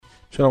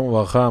שלום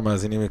וברכה,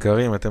 מאזינים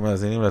יקרים, אתם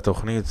מאזינים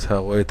לתוכנית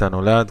הרואה את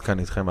הנולד, כאן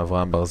איתכם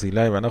אברהם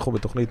ברזילאי, ואנחנו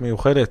בתוכנית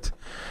מיוחדת,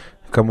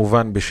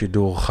 כמובן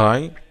בשידור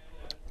חי.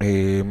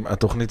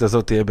 התוכנית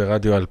הזאת תהיה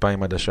ברדיו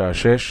 2000 עד השעה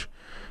 6,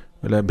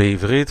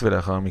 בעברית,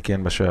 ולאחר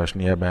מכן בשעה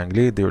השנייה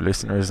באנגלית. Dear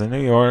listeners in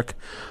New York,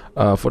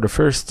 for the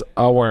first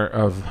hour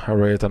of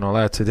הרואה את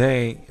הנולד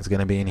today, it's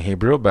going to be in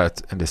Hebrew,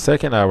 but in the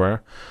second hour,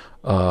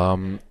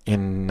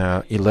 in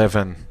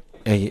 11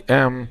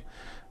 a.m.,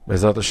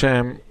 בעזרת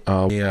השם, we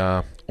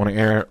on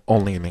air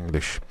only in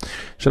English.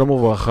 שלום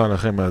וברכה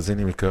לכם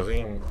מאזינים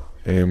יקרים.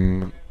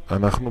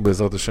 אנחנו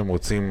בעזרת השם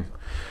רוצים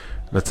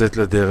לצאת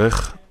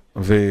לדרך,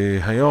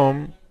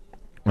 והיום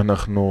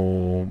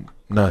אנחנו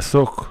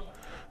נעסוק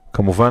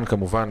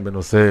כמובן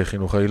בנושא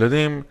חינוך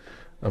הילדים,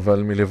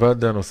 אבל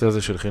מלבד הנושא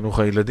הזה של חינוך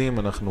הילדים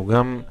אנחנו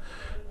גם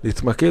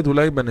נתמקד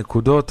אולי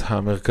בנקודות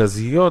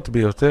המרכזיות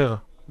ביותר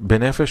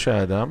בנפש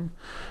האדם,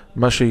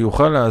 מה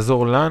שיוכל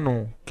לעזור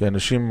לנו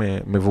כאנשים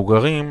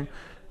מבוגרים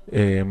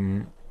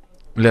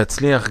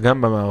להצליח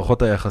גם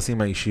במערכות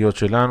היחסים האישיות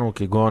שלנו,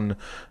 כגון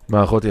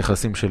מערכות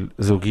יחסים של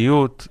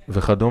זוגיות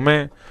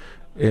וכדומה.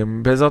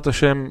 בעזרת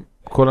השם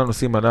כל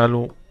הנושאים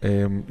הללו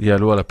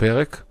יעלו על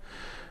הפרק.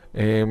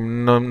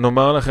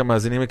 נאמר לכם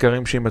מאזינים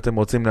יקרים שאם אתם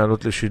רוצים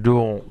לעלות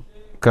לשידור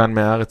כאן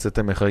מהארץ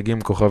אתם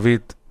מחייגים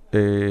כוכבית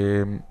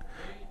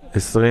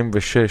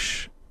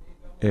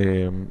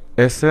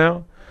 2610,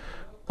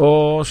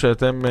 או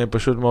שאתם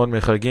פשוט מאוד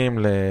מחייגים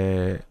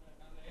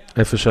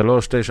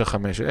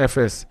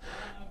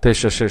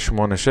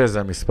ל-03-950-9686, זה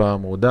המספר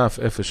המועדף,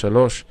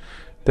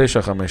 03-950-9686.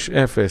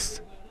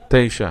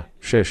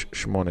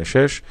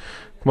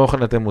 כמו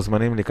כן אתם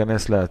מוזמנים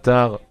להיכנס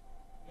לאתר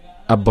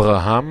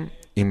אברהם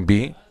עם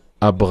בי,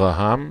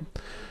 אברהם,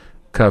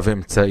 קו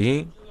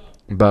אמצעי,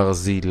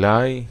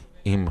 ברזילאי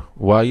עם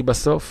וואי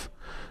בסוף,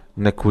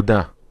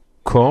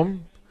 .com,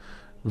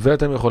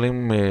 ואתם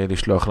יכולים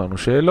לשלוח לנו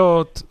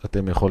שאלות,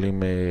 אתם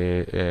יכולים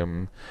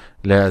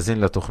להאזין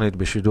לתוכנית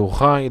בשידור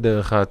חי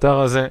דרך האתר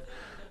הזה,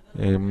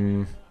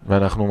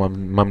 ואנחנו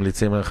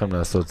ממליצים לכם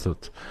לעשות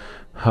זאת.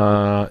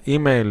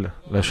 האימייל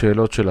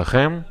לשאלות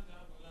שלכם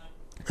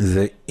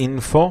זה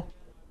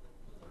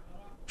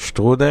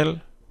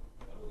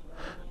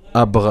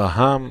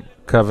info@אברהם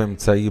קו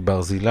אמצעי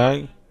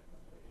ברזילאי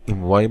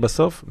עם וואי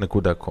בסוף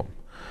 .com.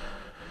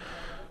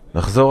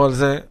 נחזור על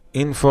זה,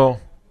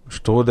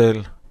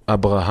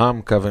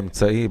 info@אברהם קו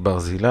אמצעי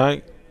ברזילאי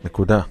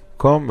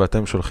 .com,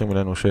 ואתם שולחים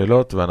אלינו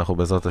שאלות, ואנחנו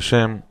בעזרת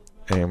השם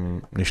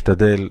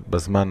נשתדל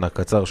בזמן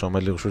הקצר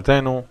שעומד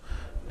לרשותנו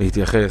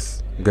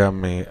להתייחס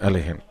גם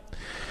עליהם.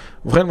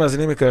 ובכן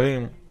מאזינים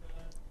יקרים,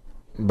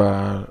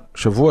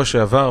 בשבוע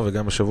שעבר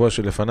וגם בשבוע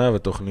שלפניו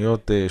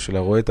התוכניות של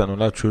הרואה את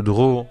הנולד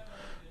שודרו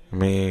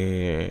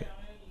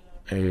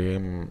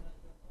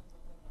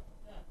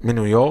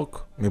מניו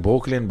יורק,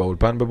 מברוקלין,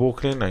 באולפן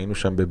בברוקלין. היינו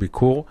שם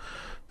בביקור,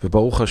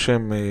 וברוך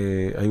השם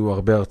היו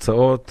הרבה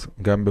הרצאות,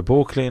 גם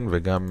בברוקלין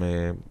וגם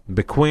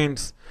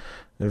בקווינס,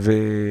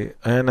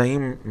 והיה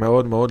נעים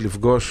מאוד מאוד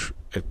לפגוש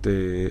את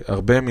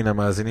הרבה מן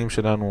המאזינים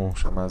שלנו,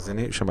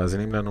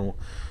 שמאזינים לנו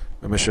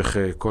במשך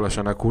כל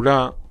השנה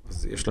כולה.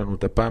 אז יש לנו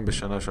את הפעם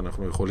בשנה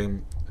שאנחנו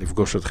יכולים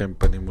לפגוש אתכם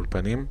פנים מול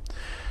פנים,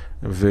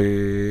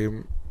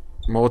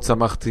 ומאוד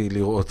שמחתי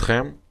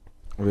לראותכם,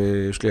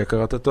 ויש לי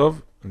הכרת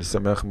הטוב. אני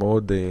שמח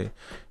מאוד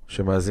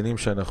שמאזינים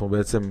שאנחנו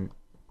בעצם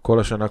כל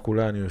השנה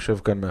כולה, אני יושב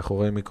כאן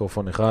מאחורי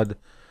מיקרופון אחד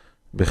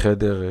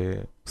בחדר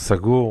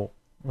סגור,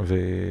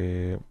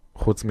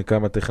 וחוץ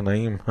מכמה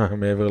טכנאים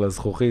מעבר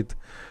לזכוכית,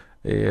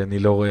 אני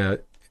לא רואה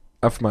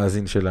אף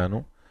מאזין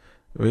שלנו.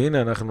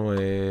 והנה אנחנו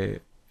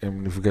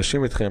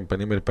נפגשים איתכם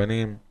פנים אל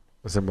פנים,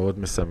 זה מאוד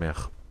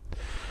משמח.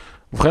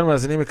 ובכן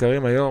מאזינים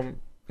יקרים, היום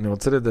אני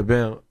רוצה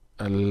לדבר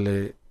על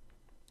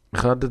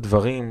אחד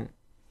הדברים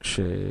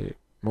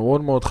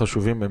שמאוד מאוד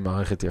חשובים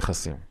במערכת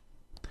יחסים.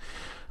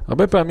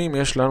 הרבה פעמים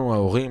יש לנו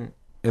ההורים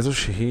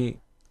איזושהי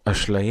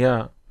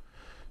אשליה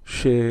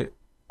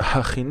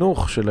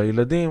שהחינוך של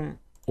הילדים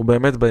הוא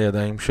באמת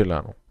בידיים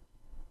שלנו.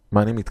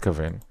 מה אני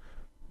מתכוון?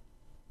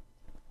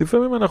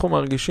 לפעמים אנחנו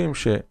מרגישים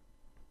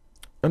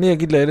שאני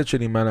אגיד לילד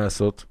שלי מה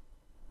לעשות,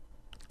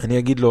 אני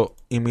אגיד לו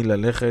עם מי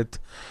ללכת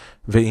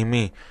ועם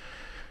מי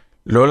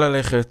לא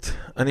ללכת,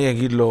 אני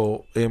אגיד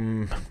לו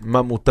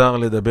מה מותר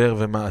לדבר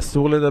ומה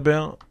אסור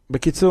לדבר.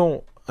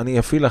 בקיצור, אני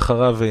אפעיל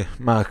אחריו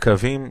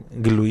מעקבים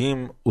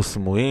גלויים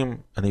וסמויים,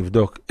 אני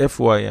אבדוק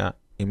איפה הוא היה,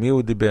 עם מי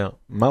הוא דיבר,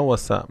 מה הוא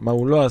עשה, מה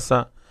הוא לא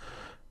עשה,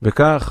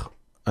 וכך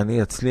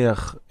אני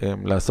אצליח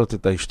לעשות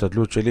את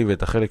ההשתדלות שלי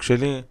ואת החלק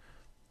שלי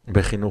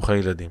בחינוך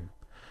הילדים.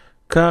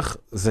 כך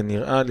זה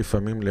נראה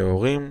לפעמים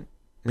להורים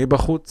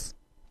מבחוץ.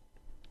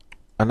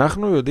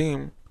 אנחנו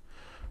יודעים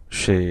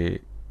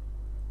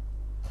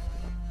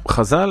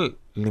שחז"ל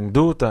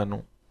לימדו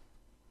אותנו,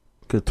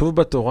 כתוב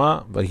בתורה,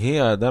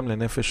 ויהי האדם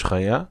לנפש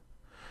חיה.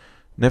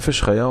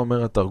 נפש חיה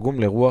אומר התרגום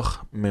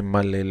לרוח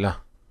ממללה.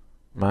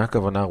 מה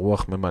הכוונה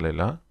רוח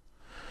ממללה?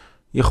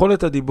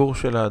 יכולת הדיבור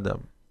של האדם.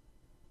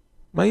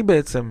 מהי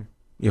בעצם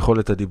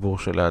יכולת הדיבור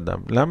של האדם?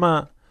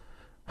 למה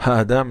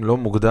האדם לא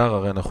מוגדר?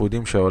 הרי אנחנו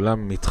יודעים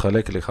שהעולם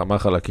מתחלק לכמה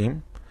חלקים.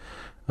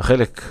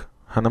 החלק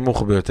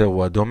הנמוך ביותר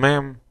הוא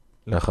הדומם,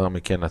 לאחר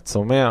מכן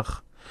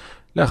הצומח,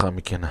 לאחר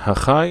מכן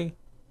החי,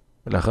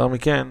 ולאחר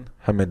מכן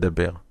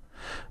המדבר.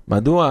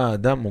 מדוע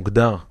האדם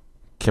מוגדר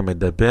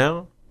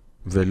כמדבר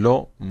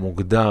ולא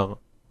מוגדר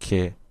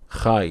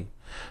כחי?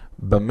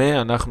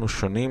 במה אנחנו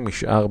שונים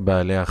משאר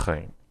בעלי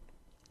החיים?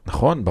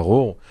 נכון,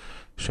 ברור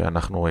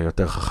שאנחנו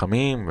יותר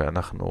חכמים,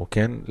 ואנחנו,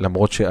 כן,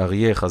 למרות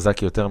שאריה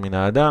חזק יותר מן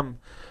האדם,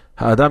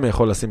 האדם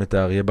יכול לשים את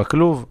האריה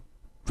בכלוב,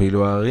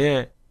 ואילו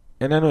האריה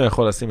איננו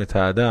יכול לשים את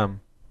האדם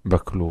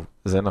בכלוב.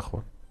 זה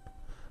נכון.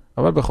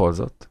 אבל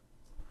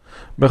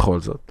בכל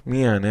זאת, מי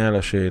יענה על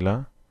השאלה?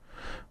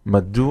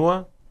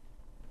 מדוע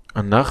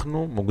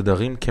אנחנו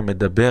מוגדרים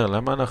כמדבר?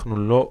 למה אנחנו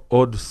לא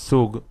עוד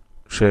סוג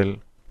של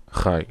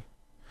חי?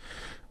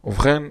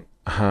 ובכן,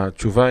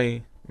 התשובה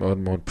היא מאוד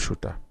מאוד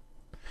פשוטה.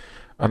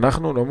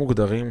 אנחנו לא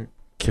מוגדרים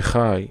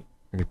כחי,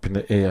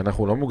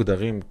 אנחנו לא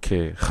מוגדרים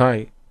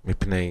כחי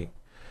מפני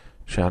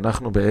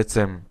שאנחנו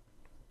בעצם,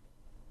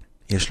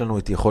 יש לנו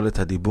את יכולת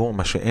הדיבור,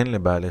 מה שאין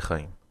לבעלי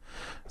חיים.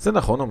 זה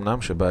נכון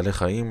אמנם שבעלי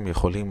חיים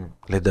יכולים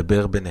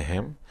לדבר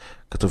ביניהם.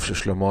 כתוב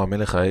ששלמה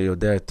המלך היה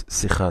יודע את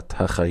שיחת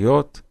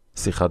החיות,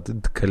 שיחת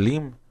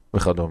דקלים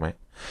וכדומה.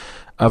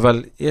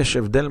 אבל יש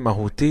הבדל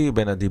מהותי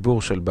בין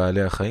הדיבור של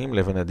בעלי החיים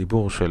לבין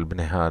הדיבור של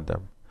בני האדם.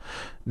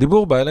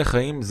 דיבור בעלי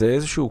חיים זה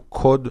איזשהו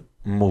קוד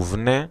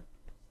מובנה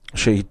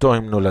שאיתו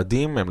הם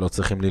נולדים, הם לא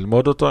צריכים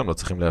ללמוד אותו, הם לא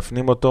צריכים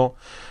להפנים אותו.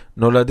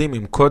 נולדים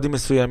עם קודים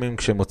מסוימים,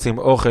 כשמוצאים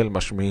אוכל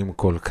משמיעים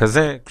קול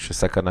כזה,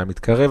 כשסכנה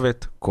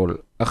מתקרבת קול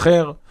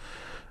אחר,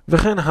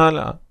 וכן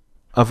הלאה.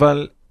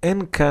 אבל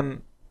אין כאן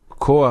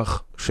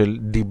כוח של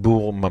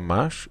דיבור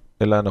ממש,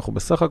 אלא אנחנו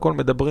בסך הכל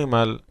מדברים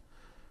על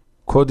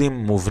קודים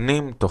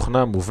מובנים,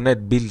 תוכנה מובנית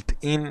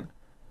built-in,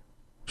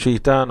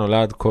 שאיתה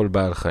נולד כל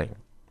בעל חיים.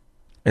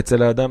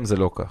 אצל האדם זה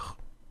לא כך.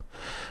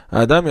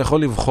 האדם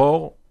יכול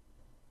לבחור,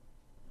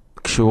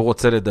 כשהוא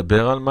רוצה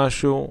לדבר על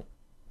משהו,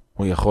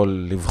 הוא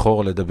יכול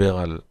לבחור לדבר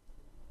על,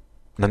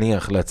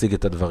 נניח, להציג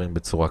את הדברים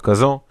בצורה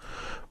כזו,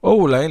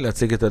 או אולי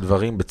להציג את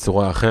הדברים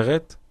בצורה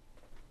אחרת,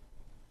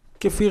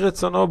 כפי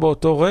רצונו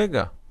באותו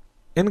רגע.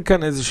 אין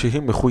כאן איזושהי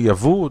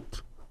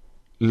מחויבות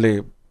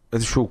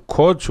לאיזשהו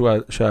קוד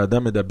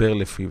שהאדם מדבר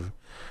לפיו,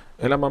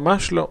 אלא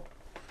ממש לא.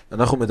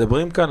 אנחנו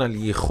מדברים כאן על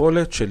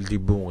יכולת של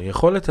דיבור.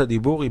 יכולת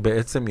הדיבור היא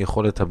בעצם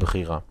יכולת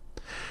הבחירה.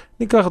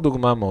 ניקח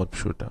דוגמה מאוד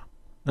פשוטה.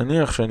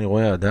 נניח שאני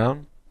רואה אדם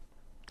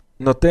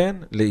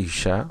נותן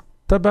לאישה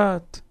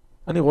טבעת.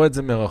 אני רואה את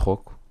זה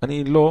מרחוק.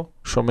 אני לא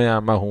שומע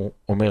מה הוא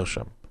אומר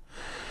שם.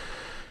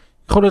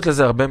 יכול להיות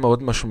לזה הרבה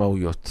מאוד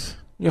משמעויות.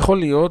 יכול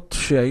להיות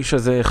שהאיש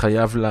הזה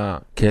חייב לה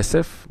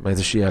כסף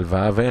מאיזושהי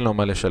הלוואה ואין לו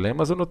מה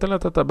לשלם, אז הוא נותן לה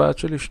את הטבעת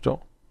של אשתו.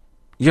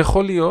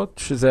 יכול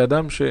להיות שזה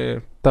אדם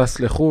שטס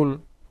לחול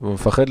והוא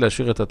מפחד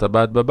להשאיר את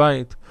הטבעת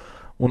בבית,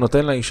 הוא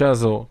נותן לאישה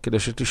הזו כדי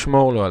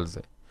שתשמור לו על זה.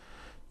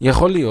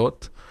 יכול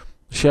להיות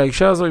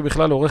שהאישה הזו היא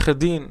בכלל עורכת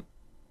דין,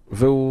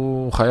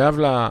 והוא חייב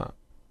לה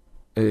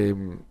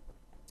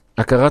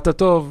הכרת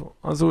הטוב,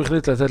 אז הוא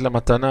החליט לתת לה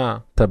מתנה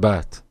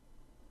טבעת.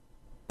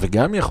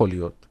 וגם יכול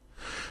להיות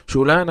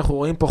שאולי אנחנו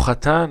רואים פה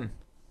חתן,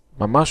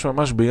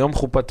 ממש ביום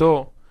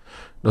חופתו,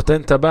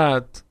 נותן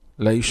טבעת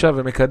לאישה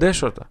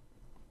ומקדש אותה.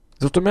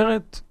 זאת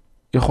אומרת,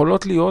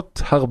 יכולות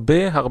להיות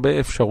הרבה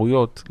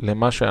אפשרויות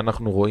למה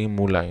שאנחנו רואים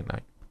מול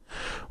העיניים.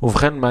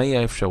 ובכן, מהי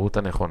האפשרות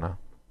הנכונה?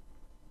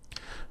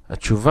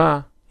 התשובה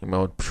היא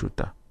מאוד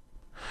פשוטה.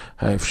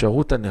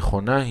 האפשרות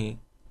הנכונה היא,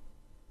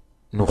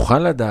 נוכל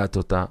לדעת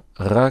אותה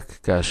רק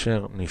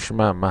כאשר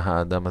נשמע מה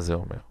האדם הזה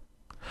אומר.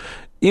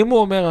 אם הוא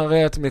אומר,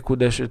 הרי את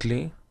מקודשת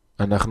לי,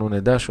 אנחנו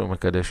נדע שהוא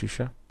מקדש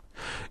אישה.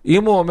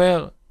 אם הוא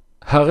אומר,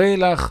 הרי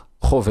לך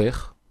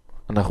חובך,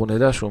 אנחנו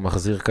נדע שהוא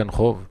מחזיר כאן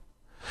חוב.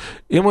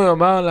 אם הוא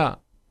יאמר לה,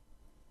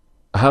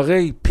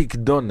 הרי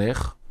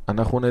פקדונך,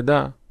 אנחנו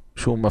נדע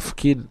שהוא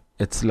מפקיד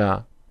אצלה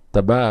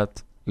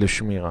טבעת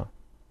לשמירה,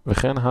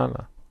 וכן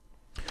הלאה.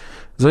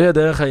 זוהי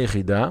הדרך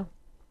היחידה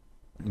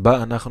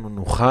בה אנחנו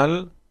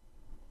נוכל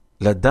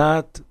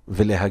לדעת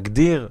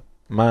ולהגדיר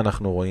מה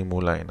אנחנו רואים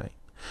מול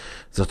העיניים.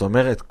 זאת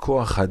אומרת,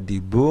 כוח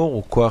הדיבור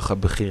הוא כוח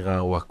הבחירה,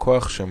 הוא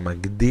הכוח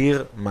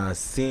שמגדיר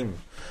מעשים,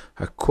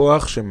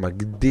 הכוח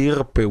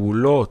שמגדיר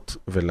פעולות,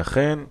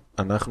 ולכן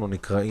אנחנו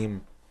נקראים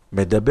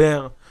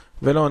מדבר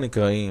ולא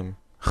נקראים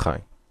חי.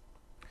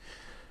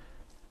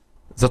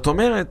 זאת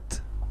אומרת,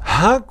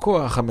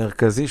 הכוח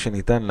המרכזי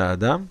שניתן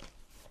לאדם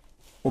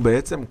הוא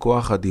בעצם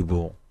כוח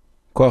הדיבור.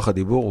 כוח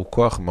הדיבור הוא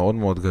כוח מאוד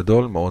מאוד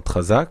גדול, מאוד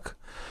חזק,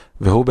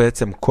 והוא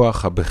בעצם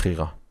כוח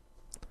הבחירה.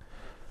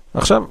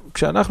 עכשיו,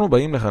 כשאנחנו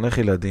באים לחנך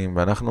ילדים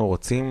ואנחנו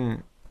רוצים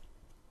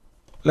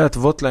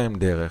להתוות להם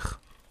דרך,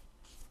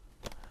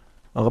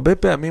 הרבה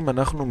פעמים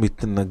אנחנו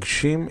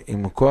מתנגשים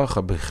עם כוח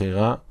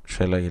הבחירה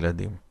של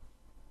הילדים.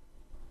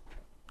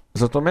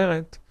 זאת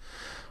אומרת,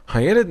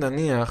 הילד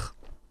נניח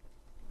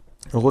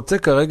רוצה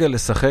כרגע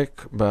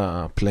לשחק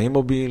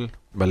בפליימוביל,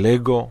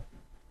 בלגו,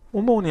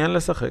 הוא מעוניין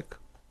לשחק.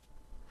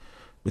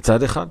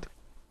 מצד אחד.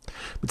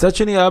 מצד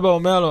שני, האבא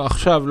אומר לו,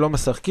 עכשיו לא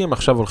משחקים,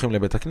 עכשיו הולכים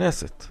לבית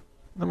הכנסת.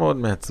 זה מאוד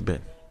מעצבן.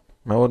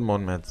 מאוד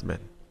מעצבן.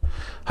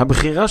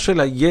 הבחירה של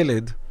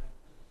הילד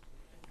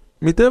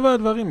מטבע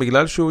הדברים,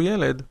 בגלל שהוא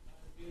ילד,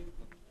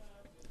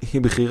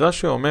 היא בחירה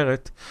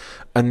שאומרת,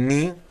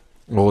 אני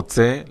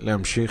רוצה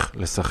להמשיך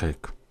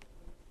לשחק.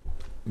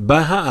 בא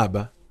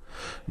האבא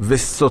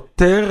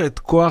וסותר את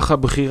כוח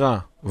הבחירה,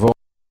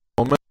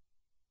 ואומר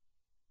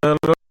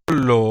לו,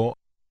 לא,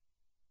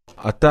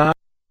 אתה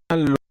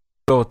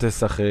לא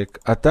תשחק,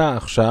 אתה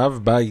עכשיו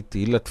בא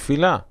איתי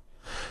לתפילה.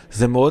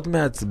 זה מאוד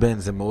מעצבן,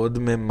 זה מאוד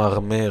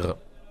ממרמר.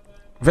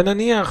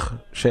 ונניח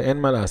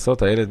שאין מה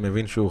לעשות, הילד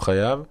מבין שהוא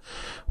חייב,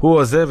 הוא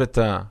עוזב את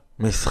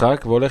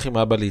המשחק והולך עם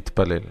אבא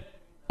להתפלל.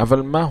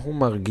 אבל מה הוא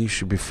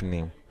מרגיש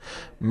בפנים?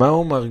 מה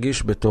הוא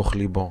מרגיש בתוך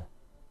ליבו?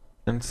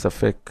 אין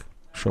ספק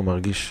שהוא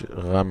מרגיש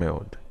רע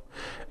מאוד.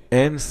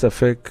 אין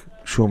ספק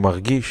שהוא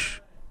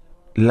מרגיש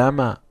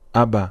למה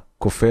אבא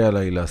כופה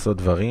עליי לעשות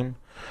דברים,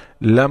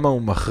 למה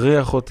הוא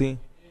מכריח אותי,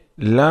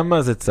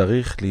 למה זה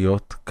צריך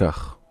להיות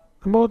כך.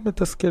 זה מאוד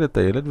מתסכל את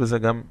הילד וזה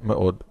גם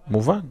מאוד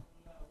מובן.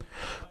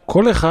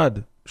 כל אחד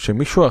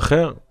שמישהו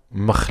אחר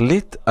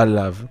מחליט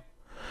עליו,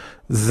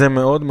 זה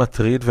מאוד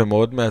מטריד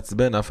ומאוד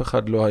מעצבן. אף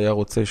אחד לא היה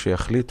רוצה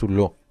שיחליטו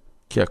לא.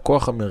 כי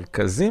הכוח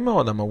המרכזי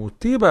מאוד,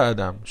 המהותי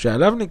באדם,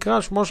 שעליו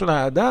נקרא שמו של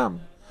האדם,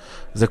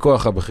 זה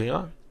כוח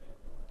הבחירה.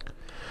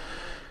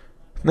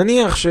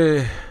 נניח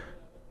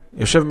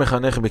שיושב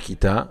מחנך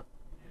בכיתה,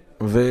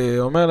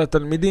 ואומר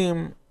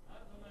לתלמידים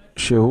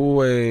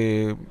שהוא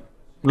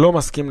לא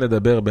מסכים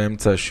לדבר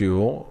באמצע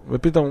השיעור,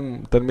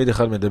 ופתאום תלמיד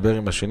אחד מדבר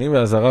עם השני,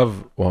 ואז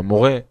הרב או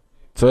המורה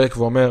צועק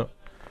ואומר,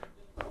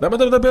 למה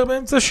אתה מדבר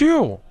באמצע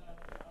השיעור?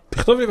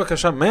 תכתוב לי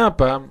בבקשה 100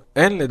 פעם,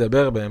 אין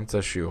לדבר באמצע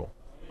השיעור.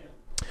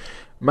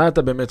 מה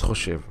אתה באמת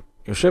חושב?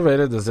 יושב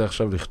הילד הזה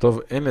עכשיו לכתוב,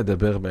 אין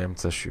לדבר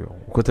באמצע השיעור.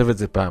 הוא כותב את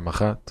זה פעם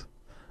אחת,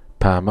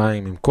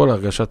 פעמיים, עם כל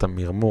הרגשת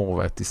המרמור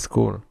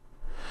והתסכול,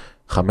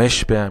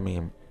 5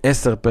 פעמים,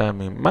 10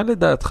 פעמים. מה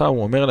לדעתך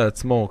הוא אומר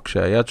לעצמו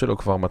כשהיד שלו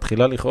כבר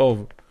מתחילה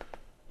לכאוב?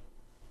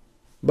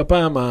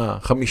 בפעם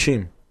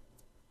ה-50.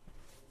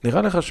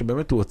 נראה לך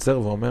שבאמת הוא עוצר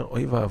ואומר,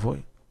 אוי ואבוי,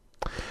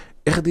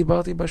 איך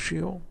דיברתי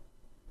בשיעור?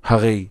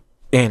 הרי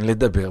אין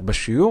לדבר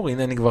בשיעור,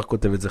 הנה אני כבר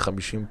כותב את זה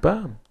 50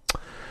 פעם.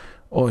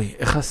 אוי,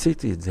 איך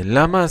עשיתי את זה?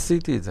 למה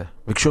עשיתי את זה?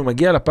 וכשהוא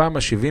מגיע לפעם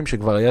ה-70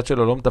 שכבר היד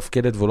שלו לא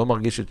מתפקדת והוא לא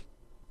מרגיש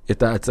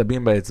את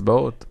העצבים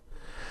באצבעות,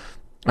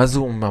 אז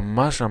הוא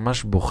ממש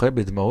ממש בוכה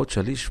בדמעות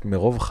שליש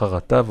מרוב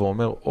חרטה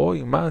ואומר,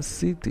 אוי, מה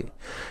עשיתי?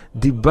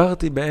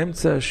 דיברתי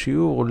באמצע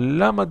השיעור,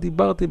 למה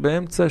דיברתי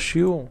באמצע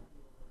השיעור?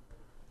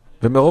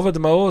 ומרוב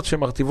הדמעות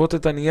שמרטיבות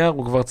את הנייר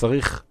הוא כבר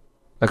צריך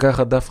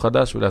לקחת דף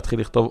חדש ולהתחיל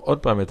לכתוב עוד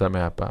פעם את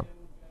 100 פעם.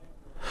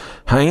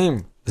 האם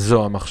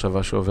זו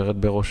המחשבה שעוברת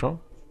בראשו?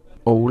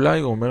 או אולי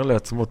הוא אומר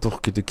לעצמו תוך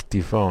כדי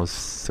כתיבה,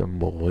 זה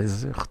מורה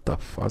זה,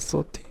 תפס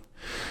אותי?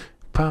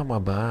 פעם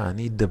הבאה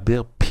אני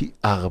אדבר פי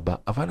 4,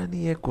 אבל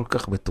אני אהיה כל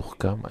כך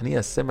מתוחכם, אני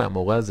אעשה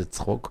מהמורה הזה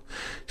צחוק,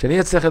 שאני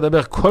אצליח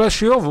לדבר כל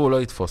השיעור והוא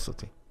לא יתפוס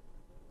אותי.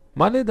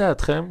 מה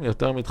לדעתכם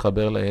יותר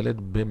מתחבר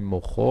לילד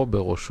במוחו,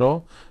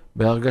 בראשו,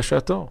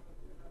 בהרגשתו?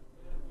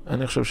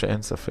 אני חושב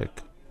שאין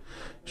ספק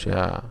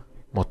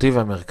שהמוטיב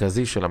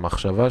המרכזי של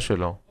המחשבה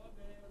שלו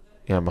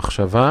היא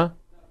המחשבה,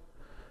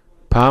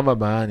 פעם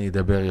הבאה אני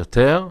אדבר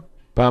יותר,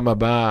 פעם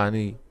הבאה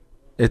אני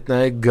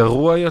אתנהג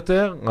גרוע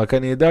יותר, רק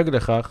אני אדאג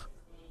לכך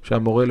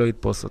שהמורה לא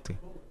יתפוס אותי.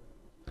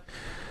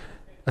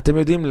 אתם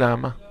יודעים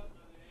למה?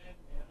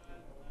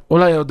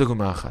 אולי עוד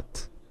דוגמה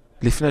אחת,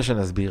 לפני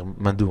שנסביר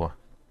מדוע.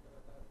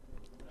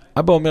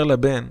 אבא אומר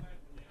לבן,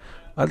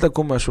 אל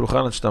תקום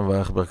מהשולחן עד שאתה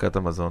מברך ברכת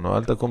המזון, או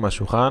אל תקום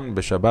מהשולחן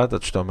בשבת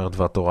עד שאתה אומר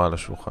דבר תורה על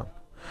השולחן.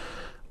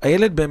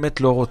 הילד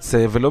באמת לא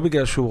רוצה, ולא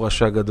בגלל שהוא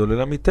רשע גדול,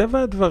 אלא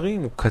מטבע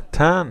הדברים, הוא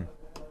קטן.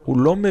 הוא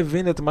לא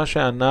מבין את מה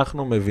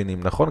שאנחנו מבינים,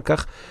 נכון?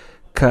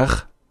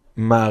 כך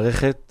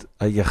מערכת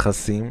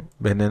היחסים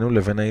בינינו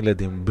לבין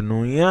הילדים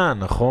בנויה,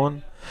 נכון?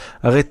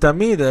 הרי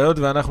תמיד, היות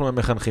ואנחנו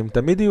המחנכים,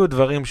 תמיד יהיו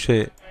דברים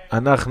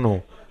שאנחנו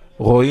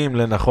רואים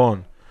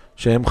לנכון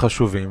שהם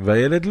חשובים,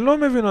 והילד לא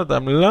מבין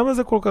אותם. למה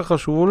זה כל כך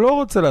חשוב? הוא לא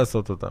רוצה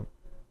לעשות אותם.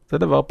 זה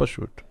דבר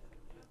פשוט.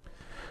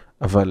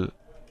 אבל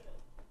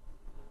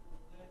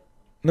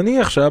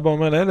נניח שאבא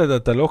אומר לילד,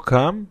 אתה לא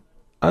קם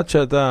עד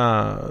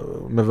שאתה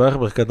מברך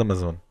ברכת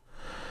המזון.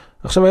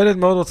 עכשיו הילד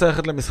מאוד רוצה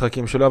ללכת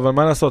למשחקים שלו, אבל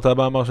מה לעשות?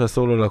 אבא אמר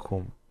שאסור לו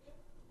לקום.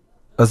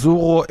 אז הוא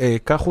רואה,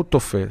 כך הוא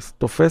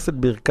תופס את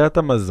ברכת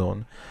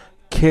המזון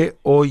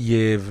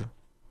כאויב.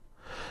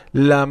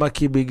 למה?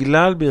 כי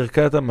בגלל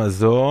ברכת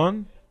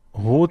המזון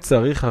הוא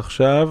צריך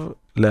עכשיו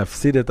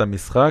להפסיד את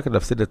המשחק,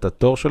 להפסיד את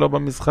התור שלו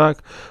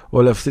במשחק,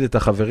 או להפסיד את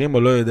החברים,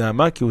 או לא יודע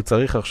מה, כי הוא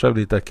צריך עכשיו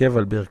להתעכב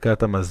על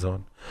ברכת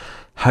המזון.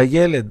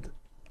 הילד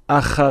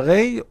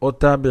אחרי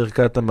אותה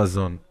ברכת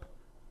המזון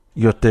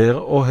יותר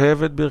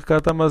אוהב את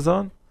ברכת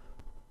המזון,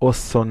 או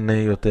שונא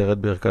יותר את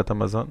ברכת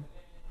המזון?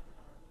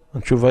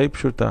 התשובה היא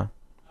פשוטה.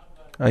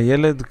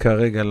 הילד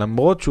כרגע,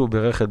 למרות שהוא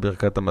ברך את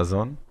ברכת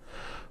המזון,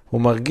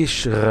 הוא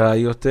מרגיש רע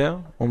יותר,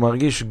 הוא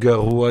מרגיש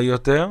גרוע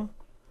יותר,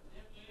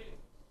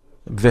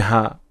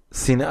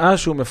 והשנאה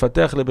שהוא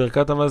מפתח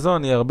לברכת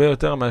המזון היא הרבה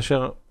יותר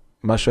מאשר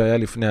מה שהיה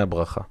לפני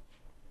הברכה.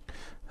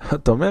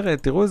 את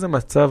אומרת, תראו איזה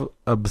מצב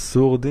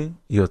אבסורדי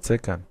יוצא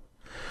כאן.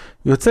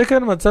 יוצא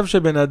כאן מצב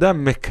שבן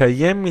אדם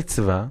מקיים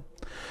מצווה,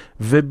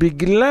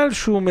 ובגלל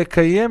שהוא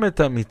מקיים את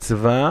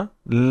המצווה,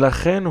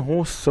 לכן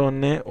הוא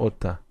שונא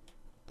אותה.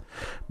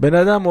 בן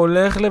אדם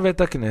הולך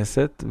לבית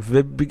הכנסת,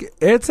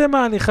 ובעצם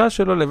ההליכה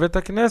שלו לבית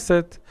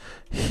הכנסת,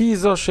 היא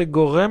זו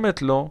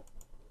שגורמת לו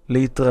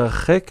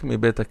להתרחק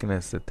מבית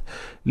הכנסת.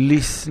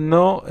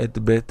 לשנוא את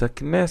בית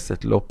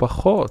הכנסת, לא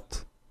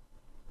פחות.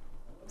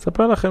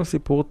 אספר לכם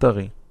סיפור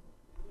טרי.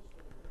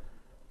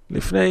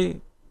 לפני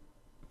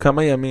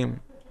כמה ימים,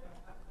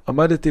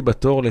 עמדתי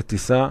בתור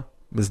לטיסה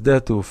בשדה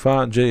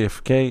התעופה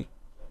JFK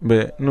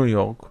בניו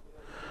יורק.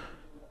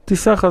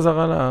 טיסה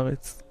חזרה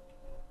לארץ.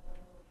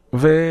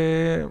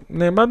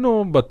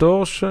 ונעמדנו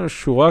בתור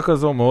שורה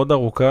כזו מאוד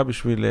ארוכה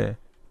בשביל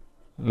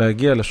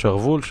להגיע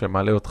לשרוול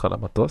שמעלה אותך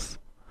למטוס.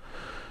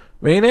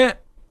 והנה,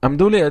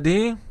 עמדו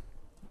לידי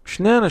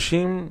שני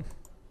אנשים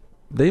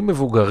די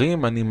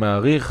מבוגרים, אני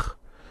מעריך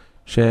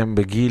שהם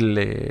בגיל,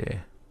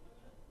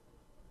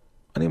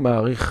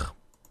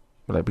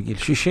 אולי בגיל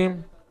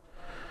 60,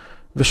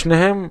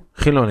 ושניהם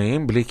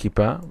חילוניים, בלי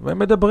כיפה, והם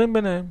מדברים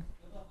ביניהם.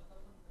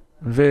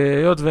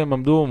 והיות והם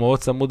עמדו מאוד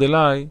צמוד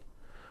אליי,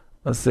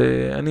 אז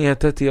אני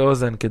הטעתי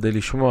אוזן כדי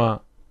לשמוע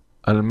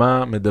על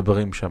מה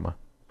מדברים שם.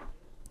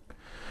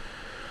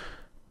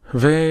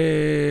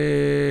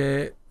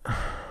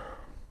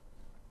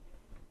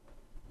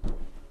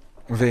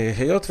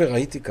 והיות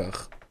וראיתי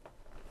כך,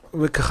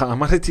 וככה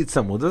עמדתי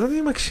צמוד, אז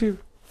אני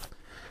מקשיב.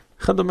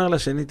 אחד אומר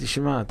לשני,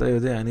 תשמע, אתה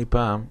יודע, אני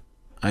פעם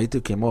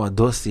הייתי כמו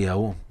הדוסי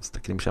ההוא,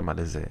 מסתכלים שם על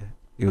איזה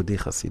יהודי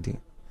חסידי.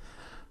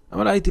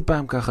 אבל הייתי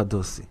פעם ככה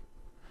דוסי.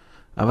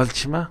 אבל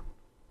תשמע,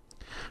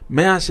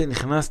 מאז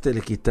שנכנסתי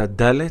לכיתה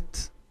ד'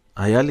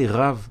 היה לי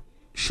רב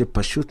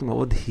שפשוט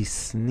מאוד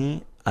הסני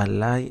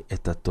עליי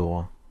את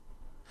התורה.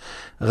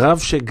 רב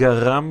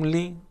שגרם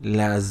לי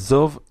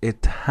לעזוב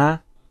את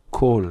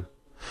הכל.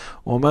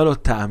 הוא אומר לו,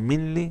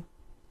 תאמין לי,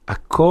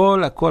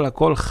 הכל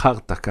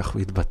חרטה, כך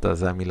הוא התבטא,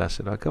 זה המילה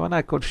שלו. הכוונה,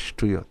 הכל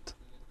שטויות.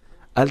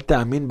 אל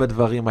תאמין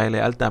בדברים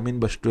האלה, אל תאמין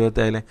בשטויות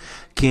האלה.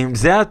 כי אם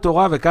זה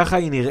התורה וככה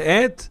היא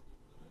נראית,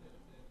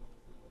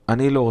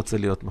 אני לא רוצה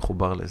להיות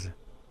מחובר לזה.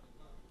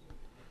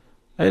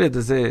 הילד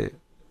הזה,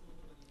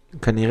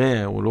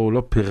 כנראה, הוא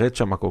לא פירט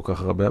שם כל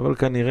כך הרבה, אבל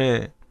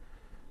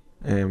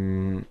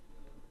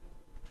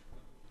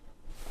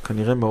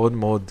כנראה מאוד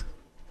מאוד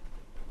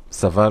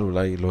סבל,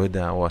 אולי, לא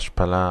יודע, או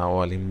השפלה,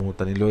 או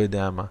אלימות, אני לא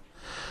יודע מה.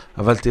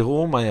 אבל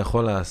תראו מה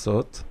יכול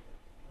לעשות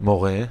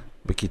מורה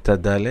בכיתה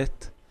ד'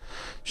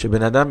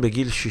 שבן אדם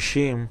בגיל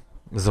 60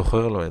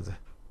 זוכר לו את זה.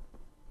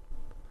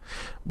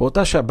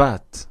 באותה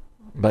שבת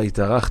בה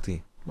התארחתי,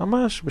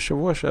 ממש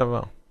בשבוע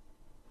שעבר,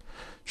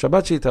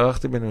 שבת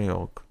שהתארחתי בניו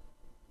יורק,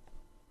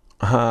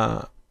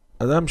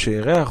 האדם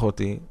שהירח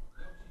אותי,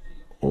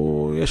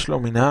 יש לו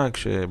מנהג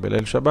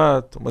שבליל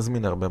שבת הוא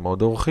מזמין הרבה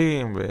מאוד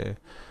אורחים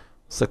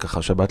ועושה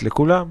ככה שבת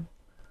לכולם.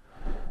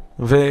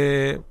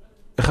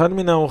 ואחד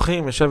מן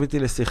האורחים ישב איתי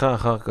לשיחה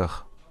אחר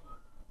כך,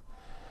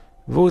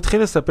 והוא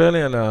התחיל לספר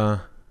לי על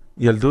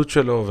הילדות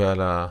שלו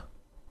ועל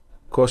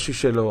הקושי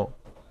שלו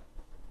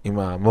עם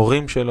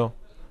המורים שלו. הוא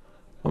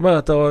אומר,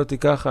 אתה רואה אותי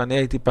ככה, אני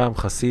הייתי פעם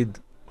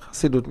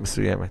חסידות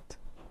מסוימת.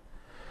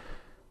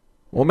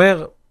 הוא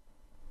אומר,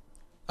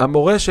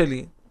 המורה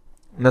שלי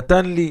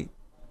נתן לי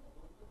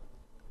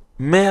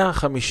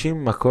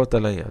 150 מכות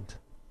על היד.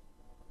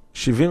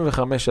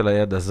 75 על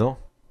היד הזו,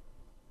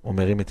 הוא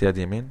מרים את יד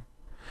ימין,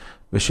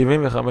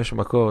 ו75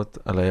 מכות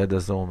על היד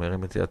הזו, הוא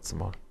מרים את יד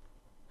שמאל.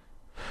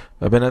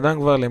 והבן אדם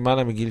כבר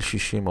למעלה מגיל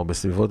 60, או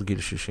בסביבות גיל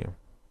 60.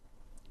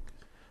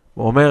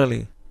 הוא אומר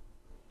לי,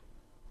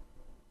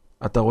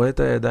 אתה רואה את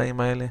הידיים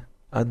האלה?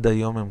 עד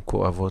היום הן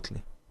כואבות לי.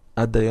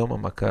 עד היום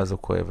המכה הזו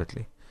כואבת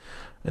לי.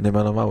 אני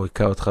אומר לו, מה, הוא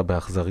הכה אותך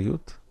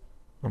באכזריות?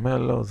 הוא אומר,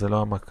 לא, זה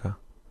לא המכה.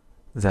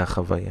 זה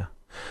החוויה.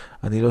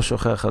 אני לא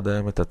שוכח עד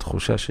היום את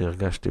התחושה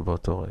שהרגשתי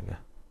באותו רגע.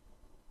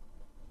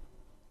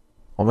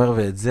 הוא אומר,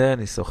 ואת זה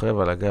אני סוחב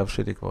על הגב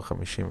שלי כבר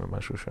 50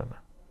 ומשהו שנה.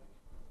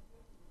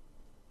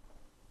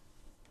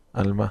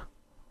 על מה?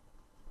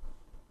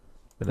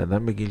 בן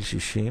אדם בגיל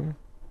 60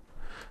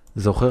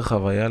 זוכר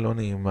חוויה לא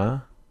נעימה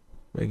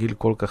בגיל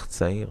כל כך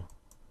צעיר.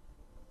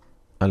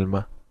 על מה?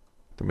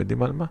 אתם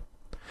יודעים על מה?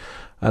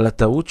 על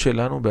הטעות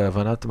שלנו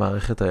בהבנת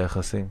מערכת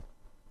היחסים.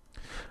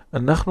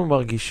 אנחנו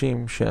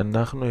מרגישים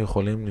שאנחנו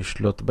יכולים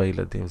לשלוט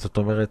בילדים. זאת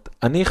אומרת,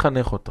 אני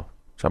אחנך אותו.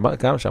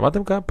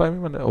 שמעתם כמה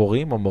פעמים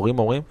הורים או מורים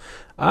אומרים,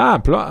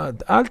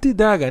 אל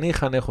תדאג, אני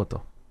אחנך אותו.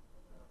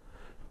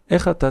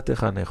 איך אתה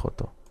תחנך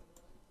אותו?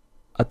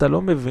 אתה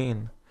לא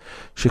מבין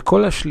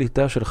שכל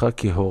השליטה שלך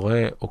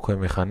כהורה או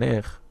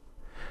כמחנך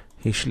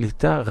היא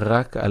שליטה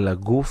רק על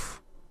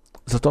הגוף.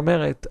 זאת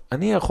אומרת,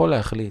 אני יכול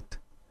להחליט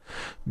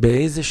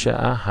באיזה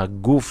שעה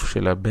הגוף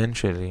של הבן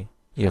שלי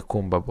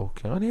יקום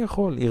בבוקר. אני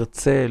יכול,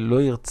 ירצה,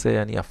 לא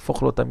ירצה, אני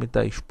אהפוך לו תמיד,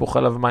 אשפוך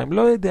עליו מים,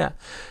 לא יודע.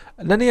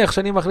 נניח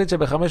שאני מחליט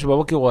שב5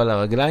 בבוקר הוא על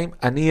הרגליים,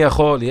 אני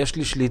יכול, יש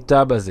לי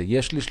שליטה בזה,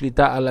 יש לי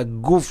שליטה על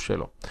הגוף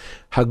שלו.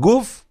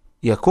 הגוף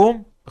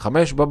יקום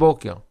 5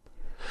 בבוקר.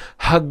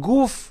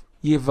 הגוף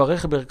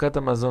יברך ברכת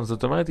המזון,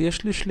 זאת אומרת,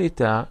 יש לי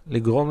שליטה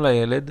לגרום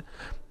לילד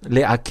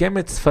לעקם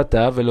את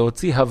שפתיו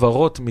ולהוציא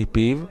הברות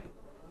מפיו,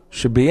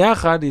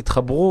 שביחד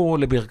יתחברו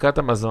לברכת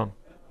המזון.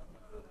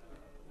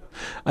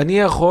 אני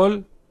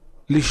יכול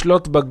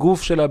לשלוט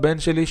בגוף של הבן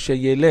שלי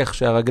שילך,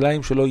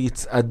 שהרגליים שלו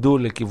יצעדו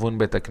לכיוון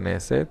בית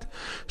הכנסת,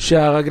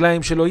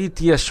 שהרגליים שלו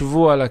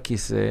יתיישבו על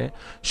הכיסא,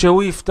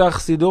 שהוא יפתח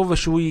סידור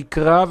ושהוא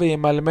יקרא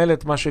וימלמל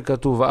את מה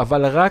שכתוב,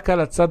 אבל רק על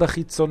הצד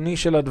החיצוני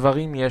של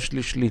הדברים יש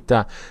לי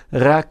שליטה,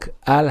 רק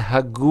על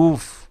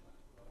הגוף.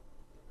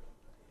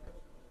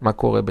 מה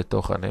קורה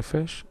בתוך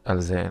הנפש? על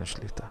זה אין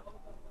שליטה.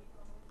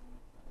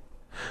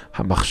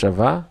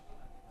 המחשבה,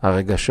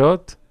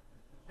 הרגשות,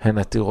 הן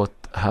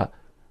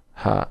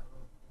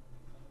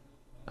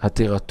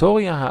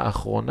הטריטוריה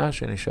האחרונה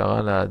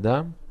שנשארה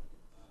לאדם,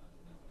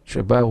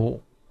 שבה הוא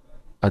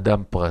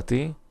אדם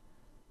פרטי,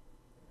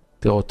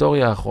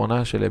 טריטוריה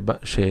האחרונה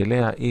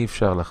שאליה אי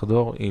אפשר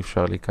לחדור, אי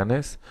אפשר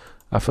להיכנס,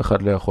 אף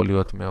אחד לא יכול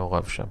להיות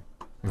מעורב שם.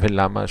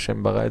 ולמה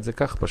השם ברא את זה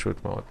כך?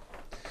 פשוט מאוד.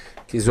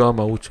 כי זו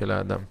המהות של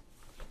האדם.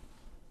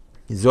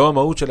 זו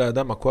המהות של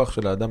האדם, הכוח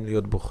של האדם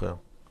להיות בוחר.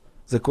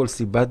 זה כל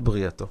סיבת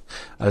בריאתו.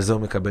 על זה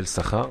הוא מקבל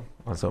שכר,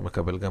 על זה הוא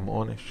מקבל גם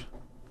עונש.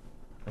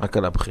 רק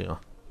על הבחירה.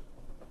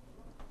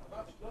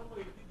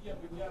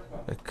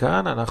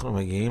 וכאן אנחנו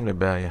מגיעים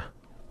לבעיה.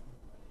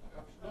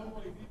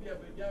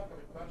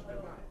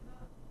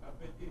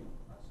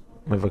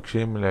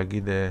 מבקשים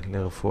להגיד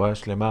לרפואה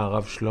שלמה,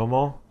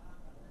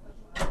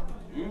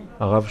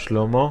 הרב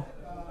שלמה,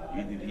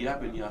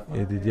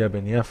 ידידיה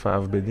בן יפה,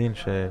 אב בדין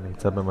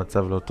שנמצא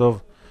במצב לא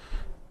טוב,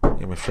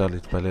 אם אפשר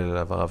להתפלל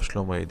אליו, הרב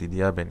שלמה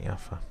ידידיה בן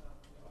יפה.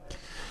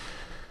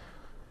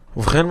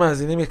 ובכן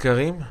מאזינים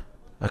יקרים,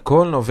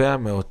 הכל נובע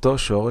מאותו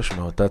שורש,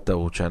 מאותה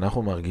טעות,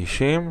 שאנחנו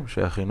מרגישים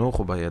שהחינוך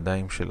הוא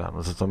בידיים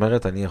שלנו. זאת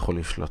אומרת, אני יכול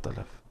לשלוט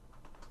עליו.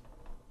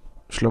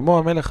 שלמה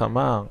המלך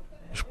אמר,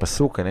 יש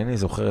פסוק, אינני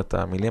זוכר את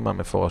המילים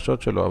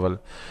המפורשות שלו, אבל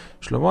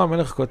שלמה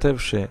המלך כותב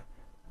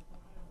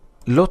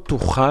שלא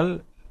תוכל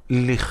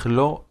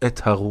לכלוא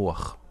את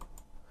הרוח.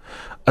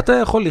 אתה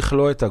יכול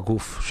לכלוא את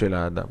הגוף של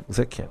האדם,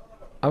 זה כן.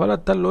 אבל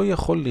אתה לא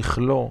יכול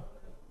לכלוא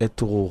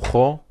את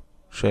רוחו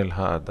של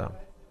האדם.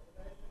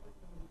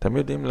 אתם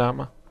יודעים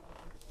למה?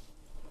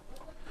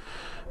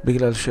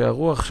 בגלל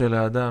שהרוח של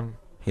האדם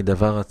היא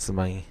דבר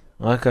עצמאי.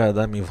 רק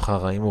האדם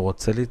יבחר האם הוא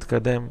רוצה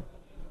להתקדם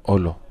או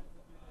לא.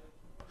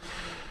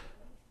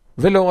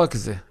 ולא רק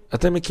זה.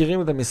 אתם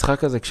מכירים את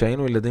המשחק הזה,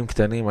 כשהיינו ילדים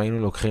קטנים, היינו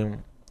לוקחים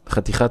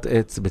חתיכת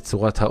עץ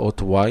בצורת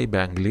האות Y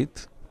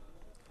באנגלית,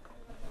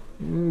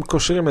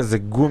 קושרים איזה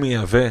גומי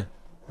עבה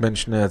בין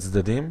שני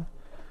הצדדים,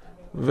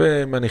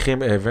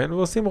 ומניחים אבן,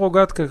 ועושים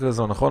רוגטקה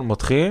כזו, נכון?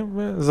 מותחים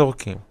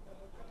וזורקים.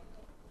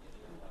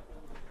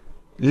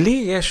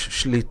 לי יש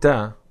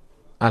שליטה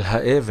על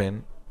האבן,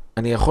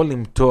 אני יכול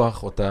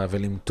למתוח אותה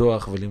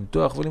ולמתוח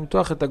ולמתוח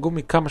ולמתוח את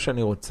הגומי כמה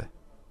שאני רוצה.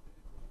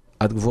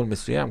 עד גבול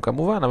מסוים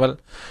כמובן, אבל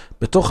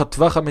בתוך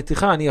הטווח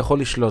המתיחה אני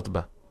יכול לשלוט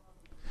בה.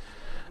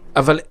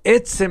 אבל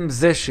עצם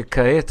זה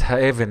שכעת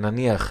האבן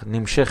נניח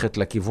נמשכת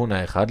לכיוון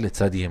האחד,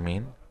 לצד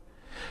ימין,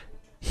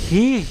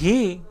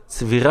 היא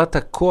צבירת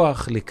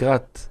הכוח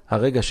לקראת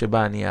הרגע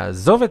שבה אני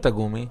אעזוב את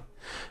הגומי,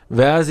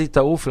 ואז היא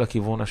תעוף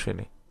לכיוון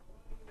השני.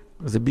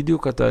 זה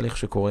בדיוק התהליך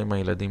שקורה עם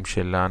הילדים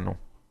שלנו.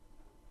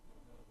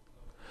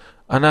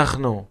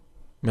 אנחנו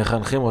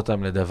מחנכים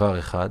אותם לדבר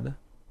אחד,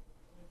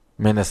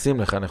 מנסים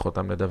לחנך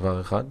אותם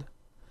לדבר אחד,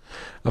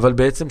 אבל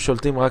בעצם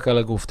שולטים רק על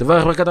הגוף.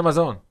 תברך ברכת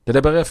המזון,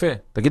 תדבר יפה,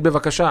 תגיד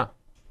בבקשה,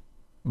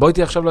 בוא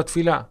איתי עכשיו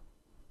לתפילה,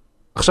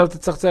 עכשיו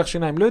תצחצח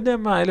שיניים, לא יודע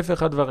מה,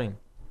 1001 דברים.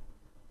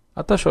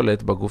 אתה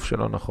שולט בגוף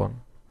שלו, נכון,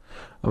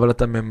 אבל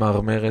אתה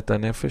ממרמר את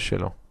הנפש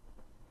שלו.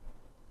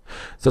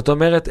 זאת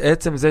אומרת,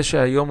 עצם זה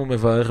שהיום הוא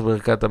מברך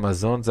ברכת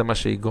המזון, זה מה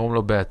שיגרום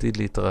לו בעתיד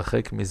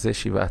להתרחק מזה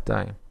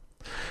שבעתיים.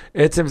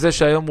 עצם זה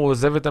שהיום הוא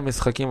עוזב את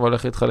המשחקים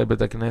והולך איתך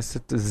לבית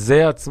הכנסת,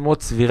 זה עצמו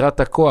צבירת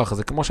הכוח.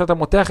 זה כמו שאתה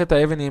מותח את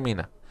האבן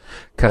ימינה.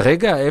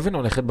 כרגע האבן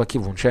הולכת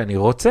בכיוון שאני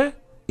רוצה,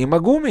 עם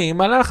הגומי,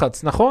 עם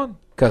הלחץ, נכון?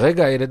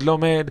 כרגע הילד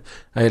לומד,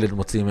 הילד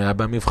מוציא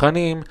מאבא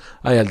מבחנים,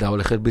 הילדה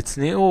הולכת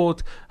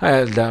בצניעות,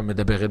 הילדה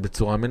מדברת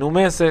בצורה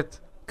מנומסת.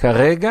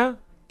 כרגע,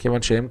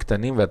 כיוון שהם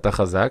קטנים ואתה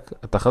חזק,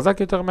 אתה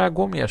חזק יותר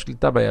מהגומי,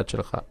 השליטה ביד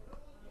שלך.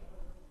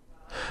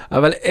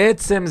 אבל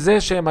עצם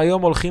זה שהם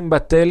היום הולכים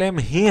בתלם,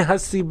 היא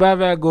הסיבה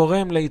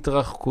והגורם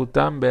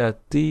להתרחקותם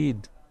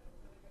בעתיד.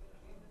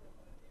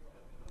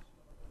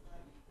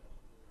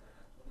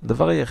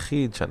 הדבר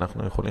היחיד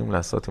שאנחנו יכולים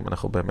לעשות אם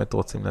אנחנו באמת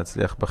רוצים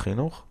להצליח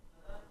בחינוך,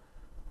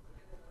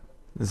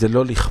 זה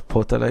לא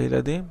לכפות על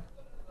הילדים,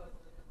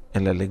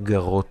 אלא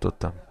לגרות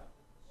אותם.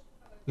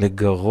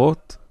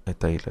 לגרות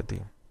את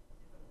הילדים.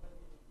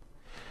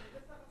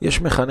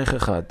 יש מחנך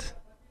אחד,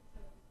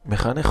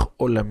 מחנך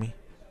עולמי,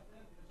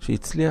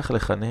 שהצליח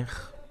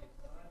לחנך,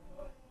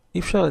 אי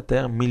אפשר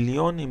לתאר,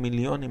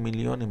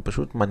 מיליונים,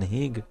 פשוט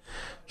מנהיג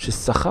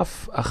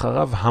שסחף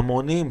אחריו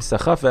המונים,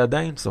 סחף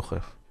ועדיין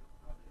סוחף.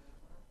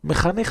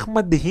 מחנך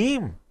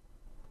מדהים.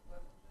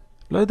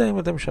 לא יודע אם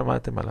אתם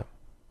שמעתם עליו.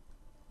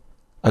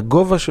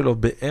 הגובה שלו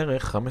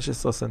בערך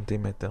 15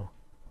 סנטימטר.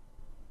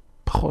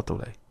 פחות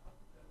אולי.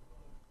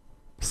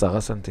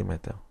 10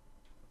 סנטימטר.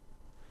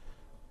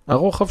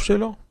 הרוחב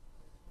שלו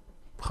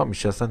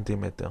 5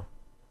 סנטימטר.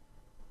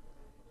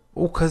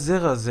 הוא כזה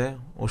רזה,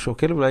 הוא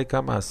שוקל אולי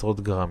כמה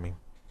עשרות גרמים.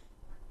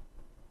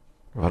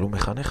 אבל הוא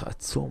מחנך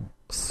עצום,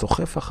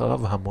 סוחף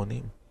אחריו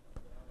המונים.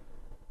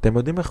 אתם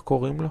יודעים איך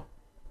קוראים לו?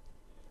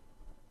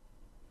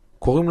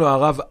 קוראים לו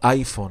הרב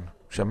אייפון.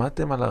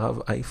 שמעתם על הרב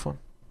אייפון?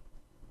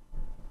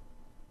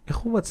 איך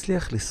הוא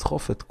מצליח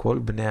לסחוף את כל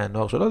בני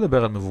הנוער? שלא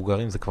לדבר על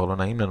מבוגרים, זה כבר לא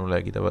נעים לנו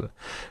להגיד, אבל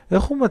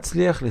איך הוא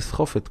מצליח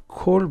לסחוף את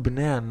כל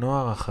בני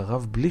הנוער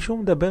אחריו בלי שהוא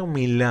מדבר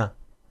מילה?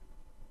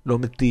 לא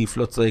מטיף,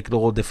 לא צועק, לא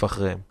רודף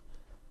אחריהם.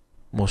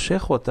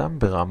 מושך אותם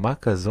ברמה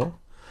כזו.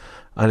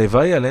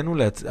 הלוואי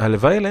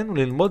עלינו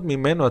ללמוד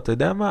ממנו, אתה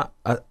יודע מה?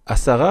 10%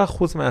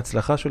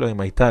 מההצלחה שלו אם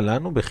הייתה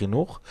לנו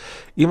בחינוך,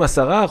 אם 10%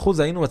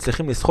 היינו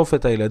מצליחים לסחוף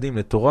את הילדים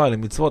לתורה,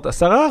 למצוות, 10%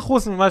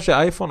 ממה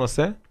שאייפון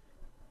עושה,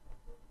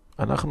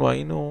 אנחנו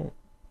היינו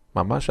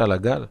ממש על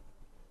הגל.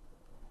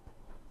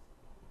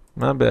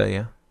 מה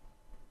הבעיה?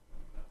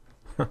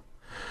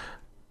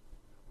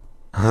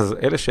 אז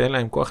אלה שאין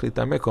להם כוח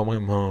להתעמק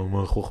אומרים,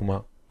 מה חוכמה?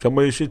 שם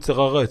יש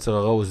יצר הרע, יצר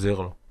הרע עוזר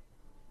לו.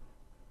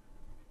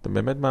 אתם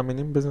באמת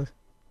מאמינים בזה?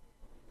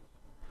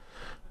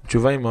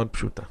 התשובה היא מאוד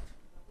פשוטה.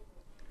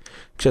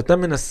 כשאתה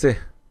מנסה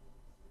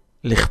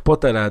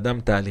לכפות על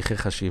האדם תהליכי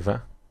חשיבה,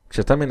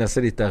 כשאתה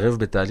מנסה להתערב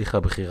בתהליך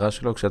הבחירה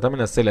שלו, כשאתה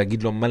מנסה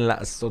להגיד לו מה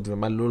לעשות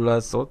ומה לא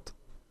לעשות,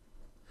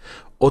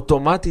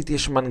 אוטומטית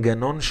יש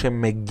מנגנון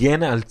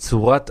שמגן על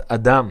צורת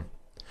אדם.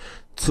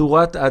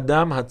 צורת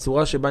אדם,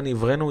 הצורה שבה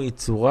נברנו היא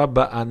צורה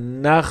בה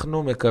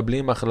אנחנו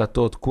מקבלים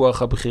החלטות.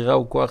 כוח הבחירה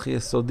הוא כוח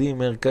יסודי,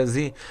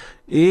 מרכזי.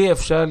 אי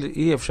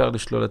אפשר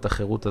לשלול את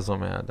החירות הזו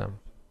מהאדם.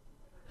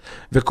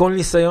 וכל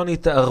ניסיון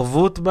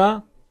התערבות בה,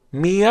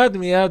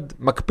 מיד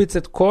מקפיץ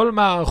את כל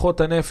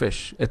מערכות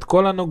הנפש, את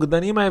כל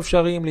הנוגדנים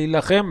האפשריים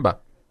להילחם בה.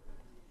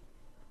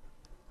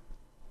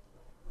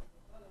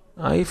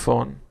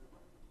 האייפון,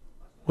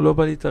 הוא לא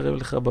בא להתערב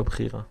לך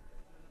בבחירה.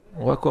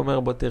 הוא רק אומר,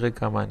 בוא תראה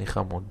כמה אני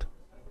חמוד.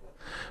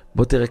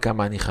 בוא תראה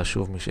כמה אני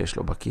חשוב מי שיש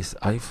לו בכיס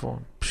אייפון.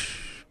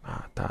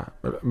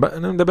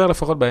 אני מדבר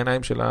לפחות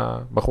בעיניים של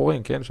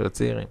הבחורים, כן? של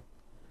הצעירים.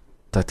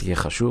 אתה תהיה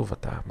חשוב,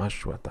 אתה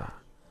משהו,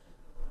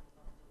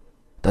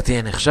 אתה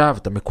תהיה נחשב,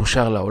 אתה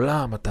מקושר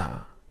לעולם, אתה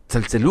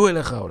צלצלו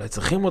אליך, אולי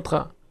צריכים אותך.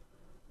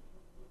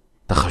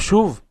 אתה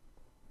חשוב.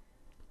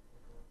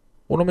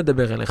 הוא לא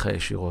מדבר אליך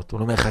ישירות, הוא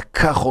לא אומר לך,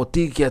 קח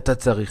אותי כי אתה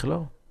צריך,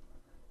 לא.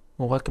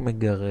 הוא רק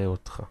מגרה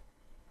אותך.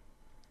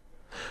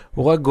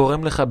 הוא רק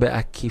גורם לך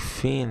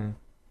בעקיפין,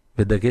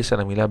 ודגש על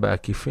המילה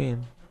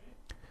בעקיפין,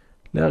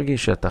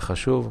 להרגיש שאתה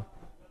חשוב,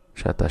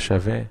 שאתה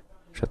שווה,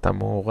 שאתה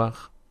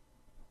מוערך.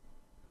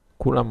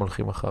 כולם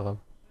הולכים אחריו.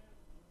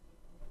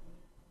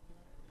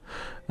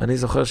 אני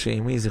זוכר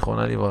שאימי,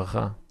 זיכרונה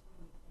לברכה,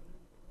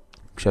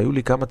 כשהיו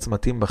לי כמה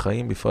צמתים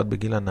בחיים, בפרט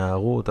בגיל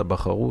הנערות,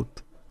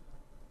 הבחרות,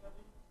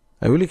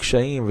 היו לי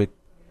קשיים,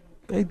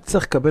 והייתי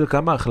צריך לקבל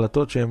כמה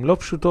החלטות שהן לא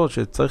פשוטות,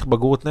 שצריך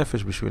בגרות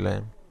נפש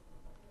בשבילהן.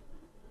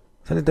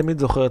 אז אני תמיד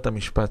זוכר את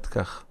המשפט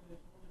כך,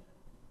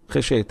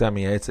 אחרי שהייתה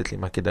מייעצת לי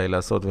מה כדאי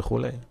לעשות וכו'.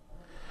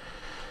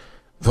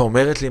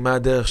 ואומרת לי מה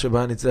הדרך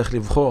שבה אני צריך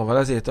לבחור, אבל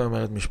אז היא הייתה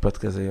אומרת משפט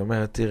כזה, היא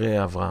אומרת,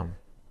 תראה אברהם,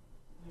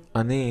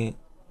 אני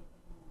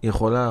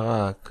יכולה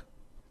רק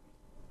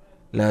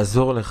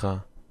לעזור לך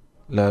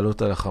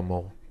לעלות על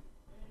החמור.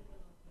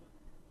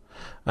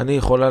 אני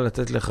יכולה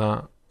לתת לך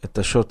את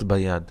השוט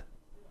ביד,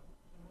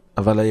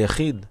 אבל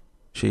היחיד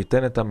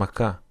שייתן את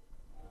המכה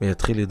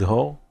ויתחיל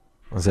לדהור,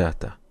 זה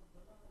אתה.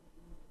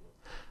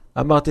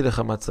 אמרתי לך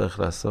מה צריך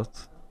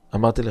לעשות,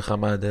 אמרתי לך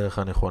מה הדרך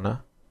הנכונה,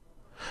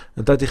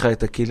 נתתי לך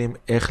את הכלים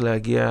איך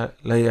להגיע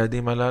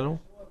ליעדים הללו,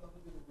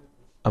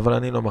 אבל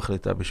אני לא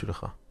מחליטה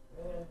בשבילך.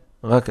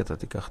 רק אתה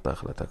תיקח את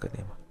ההחלטה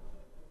קדימה.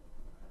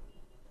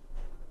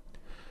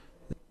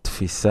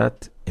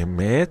 תפיסת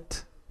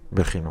אמת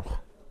בחינוך.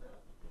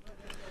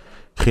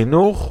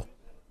 חינוך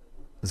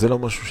זה לא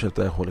משהו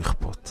שאתה יכול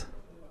לכפות.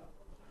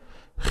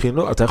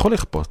 אתה יכול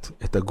לכפות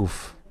את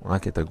הגוף,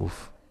 רק את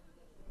הגוף.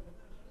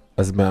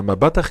 אז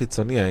מהמבט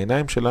החיצוני,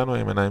 העיניים שלנו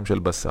הם עיניים של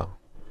בשר.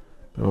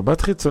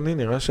 במבט חיצוני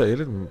נראה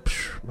שהילד,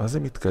 מה זה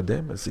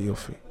מתקדם? איזה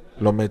יופי.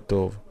 לומד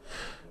טוב,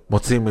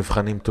 מוציא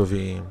מבחנים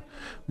טובים,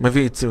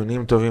 מביא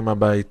ציונים טובים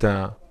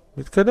הביתה,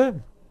 מתקדם.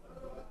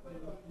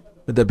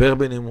 מדבר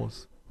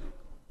בנימוס.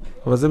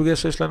 אבל זה בגלל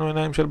שיש לנו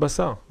עיניים של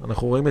בשר.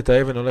 אנחנו רואים את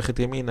האבן הולכת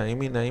ימינה,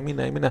 ימינה,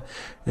 ימינה, ימינה.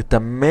 את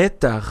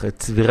המתח, את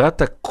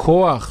צבירת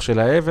הכוח של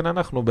האבן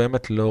אנחנו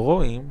באמת לא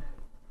רואים.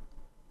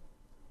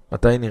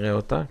 מתי נראה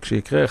אותה?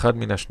 כשיקרה אחד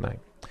מן השניים.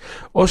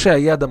 או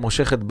שהיד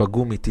המושכת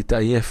בגומי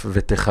תתעייף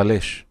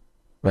ותחלש,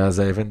 ואז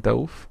האבן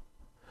תעוף.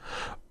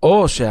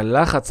 או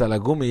שהלחץ על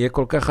הגומי יהיה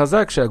כל כך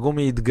חזק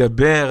שהגומי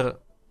יתגבר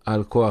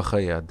על כוח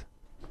היד.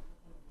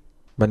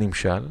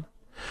 בנמשל,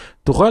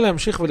 תוכל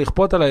להמשיך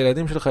ולכפות על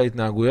הילדים שלך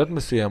התנהגויות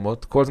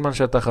מסוימות, כל זמן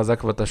שאתה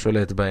חזק ואתה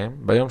שולט בהם,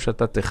 ביום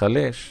שאתה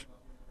תחלש,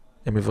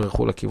 הם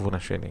יברחו לכיוון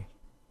השני.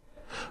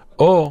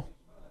 או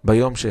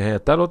ביום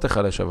שאתה לא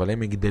תחלש, אבל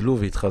הם יגדלו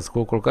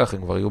ויתחזקו כל כך,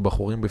 הם כבר יהיו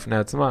בחורים בפני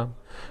עצמם,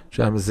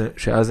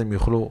 שאז הם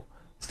יוכלו,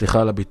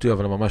 סליחה על הביטוי,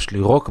 אבל ממש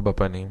לירוק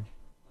בפנים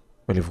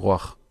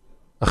ולברוח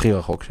הכי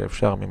רחוק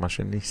שאפשר ממה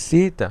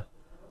שניסית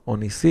או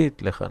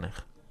ניסית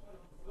לחנך.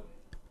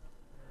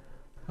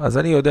 אז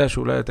אני יודע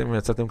שאולי אתם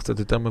יצאתם קצת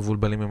יותר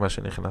מבולבלים ממה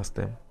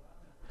שנכנסתם.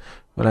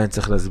 אולי אני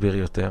צריך להסביר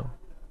יותר.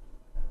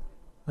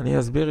 אני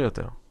אסביר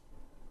יותר.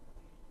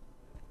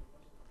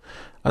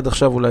 עד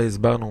עכשיו אולי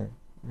הסברנו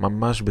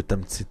ממש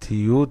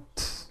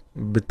בתמציתיות,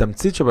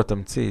 בתמצית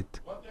שבתמצית,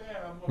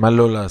 מה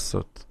לא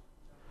לעשות.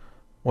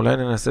 אולי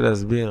ננסה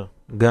להסביר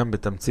גם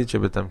בתמצית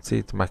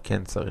שבתמצית מה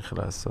כן צריך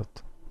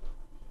לעשות.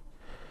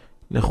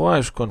 לכאורה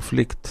יש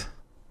קונפליקט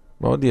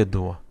מאוד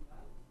ידוע.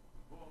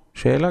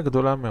 שאלה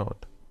גדולה מאוד.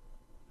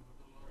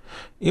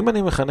 אם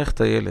אני מחנך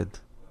את הילד,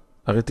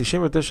 הרי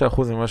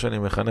 99% ממה שאני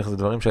מחנך זה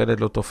דברים שהילד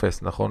לא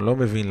תופס, נכון? לא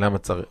מבין למה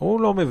צריך,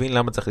 הוא לא מבין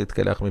למה צריך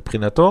להתקלח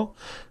מבחינתו,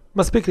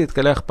 מספיק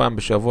להתקלח פעם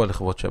בשבוע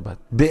לכבוד שבת.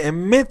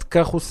 באמת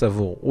כך הוא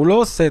סבור, הוא לא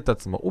עושה את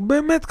עצמו, הוא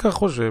באמת כך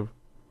חושב.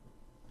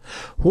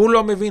 הוא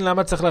לא מבין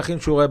למה צריך להכין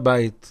שיעורי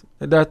בית.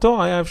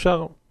 לדעתו היה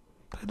אפשר,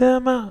 אתה יודע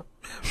מה,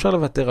 אפשר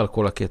לוותר על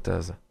כל הקטע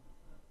הזה.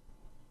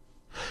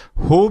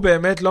 הוא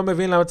באמת לא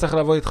מבין למה צריך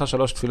לבוא איתך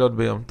 3 תפילות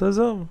ביום.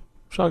 תעזוב,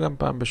 אפשר גם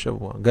פעם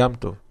בשבוע, גם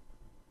טוב.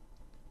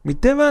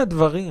 מטבע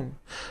הדברים,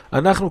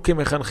 אנחנו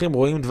כמחנכים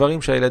רואים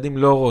דברים שהילדים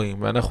לא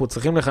רואים, ואנחנו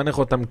צריכים לחנך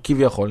אותם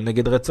כביכול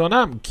נגד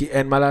רצונם, כי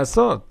אין מה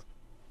לעשות.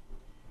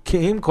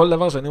 כי אם כל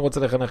דבר שאני רוצה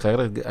לחנך,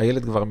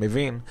 הילד כבר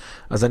מבין,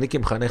 אז אני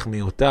כמחנך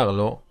מיותר,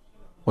 לא?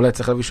 אולי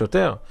צריך להביא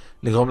שוטר,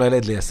 לגרום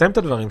לילד ליישם את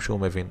הדברים שהוא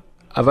מבין.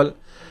 אבל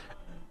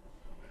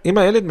אם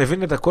הילד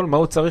מבין את הכל, מה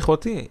הוא צריך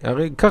אותי?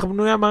 הרי כך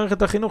בנויה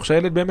מערכת החינוך,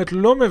 שהילד באמת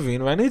לא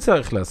מבין, ואני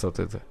צריך לעשות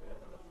את זה.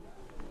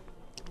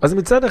 אז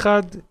מצד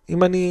אחד,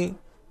 אם אני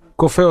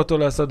כופה אותו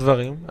לעשות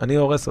דברים, אני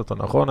הורס אותו,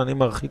 נכון? אני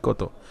מרחיק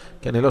אותו,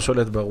 כי אני לא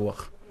שולט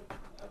ברוח.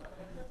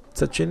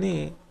 מצד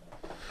שני,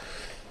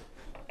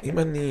 אם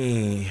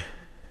אני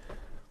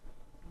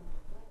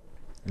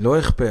לא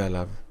אכפה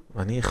עליו,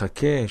 אני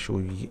אחכה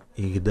שהוא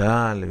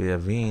יגדל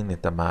ויבין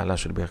את המעלה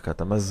של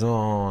ברכת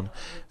המזון,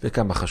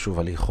 וכמה חשוב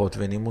הליכות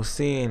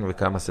ונימוסין,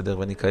 וכמה סדר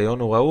וניקיון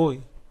הוא ראוי.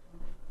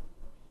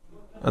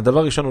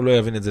 הדבר ראשון, הוא לא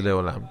יבין את זה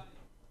לעולם.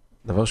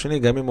 דבר שני,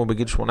 גם אם הוא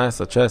בגיל 18-19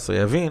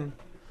 יבין,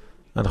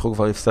 אנחנו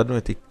כבר הפסדנו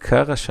את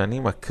עיקר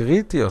השנים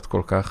הקריטיות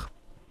כל כך,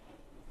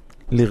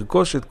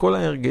 לרכוש את כל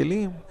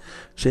ההרגלים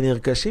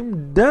שנרכשים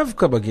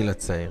דווקא בגיל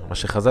הצעיר, מה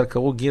שחז"ל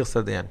קראו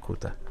גירסא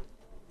דינקותא.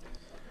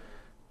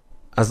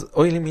 אז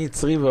אוי לי מי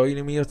יצרי ואוי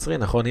לי מי יוצרי,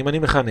 נכון? אם אני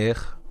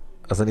מחנך,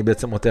 אז אני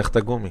בעצם מותח את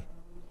הגומי,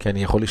 כי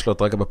אני יכול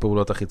לשלוט רק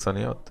בפעולות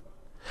החיצוניות.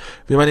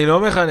 ואם אני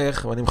לא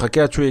מחנך, ואני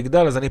מחכה עד שהוא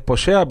יגדל, אז אני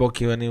פושע בו,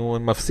 כי אני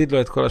מפסיד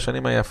לו את כל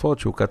השנים היפות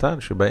שהוא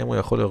קטן, שבהם הוא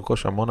יכול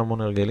לרכוש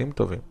המון הרגלים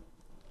טובים.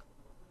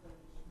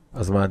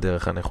 אז מה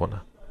הדרך הנכונה?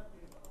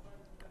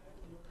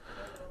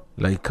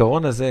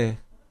 לעיקרון הזה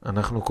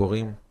אנחנו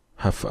קוראים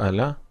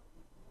הפעלה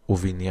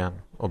ובניין,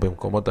 או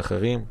במקומות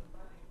אחרים,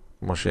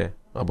 כמו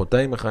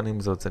שרבותיי מכנים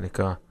זאת, זה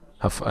נקרא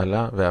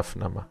הפעלה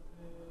והפנמה.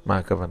 מה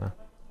הכוונה?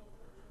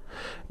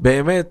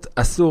 באמת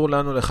אסור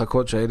לנו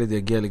לחכות שהילד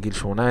יגיע לגיל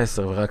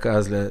 18 ורק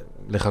אז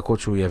לחכות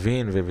שהוא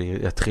יבין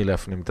ויתחיל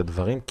להפנים את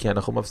הדברים, כי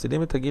אנחנו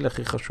מפסידים את הגיל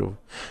הכי חשוב.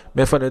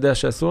 מאיפה אני יודע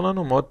שאסור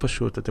לנו? מאוד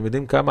פשוט. אתם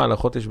יודעים כמה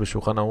הלכות יש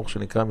בשולחן ערוך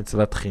שנקרא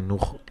מצוות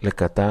חינוך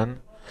לקטן,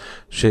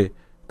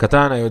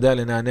 שקטן היודע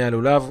לנענע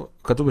לולב,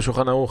 כתוב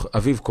בשולחן ערוך,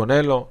 אביו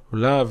קונה לו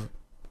לולב,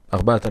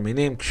 4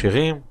 המינים,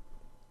 כשרים,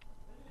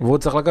 והוא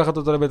צריך לקחת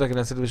אותו לבית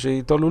הכנסת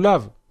ושיתו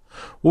לולב.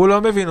 הוא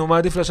לא מבין, הוא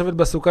מעדיף לשבת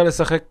בסוכה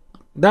לשחק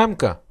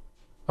דמקה.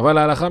 אבל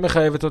ההלכה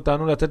מחייבת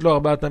אותנו לתת לו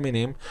 4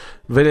 המינים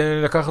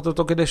ולקחת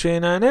אותו כדי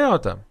שינענע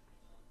אותם.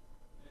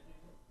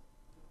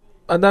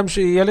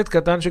 ילד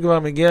קטן שכבר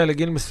מגיע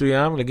לגיל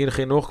מסוים, לגיל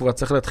חינוך, כבר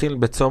צריך להתחיל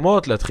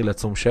בצומות, להתחיל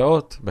לצום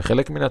שעות,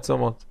 בחלק מן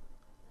הצומות.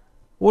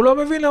 הוא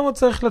לא מבין למה הוא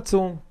צריך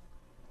לצום.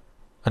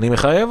 אני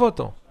מחייב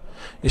אותו.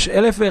 יש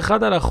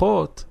 1001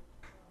 הלכות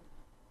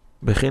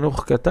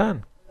בחינוך קטן.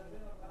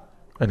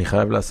 אני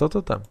חייב לעשות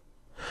אותם.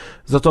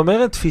 זאת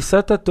אומרת,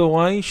 תפיסת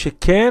התורה היא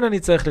שכן אני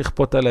צריך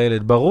לכפות על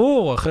הילד.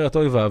 ברור, אחרת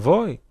אוי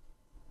ואבוי.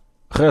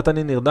 אחרת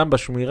אני נרדם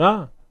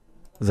בשמירה.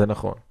 זה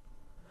נכון.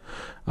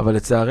 אבל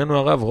לצערנו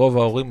הרב, רוב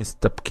ההורים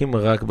מסתפקים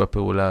רק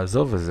בפעולה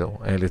הזו וזהו.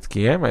 הילד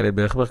קיים, הילד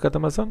בערך ברכת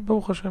המזון,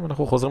 ברוך השם,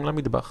 אנחנו חוזרים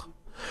למטבח.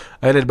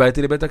 הילד בא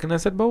איתי לבית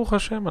הכנסת, ברוך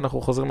השם,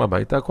 אנחנו חוזרים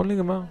הביתה, הכל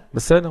נגמר.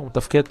 בסדר, הוא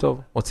תפקד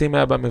טוב. מוצאים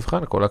 100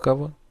 במבחן, כל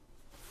הכבוד.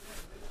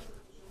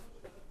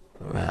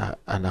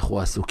 אנחנו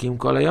עסוקים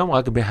כל היום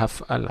רק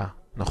בהפעלה.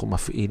 אנחנו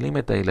מפעילים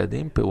את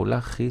הילדים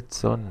פעולה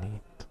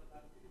חיצונית.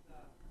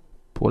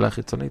 פעולה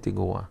חיצונית היא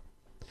גרועה.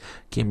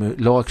 כי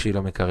לא רק שהיא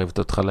לא מקרבת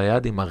אותך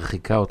ליד, היא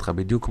מרחיקה אותך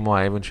בדיוק כמו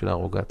האבן של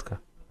הרוגטקה.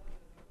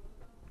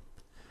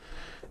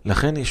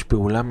 לכן יש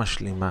פעולה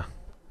משלימה.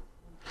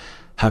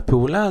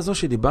 הפעולה הזו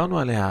שדיברנו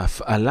עליה,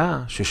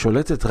 ההפעלה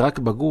ששולטת רק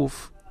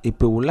בגוף, היא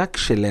פעולה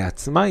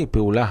כשלעצמה, היא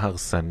פעולה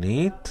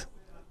הרסנית,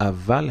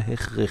 אבל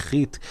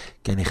הכרחית,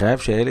 כי אני חייב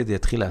שהילד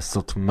יתחיל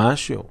לעשות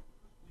משהו.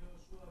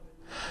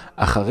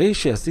 אחרי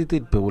שעשיתי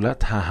את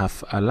פעולת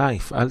ההפעלה,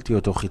 הפעלתי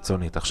אותו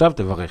חיצונית. עכשיו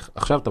תברך,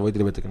 עכשיו תבוא איתי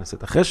לבית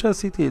הכנסת. אחרי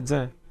שעשיתי את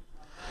זה,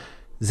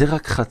 זה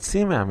רק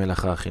חצי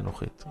מהמלאכה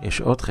החינוכית.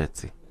 יש עוד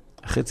חצי.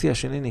 החצי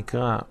השני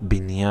נקרא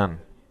בניין.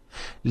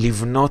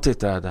 לבנות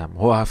את האדם,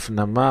 או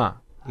ההפנמה,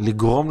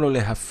 לגרום לו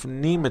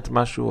להפנים את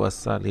מה שהוא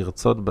עשה,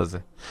 לרצות בזה.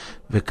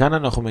 וכאן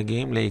אנחנו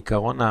מגיעים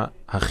לעיקרון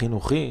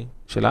החינוכי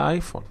של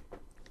האייפון,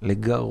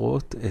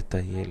 לגרות את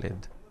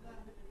הילד.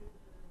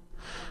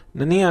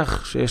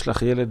 נניח שיש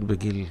לך ילד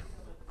בגיל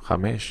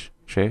 5,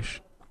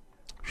 6,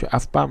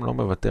 שאף פעם לא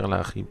מוותר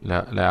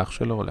לאח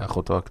שלו או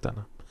לאחותו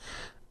הקטנה.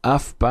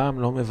 אף פעם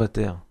לא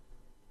מוותר.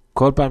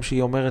 כל פעם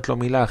שהיא אומרת לו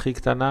מילה הכי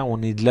קטנה, הוא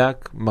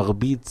נדלק,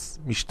 מרביץ,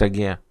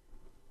 משתגע.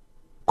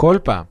 כל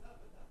פעם.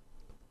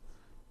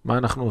 מה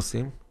אנחנו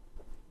עושים?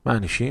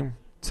 מענישים,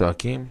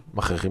 צועקים,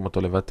 מכריחים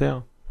אותו לוותר.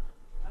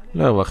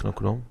 לא הרווחנו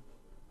כלום.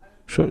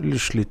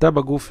 שליטה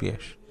בגוף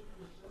יש.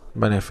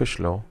 בנפש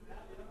לא.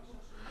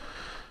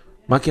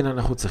 מה כן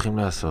אנחנו צריכים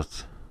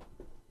לעשות?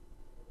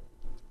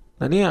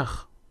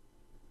 נניח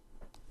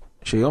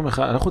שיום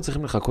אחד אנחנו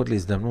צריכים לחכות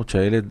להזדמנות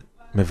שהילד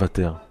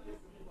מוותר.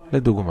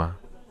 לדוגמה,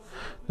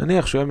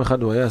 נניח שיום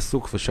אחד הוא היה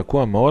עסוק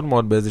ושקוע מאוד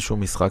מאוד באיזשהו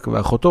משחק,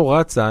 ואחותו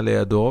רצה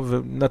לידו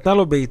ונתנה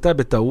לו בעיטה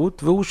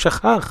בטעות, והוא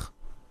שכח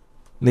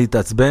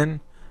להתעצבן,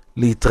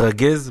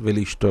 להתרגז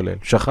ולהשתולל.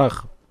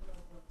 שכח.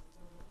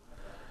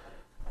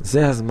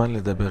 זה הזמן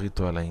לדבר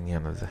איתו על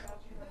העניין הזה.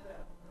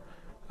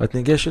 את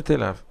ניגשת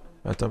אליו,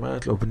 ואת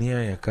אומרת לו, בני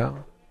היקר,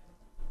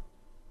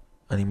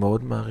 אני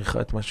מאוד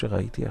מעריכה את מה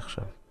שראיתי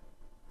עכשיו.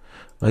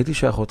 ראיתי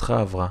שאחותך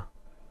עברה.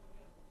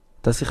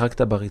 אתה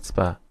שיחקת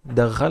ברצפה,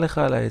 דרכה לך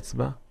על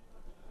האצבע,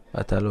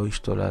 ואתה לא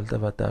השתוללת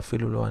ואתה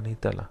אפילו לא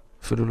ענית לה,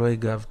 אפילו לא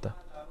הגבת.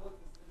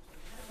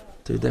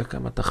 אתה יודע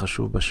כמה אתה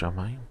חשוב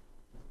בשמיים?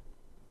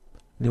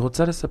 אני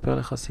רוצה לספר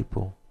לך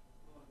סיפור.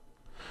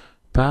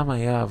 פעם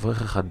היה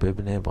אברך אחד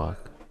בבני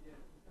ברק,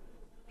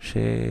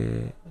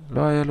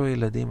 שלא היה לו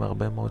ילדים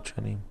הרבה מאוד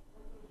שנים.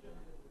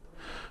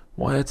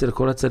 הוא היה אצל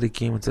כל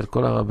הצדיקים, אצל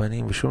כל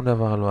הרבנים, ושום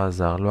דבר לא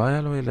עזר. לא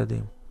היה לו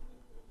ילדים.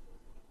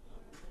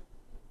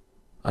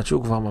 עד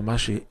שהוא כבר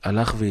ממש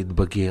הלך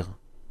והתבגר.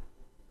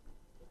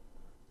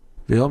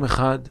 ויום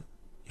אחד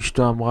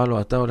אשתו אמרה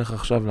לו, אתה הולך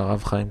עכשיו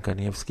לרב חיים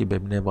קניאבסקי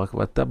בבני ברק,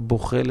 ואתה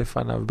בוכה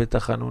לפניו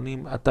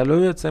בתחנונים, אתה לא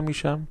יוצא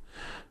משם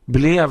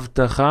בלי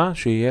הבטחה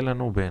שיהיה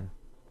לנו בן.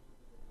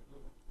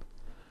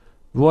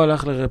 והוא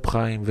הלך לרב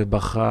חיים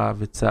ובכה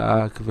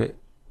וצעק,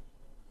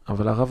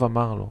 אבל הרב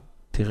אמר לו,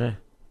 תראה,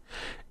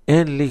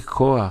 אין לי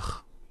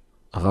כוח.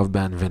 הרב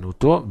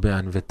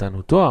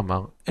בענוותנותו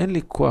אמר, אין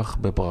לי כוח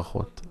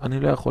בברכות, אני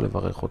לא יכול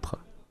לברך אותך.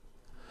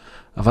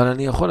 אבל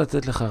אני יכול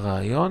לתת לך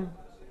רעיון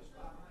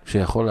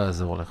שיכול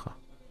לעזור לך.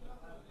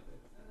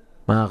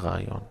 מה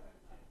הרעיון?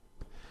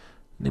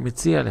 אני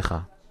מציע לך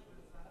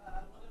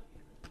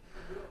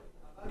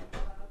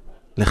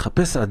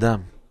לחפש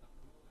אדם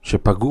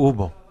שפגעו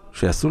בו,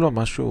 שיעשו לו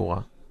משהו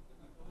רע,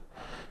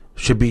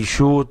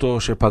 שביישו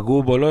אותו,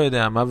 שפגעו בו, לא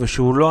יודע מה,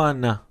 ושהוא לא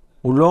ענה.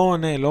 הוא לא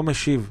עונה, לא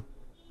משיב.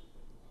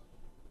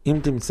 אם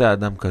תמצא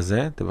אדם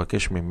כזה,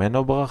 תבקש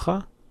ממנו ברכה,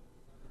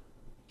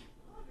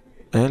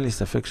 אין לי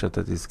ספק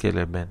שאתה תזכה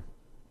לבן.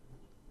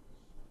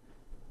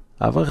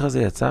 האברך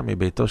הזה יצא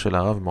מביתו של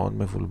הרב מאוד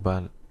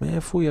מבולבל.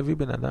 מאיפה הוא יביא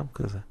בן אדם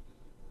כזה?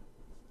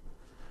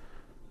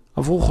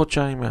 עברו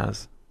חודשיים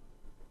מאז.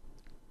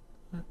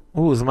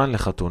 הוא הוזמן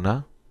לחתונה,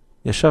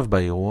 ישב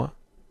באירוע,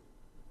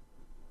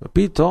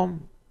 ופתאום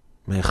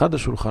מאחד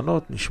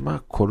השולחנות נשמע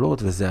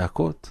קולות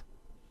וזעקות.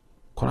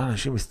 כל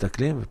האנשים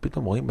מסתכלים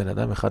ופתאום רואים בן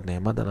אדם אחד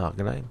נעמד על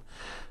הרגליים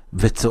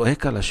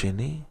וצועק על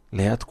השני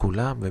ליד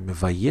כולם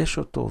ומבייש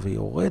אותו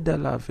ויורד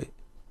עליו.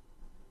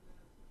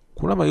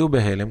 כולם היו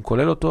בהלם,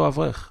 כולל אותו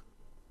אברך.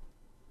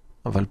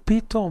 אבל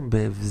פתאום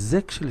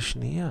בהבזק של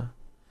שנייה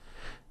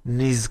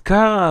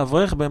נזכר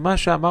האברך במה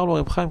שאמר לו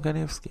רב חיים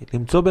קניאבסקי,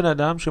 למצוא בן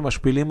אדם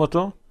שמשפילים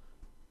אותו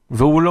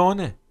והוא לא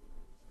עונה.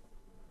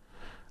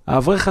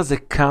 האברך הזה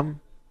קם,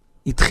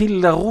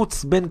 התחיל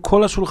לרוץ בין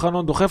כל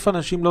השולחנות, דוחף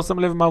אנשים, לא שם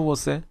לב מה הוא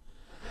עושה,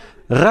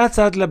 רץ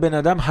עד לבן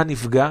אדם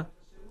הנפגע,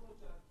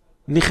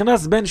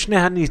 נכנס בין שני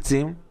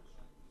הניצים,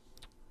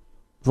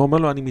 ואומר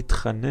לו, אני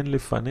מתחנן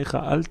לפניך,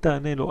 אל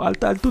תענה לו,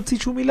 אל תוציא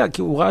שום מילה,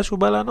 כי הוא ראה שהוא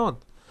בא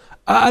לענות.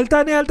 אל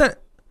תענה.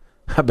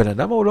 הבן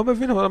אדם הוא לא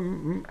מבין,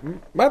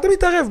 מה אתה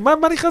מתערב?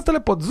 מה נכנסת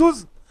לפה?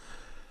 זוז.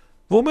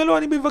 והוא אומר לו,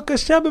 אני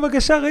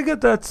בבקשה, רגע,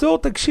 תעצור,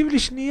 תקשיב לי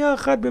שנייה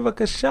אחת,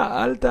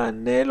 בבקשה, אל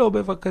תענה לו,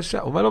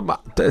 בבקשה. הוא אומר לו,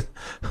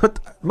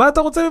 מה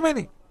אתה רוצה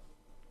ממני?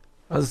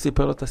 אז הוא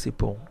סיפר לו את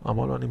הסיפור.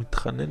 אמר לו, אני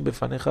מתחנן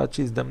בפניך עד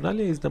שהזדמנה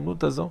לי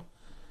ההזדמנות הזו.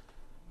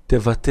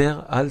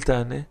 תוותר, אל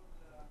תענה,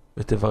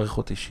 ותברך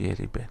אותי שיהיה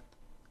לי בן.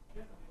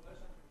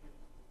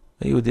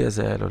 היהודי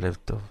הזה היה לו לב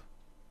טוב.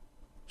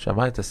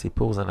 שמע את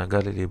הסיפור, זה נגע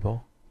לליבו.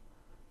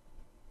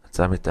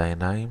 עצם את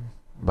העיניים,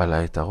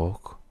 בלע את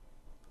הרוק,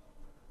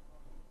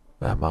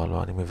 ואמר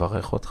לו, אני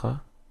מברך אותך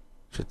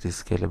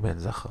שתזכה לבן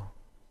זכר.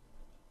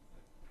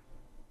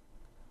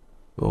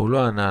 והוא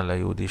לא ענה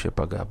ליהודי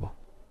שפגע בו.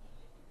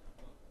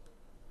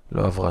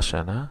 לא עברה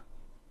שנה,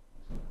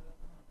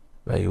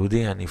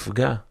 והיהודי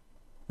הנפגע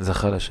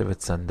זכה לשבת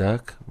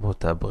סנדק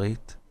באותה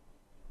ברית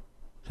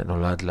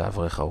שנולד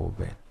לאברך ההוא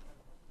בן.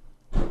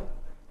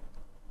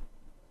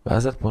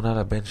 ואז את פונה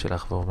לבן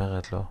שלך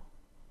ואומרת לו,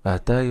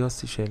 ואתה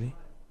יוסי שלי,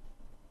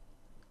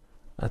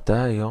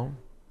 אתה היום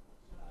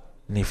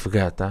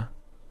נפגעת,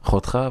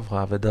 אחותך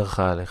עברה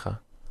ודרכה עליך,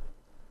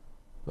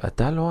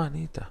 ואתה לא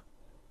ענית,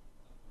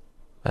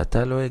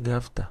 ואתה לא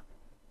הגבת.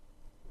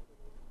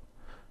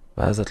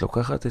 ואז את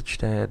לוקחת את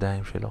שתי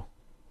הידיים שלו,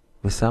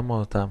 ושמה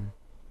אותם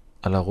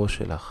על הראש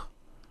שלך,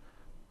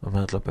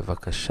 ואומרת לו,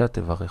 בבקשה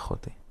תברך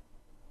אותי.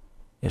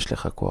 יש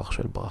לך כוח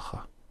של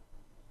ברכה.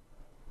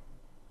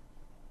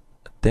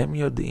 אתם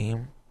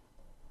יודעים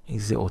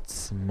איזה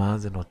עוצמה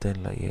זה נותן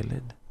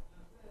לילד?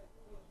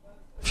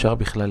 אפשר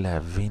בכלל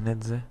להבין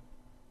את זה?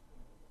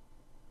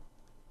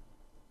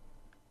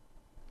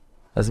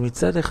 אז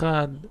מצד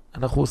אחד,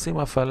 אנחנו עושים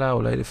הפעלה,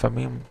 אולי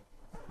לפעמים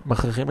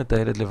מכריחים את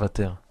הילד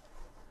לוותר.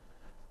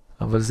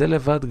 אבל זה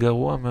לבד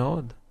גרוע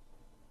מאוד.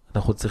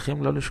 אנחנו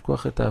צריכים לא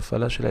לשכוח את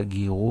ההפעלה של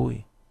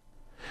הגירוי.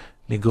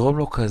 לגרום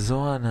לו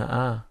כזו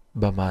הנאה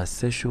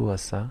במעשה שהוא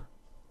עשה.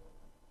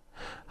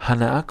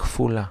 הנאה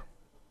כפולה.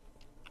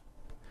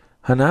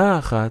 הנאה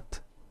אחת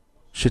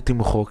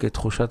שתמחוק את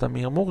תחושת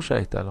המרמור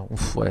שהייתה לו.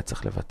 הוא היה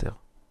צריך לוותר.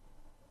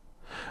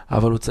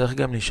 אבל הוא צריך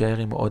גם להישאר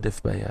עם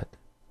עודף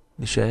ביד.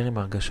 להישאר עם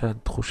הרגשה,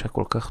 תחושה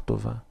כל כך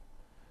טובה,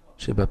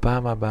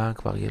 שבפעם הבאה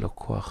כבר יהיה לו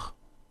כוח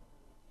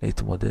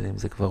להתמודד עם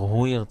זה. כבר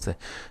הוא ירצה.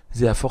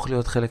 זה יהפוך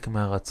להיות חלק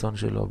מהרצון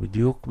שלו.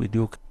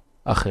 בדיוק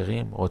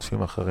אחרים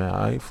רודפים אחרי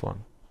האייפון.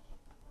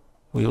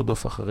 הוא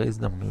ירדוף אחרי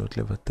הזדמנויות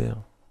לוותר.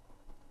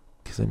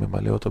 כי זה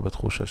ממלא אותו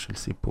בתחושה של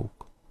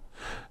סיפוק.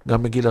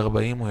 גם בגיל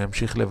 40 הוא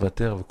ימשיך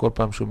לוותר, וכל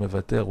פעם שהוא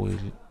מוותר הוא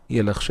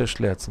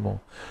ילחשש לעצמו.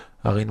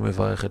 הרי הוא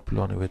מברך את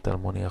פלוני ואת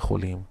אלמוני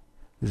החולים.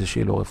 וזה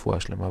שיהיה לו רפואה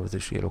שלמה וזה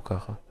שיהיה לו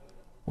ככה.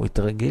 הוא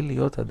יתרגל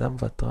להיות אדם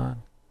ותרן.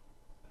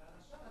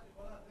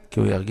 כי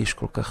הוא ירגיש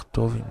כל כך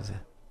טוב עם זה.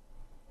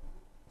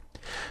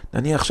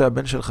 נניח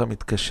שהבן שלך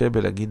מתקשה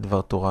בלהגיד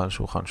דבר תורה על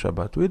שולחן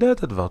שבת. הוא יודע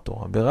את הדבר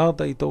תורה.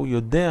 ביררת איתו, הוא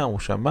יודע, הוא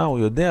שמע, הוא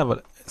יודע, אבל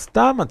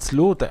סתם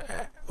עצלות.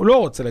 הוא לא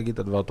רוצה להגיד את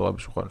הדבר תורה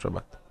בשולחן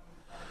שבת.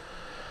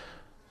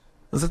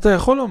 אז אתה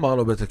יכול לומר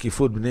לו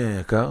בתקיפות, בני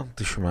היקר,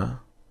 תשמע,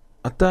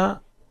 אתה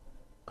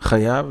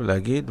חייב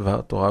להגיד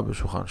דבר תורה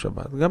בשולחן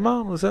שבת.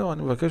 גמרנו, זהו,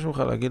 אני מבקש ממך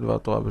להגיד דבר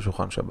תורה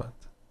בשולחן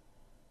שבת.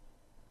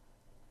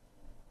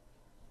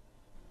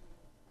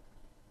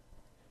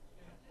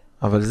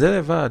 אבל זה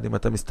לבד, אם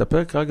אתה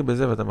מסתפק רק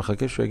בזה ואתה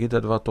מחכה שהוא יגיד את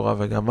הדבר תורה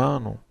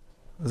וגמרנו,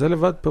 זה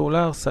לבד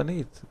פעולה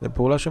הרסנית, זה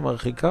פעולה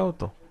שמרחיקה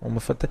אותו. הוא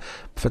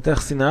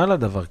מפתח שנאה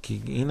לדבר,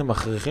 כי הנה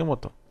מכריחים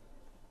אותו.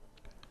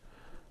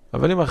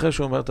 אבל אם אחרי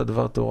שהוא אומר את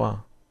הדבר תורה,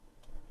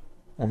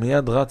 הוא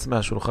מיד רץ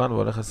מהשולחן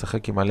והולך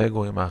לשחק עם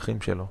הלגו, עם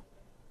האחים שלו.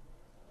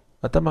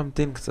 אתה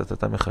ממתין קצת,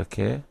 אתה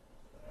מחכה,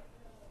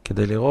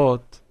 כדי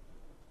לראות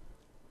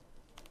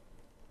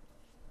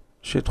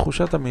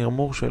שתחושת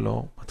המרמור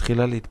שלו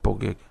מתחילה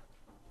להתפוגג.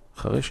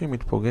 אחרי שהיא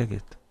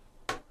מתפוגגת,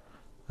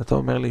 אתה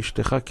אומר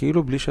לאשתך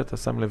כאילו בלי שאתה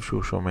שם לב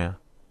שהוא שומע.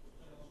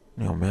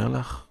 אני אומר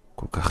לך,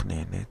 כל כך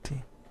נהניתי.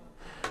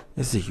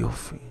 איזה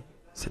יופי,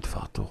 זה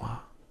דבר תורה.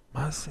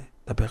 מה זה?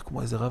 דבר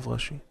כמו איזה רב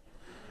ראשי.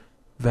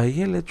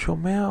 והילד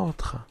שומע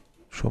אותך,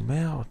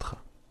 שומע אותך.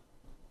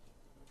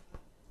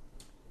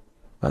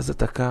 ואז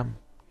אתה קם,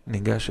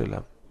 ניגש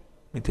אליו,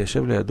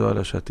 מתיישב לידו על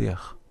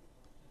השטיח.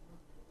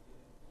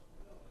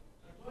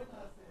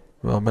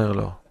 ואומר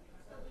לו,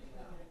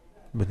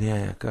 בני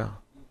היקר,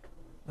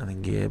 אני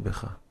גאה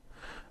בך.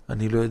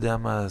 אני לא יודע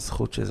מה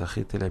הזכות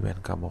שזכיתי לבן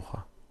כמוך.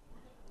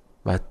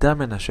 ואתה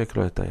מנשק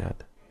לו את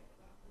היד.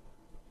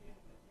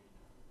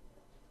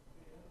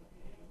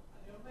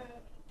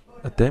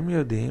 אתם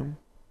יודעים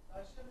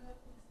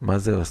מה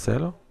זה עושה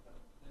לו?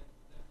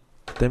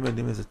 אתם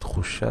יודעים איזה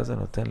תחושה זה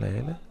נותן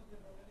לילד?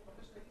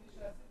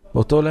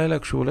 באותו לילה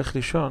כשהוא הולך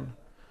לישון,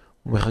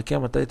 הוא מחכה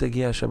מתי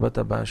תגיע השבת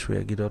הבאה שהוא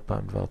יגיד עוד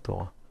פעם דבר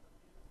תורה.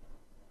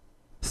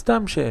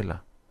 סתם שאלה.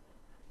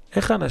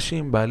 איך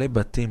אנשים בעלי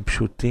בתים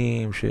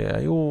פשוטים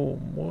שהיו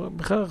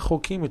בכלל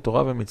רחוקים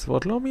מתורה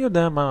ומצוות, לא מי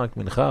יודע מה, רק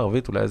מנחה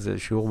ערבית, אולי איזה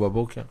שיעור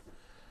בבוקר.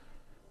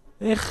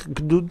 איך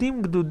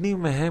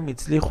גדודים מהם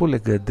הצליחו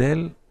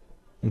לגדל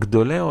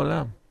גדולי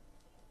עולם,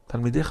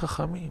 תלמידי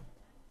חכמים.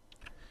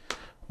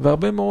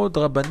 והרבה מאוד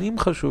רבנים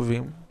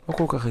חשובים לא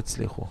כל כך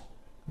הצליחו.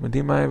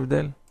 יודעים מה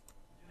ההבדל?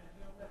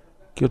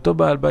 כי אותו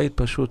בעל בית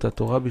פשוט,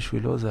 התורה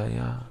בשבילו זה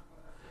היה...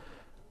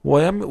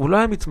 הוא לא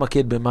היה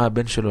מתמקד במה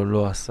הבן שלו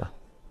לא עשה.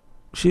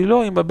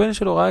 בשבילו, אם הבן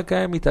שלו רק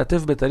היה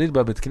מתעטף בטלית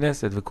בבית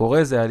כנסת וקורא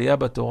איזה עלייה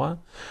בתורה,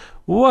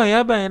 הוא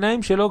היה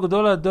בעיניים שלו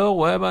גדול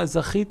הדור, הוא היה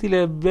זכיתי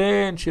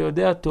לבן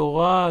שיודע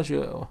תורה,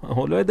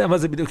 הוא לא יודע מה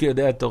זה בדיוק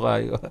יודע תורה,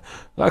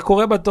 רק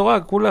קורא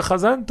בתורה, כולה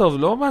חזן טוב,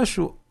 לא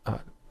משהו.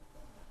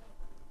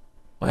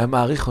 הוא היה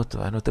מעריך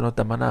אותו, היה נותן לו את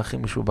המנה הכי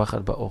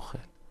משובחת באוכל.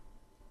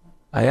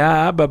 היה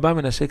האבא בא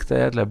מנשק את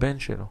היד לבן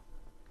שלו.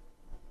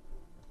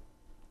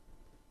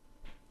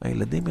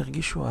 הילדים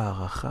הרגישו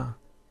הערכה,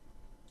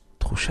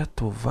 תחושה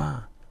טובה,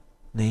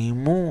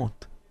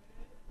 נעימות.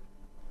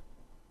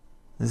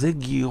 זה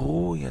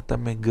גירוי, אתה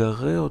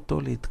מגרה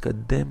אותו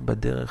להתקדם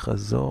בדרך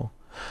הזו.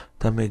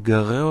 אתה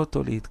מגרה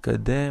אותו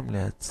להתקדם,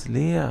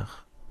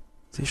 להצליח.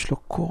 זה יש לו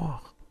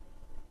כוח.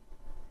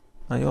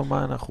 היום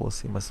מה אנחנו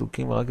עושים?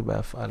 עסוקים רק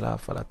בהפעלה.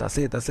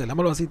 תעשה,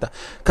 למה לא עשית?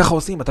 ככה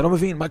עושים, אתה לא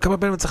מבין. כמה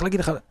פעמים צריך להגיד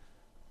לך?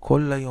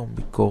 כל היום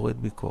ביקורת,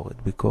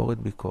 ביקורת, ביקורת,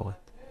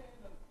 ביקורת.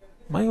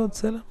 מה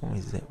יוצא לנו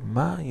מזה?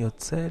 מה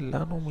יוצא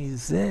לנו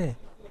מזה?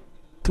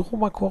 תראו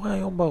מה קורה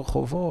היום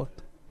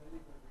ברחובות.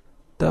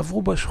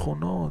 תעברו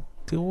בשכונות,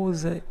 תראו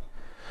איזה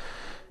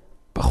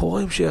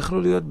בחורים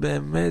שיכלו להיות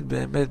באמת,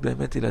 באמת,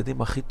 באמת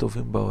ילדים הכי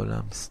טובים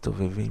בעולם,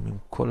 מסתובבים עם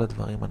כל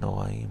הדברים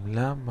הנוראים.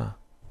 למה?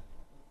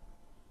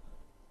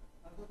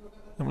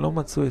 הם לא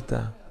מצאו את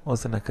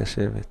האוזן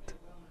הקשבת,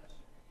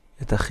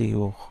 את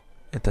החיוך,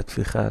 את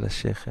התפיחה על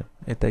השכם,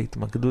 את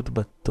ההתמקדות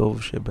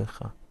בטוב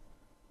שבך.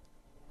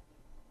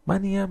 מה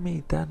נהיה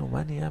מאיתנו?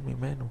 מה נהיה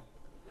ממנו?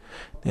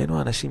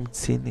 נהיינו אנשים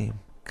ציניים,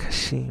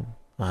 קשים,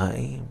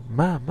 רעים.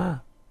 מה?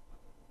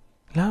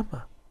 למה?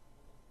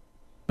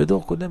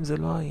 בדור קודם זה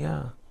לא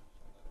היה.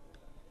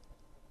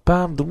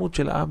 פעם דמות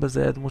של אבא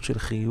זה היה דמות של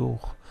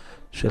חיוך,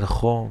 של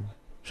חום,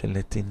 של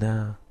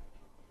נתינה.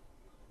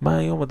 מה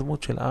היום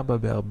הדמות של אבא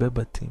בהרבה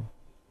בתים?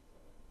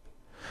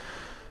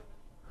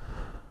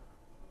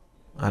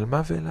 על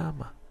מה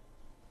ולמה?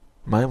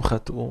 מה הם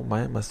חטאו? מה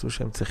הם עשו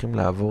שהם צריכים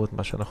לעבור את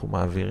מה שאנחנו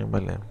מעבירים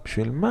עליהם?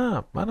 בשביל מה?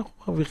 מה אנחנו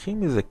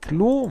מרוויחים מזה?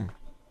 כלום.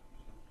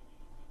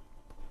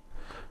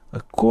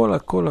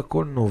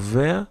 הכל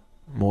נובע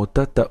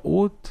מאותה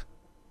טעות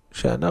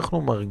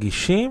שאנחנו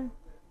מרגישים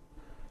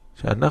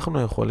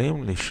שאנחנו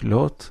יכולים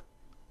לשלוט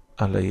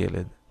על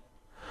הילד.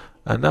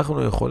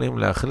 אנחנו יכולים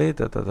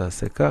להחליט, אתה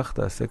תעשה כך,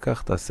 תעשה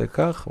כך, תעשה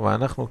כך,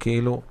 ואנחנו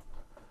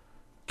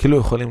כאילו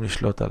יכולים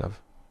לשלוט עליו.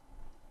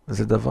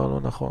 זה דבר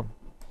לא נכון.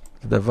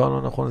 זה דבר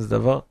לא נכון,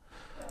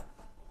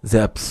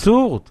 זה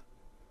אבסורד.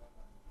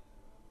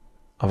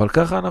 אבל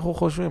ככה אנחנו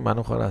חושבים, מה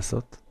נוכל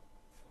לעשות?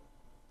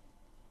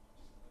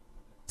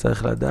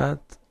 צריך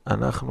לדעת,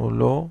 אנחנו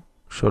לא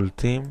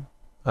שולטים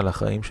על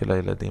החיים של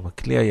הילדים.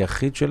 הכלי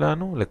היחיד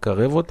שלנו,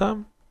 לקרב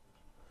אותם,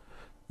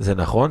 זה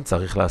נכון,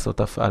 צריך לעשות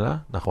הפעלה,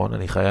 נכון,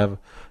 אני חייב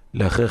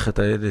להכריח את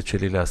הילד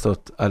שלי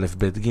לעשות א',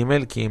 ב',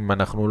 ג', כי אם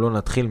אנחנו לא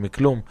נתחיל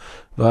מכלום,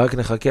 ורק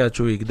נחכה עד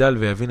שהוא יגדל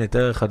ויבין את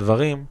ערך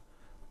הדברים,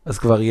 אז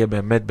כבר יהיה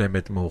באמת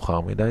באמת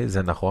מאוחר מדי,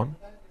 זה נכון.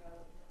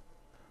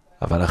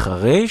 אבל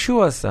אחרי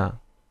שהוא עשה,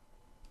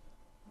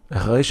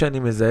 אחרי שאני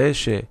מזהה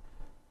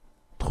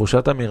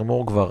שתחושת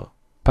המרמור כבר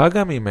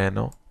פגה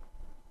ממנו,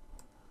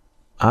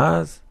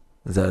 אז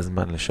זה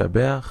הזמן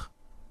לשבח,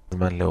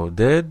 הזמן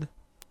לעודד,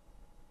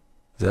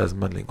 זה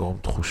הזמן לגרום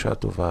תחושה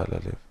טובה על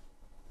הלב.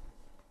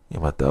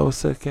 אם אתה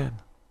עושה כן,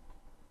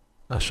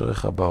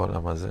 אשריך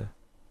בעולם הזה,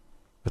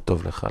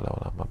 וטוב לך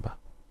לעולם הבא.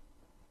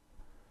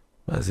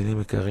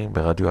 מאזינים יקרים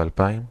ברדיו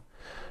 2000,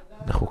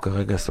 אנחנו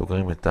כרגע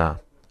סוגרים את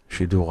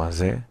השידור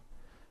הזה,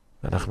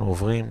 ואנחנו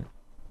עוברים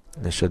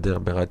לשדר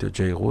ברדיו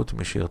ג'יי רוט.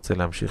 מי שירצה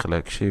להמשיך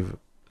להקשיב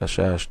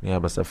לשעה השנייה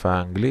בשפה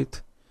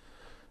האנגלית,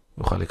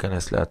 יוכל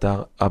להיכנס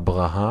לאתר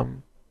אברהם,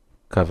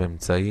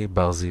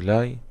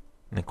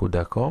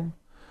 ברזילאי.com,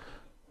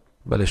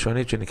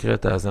 בלשונית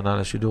שנקראת האזנה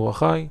לשידור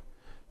החי,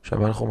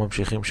 שבה אנחנו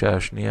ממשיכים שעה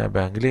השנייה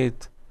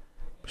באנגלית,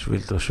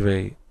 בשביל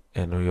תושבי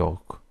ניו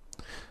יורק.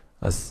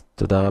 אז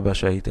תודה רבה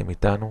שהייתם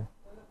איתנו.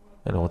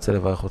 אני רוצה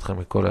לברך אתכם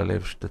מכל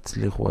הלב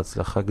שתצליחו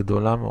הצלחה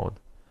גדולה מאוד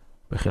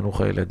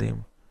בחינוך הילדים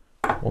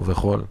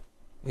ובכל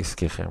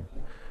עסקיכם.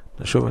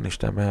 נשוב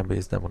ונשתמע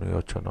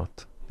בהזדמנויות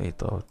שונות.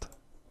 להתראות.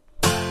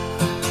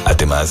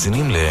 אתם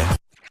מאזינים ל...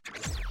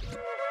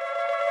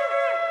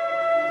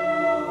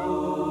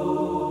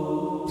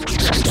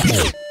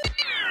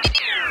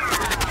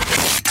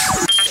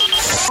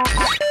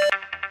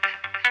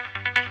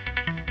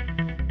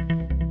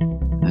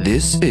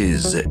 This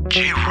is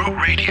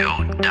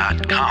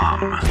JRootradio.com,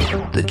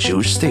 the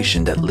Jewish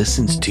station that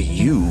listens to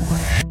you.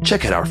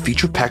 Check out our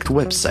feature-packed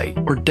website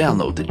or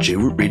download the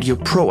JRoot Radio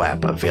Pro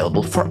app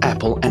available for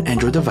Apple and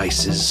Android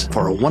devices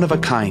for a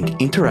one-of-a-kind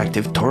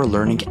interactive Torah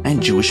learning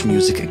and Jewish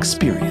music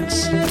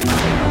experience.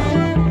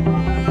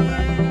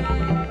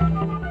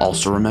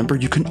 Also remember,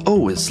 you can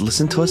always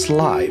listen to us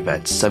live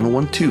at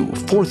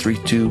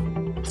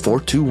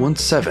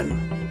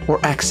 712-432-4217 or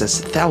access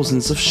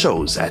thousands of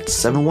shows at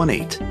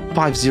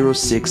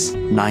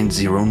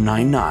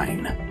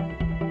 718-506-9099.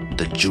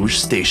 The Jewish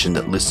station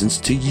that listens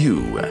to you.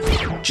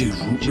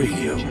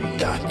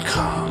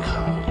 JRootradio.com.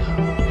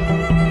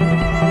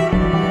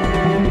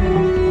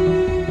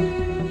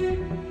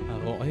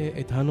 הרואה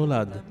את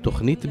הנולד,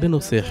 תוכנית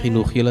בנושא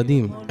חינוך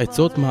ילדים,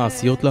 עצות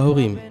מעשיות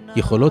להורים,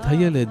 יכולות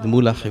הילד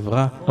מול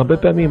החברה. הרבה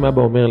פעמים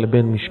אבא אומר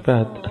לבן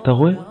משפט, אתה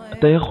רואה?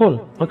 אתה יכול,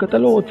 רק אתה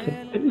לא רוצה.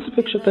 אין לי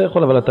ספק שאתה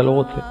יכול, אבל אתה לא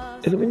רוצה.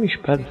 איזה מין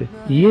משפט זה?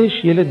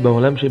 יש ילד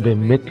בעולם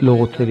שבאמת לא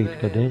רוצה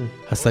להתקדם?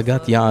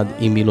 השגת יעד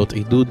עם מילות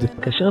עידוד.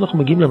 כאשר אנחנו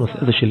מגיעים לנושא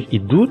הזה של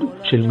עידוד,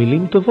 של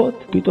מילים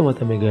טובות, פתאום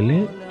אתה מגלה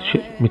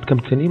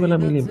שמתקמצנים על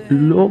המילים,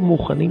 לא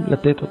מוכנים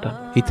לתת אותם.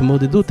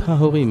 התמודדות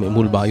ההורים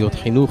מול בעיות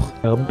חינוך.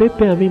 הרבה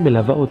פעמים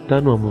מלווה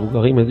אותנו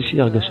המבוגרים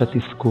איזושהי הרגשת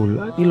תסכול.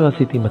 אני לא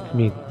עשיתי עם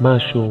עצמי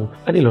משהו,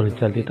 אני לא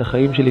ניצלתי את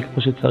החיים שלי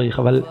כמו שצריך,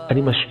 אבל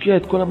אני משקיע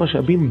את כל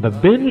המשאבים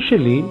בבן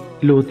שלי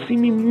להוציא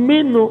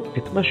ממנו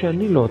את מה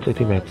שאני לא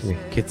הוצאתי מעצמי.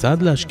 כיצד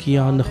כיצד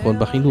להשקיע נכון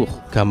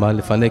בחינוך, כמה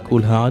לפנק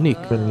ולהעניק.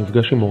 אני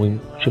נפגש עם הורים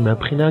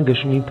שמהבחינה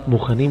הגשמית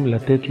מוכנים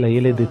לתת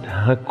לילד את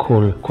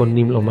הכל,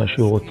 קונים לו מה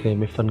שהוא רוצה,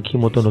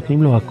 מפנקים אותו,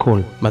 נותנים לו הכל.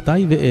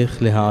 מתי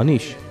ואיך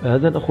להעניש.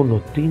 ואז אנחנו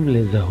נוטים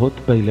לזהות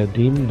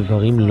בילדים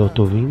דברים לא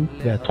טובים,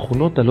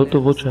 והתכונות הלא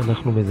טובות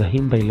שאנחנו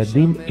מזהים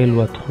בילדים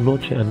אלו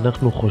התכונות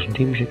שאנחנו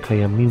חושדים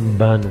שקיימים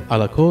בנו.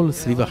 על הכל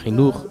סביב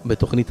החינוך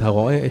בתוכנית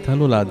הרואה את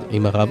הנולד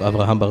עם הרב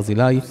אברהם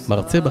ברזילאי,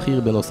 מרצה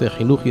בכיר בנושא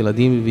חינוך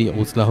ילדים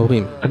וייעוץ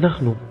להורים.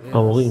 אנחנו,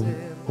 ההורים,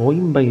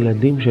 רואים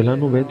בילדים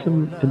שלנו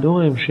בעצם את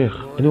דור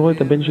ההמשך. אני רואה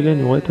את הבן שלי,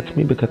 אני רואה את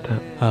עצמי בקטן.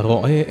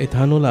 הרואה את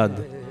הנולד,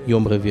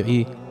 יום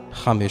רביעי,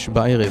 5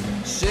 בערב.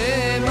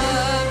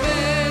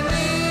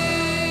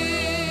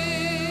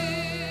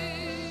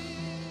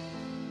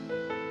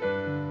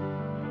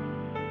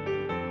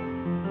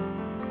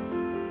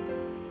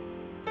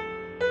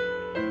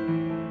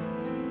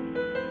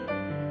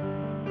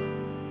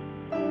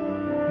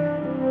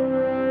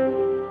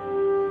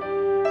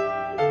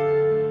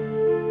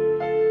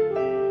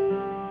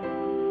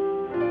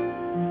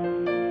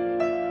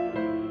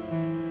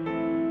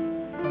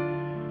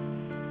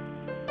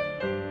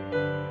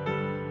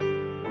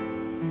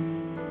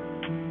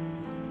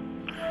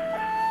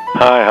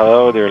 Hi,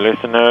 hello, dear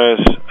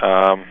listeners.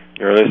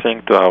 You're listening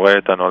to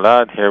Hawaii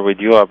Tanolad. Here with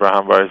you,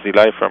 Avraham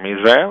Brazilay from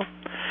Israel.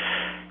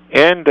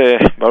 And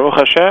Baruch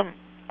Hashem,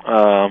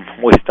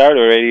 we started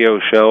a radio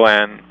show,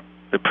 and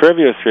the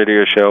previous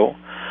radio show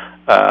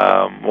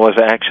was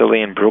actually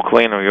in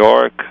Brooklyn, New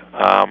York.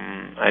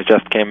 I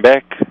just came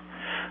back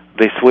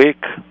this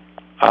week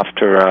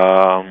after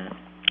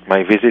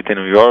my visit in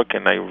New York,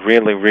 and I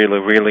really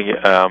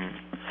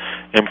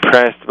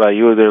impressed by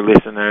you, dear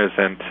listeners,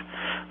 and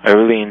I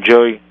really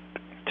enjoy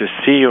to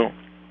see you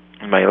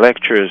in my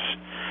lectures,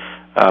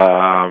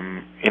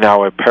 in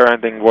our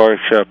parenting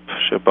workshop.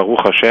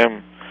 Baruch Hashem,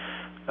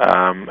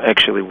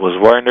 actually was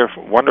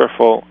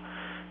wonderful,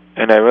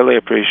 and I really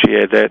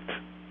appreciate it.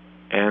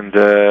 And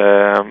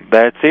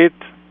that's it.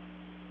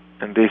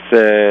 And this,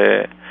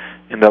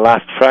 in the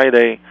last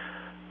Friday,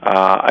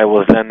 I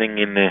was landing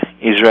in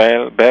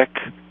Israel back,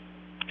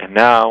 and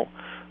now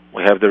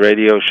we have the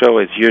radio show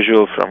as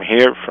usual from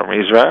here, from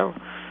Israel.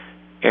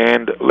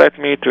 And let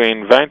me to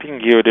inviting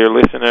you, dear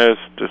listeners,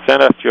 to send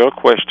us your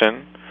question.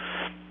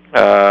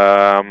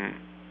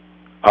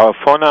 Our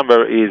phone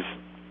number is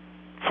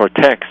for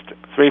text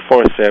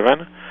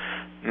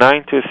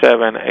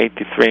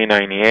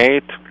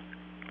 347-927-8398.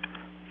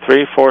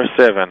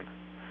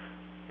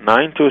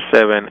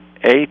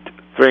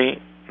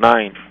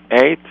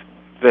 347-927-8398.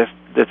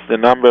 That's the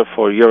number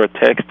for your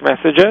text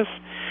messages.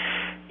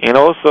 And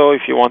also,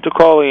 if you want to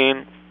call in,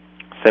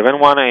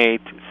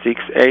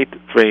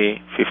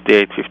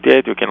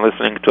 718-683-5858. You can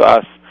listen to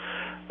us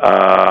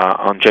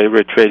on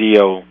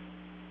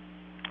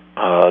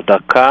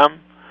jrootradio.com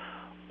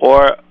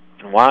or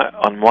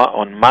on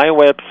my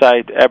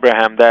website,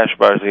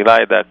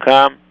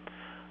 abraham-barzilai.com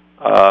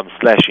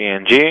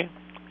 /ENG,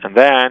 and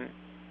then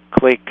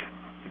click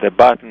the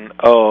button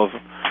of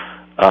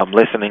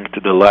listening to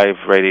the live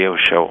radio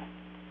show.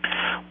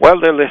 Well,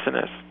 dear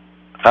listeners,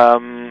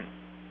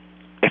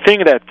 I think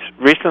that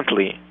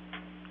recently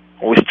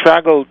we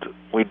struggled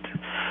with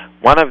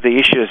one of the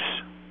issues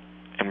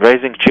in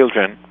raising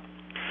children,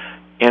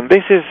 and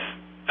this is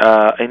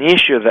an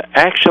issue that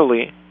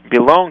actually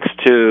belongs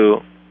to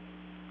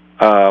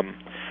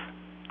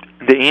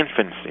the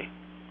infancy.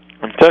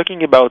 I'm talking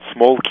about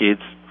small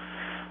kids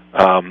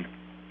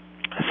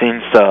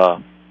since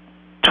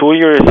 2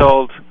 years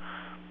old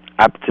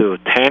up to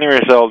 10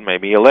 years old,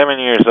 maybe 11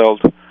 years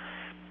old.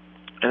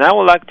 And I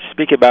would like to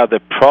speak about the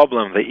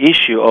problem, the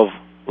issue of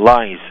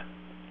lies.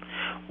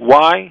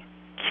 Why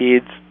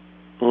kids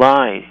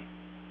lie?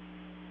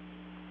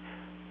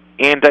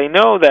 And I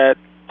know that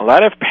a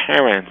lot of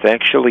parents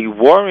actually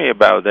worry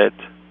about it.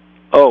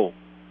 Oh,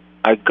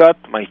 I got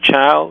my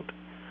child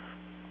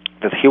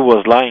that he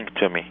was lying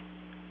to me.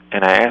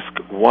 And I ask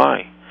why?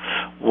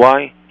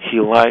 Why he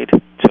lied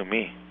to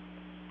me?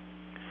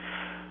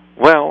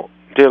 Well,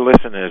 dear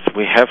listeners,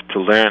 we have to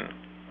learn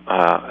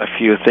a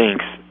few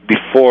things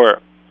before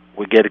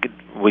we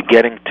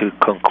getting to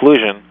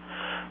conclusion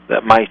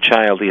that my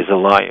child is a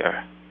liar.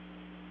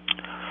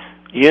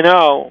 You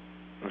know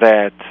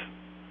that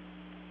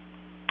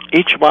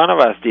each one of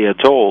us, the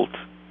adults,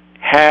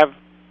 have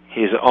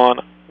his own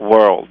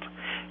world,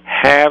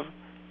 have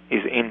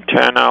his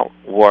internal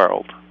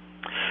world.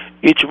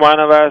 Each one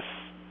of us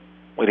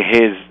with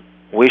his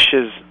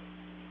wishes,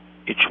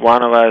 each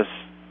one of us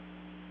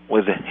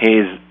with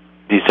his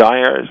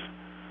desires,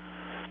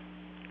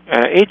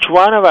 each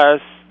one of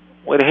us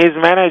with his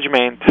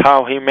management,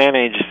 how he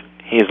manages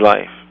his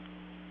life.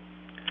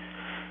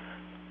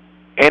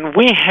 And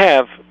we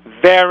have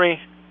very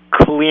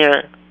clear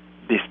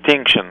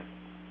distinction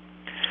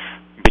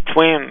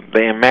between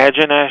the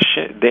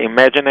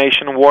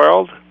imagination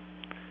world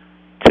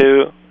to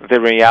the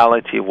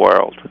reality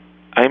world.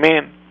 I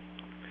mean,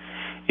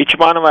 each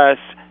one of us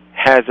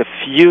has a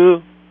few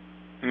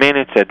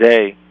minutes a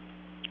day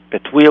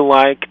that we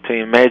like to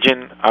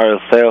imagine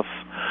ourselves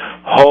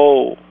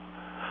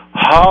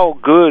how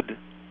good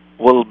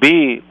will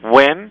be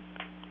when,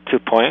 2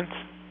 points.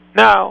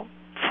 Now,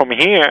 from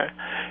here,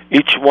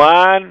 each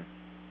one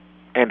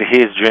and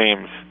his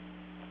dreams,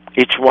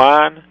 each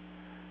one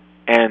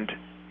and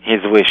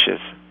his wishes.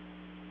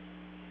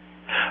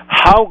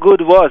 How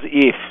good was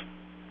if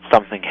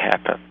something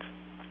happened?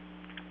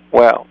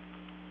 Well,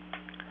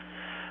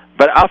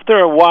 but after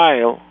a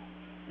while,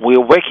 we're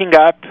waking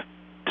up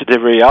to the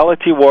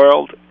reality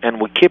world, and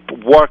we keep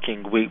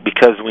working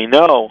because we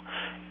know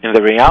in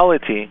the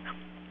reality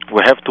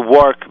we have to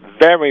work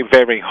very,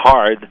 very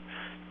hard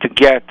to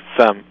get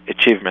some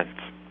achievements.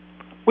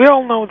 We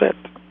all know that.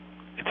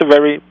 It's a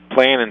very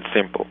plain and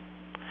simple.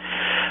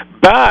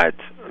 But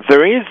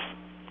there is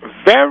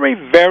very,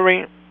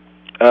 very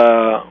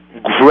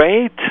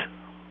great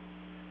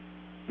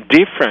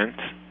difference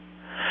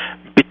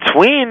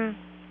between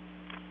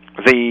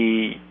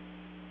the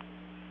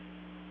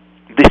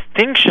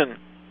distinction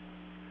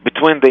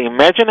between the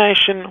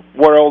imagination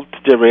world,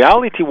 the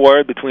reality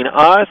world, between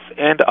us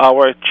and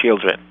our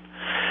children.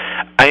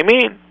 I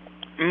mean,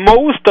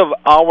 most of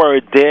our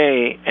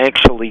day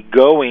actually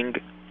going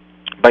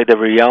by the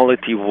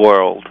reality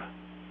world.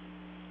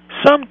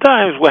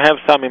 Sometimes we have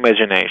some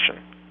imagination,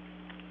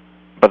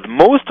 but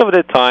most of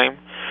the time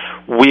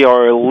we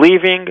are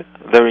living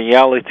the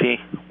reality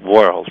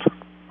world.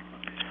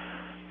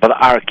 But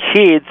our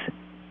kids,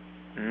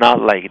 not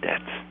like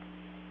that.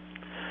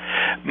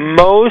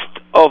 Most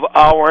of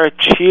our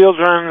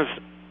children's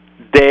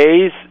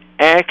days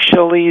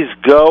actually is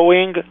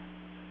going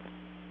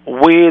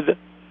with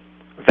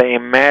the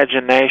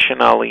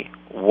imaginationally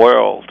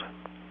world.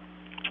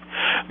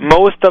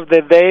 Most of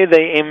the day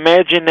they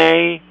imagine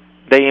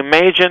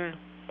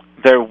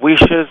their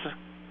wishes,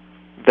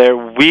 their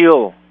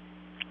will.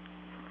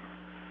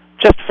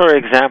 Just for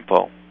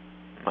example,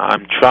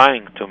 I'm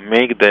trying to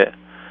make the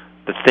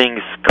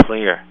things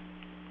clear.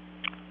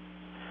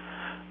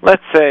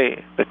 Let's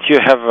say that you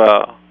have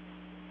a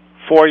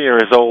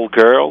 4-year-old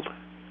girl.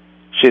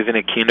 She's in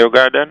a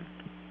kindergarten,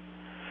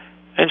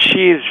 and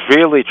she is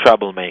really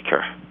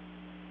troublemaker.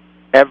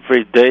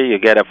 Every day you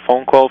get a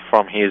phone call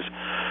from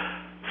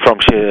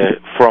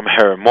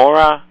her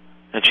Mora,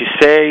 and she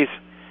says,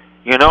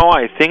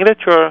 I think that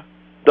your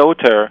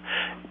daughter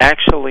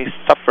actually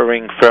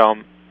suffering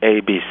from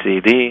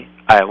ABCD.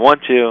 I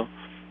want you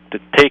to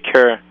take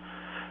her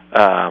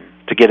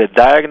to get a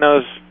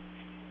diagnosis,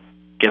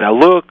 get a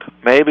look.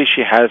 Maybe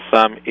she has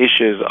some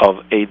issues of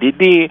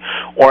ADD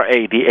or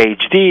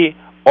ADHD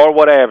or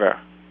whatever.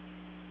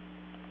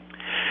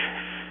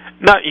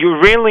 Now, you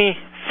really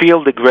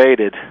feel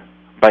degraded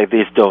by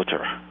this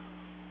daughter.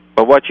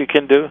 But what you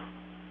can do?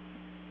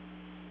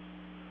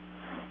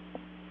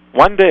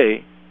 One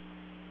day,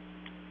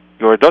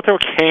 your daughter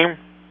came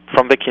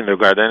from the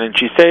kindergarten and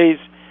she says,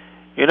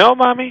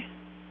 Mommy,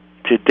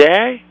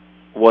 today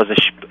was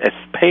a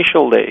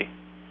special day.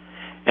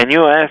 And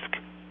you ask,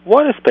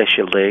 what a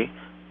special day?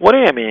 What do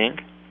you mean?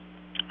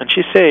 And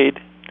she said,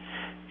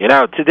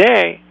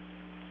 today,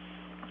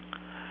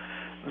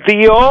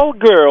 the all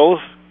girls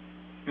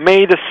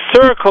made a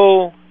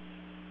circle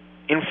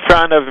in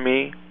front of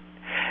me,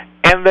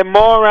 and the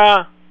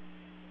Mora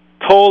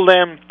told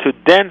them to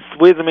dance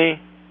with me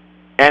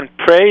and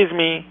praise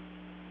me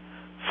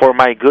for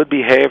my good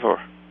behavior.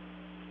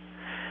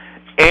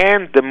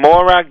 And the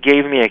Mora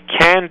gave me a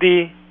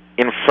candy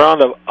in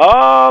front of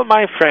all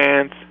my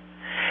friends,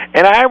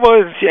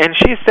 and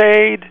she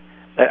said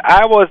that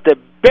I was the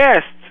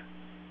best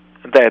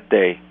that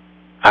day.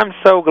 I'm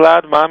so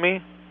glad,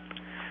 Mommy.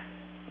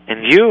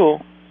 And you,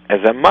 as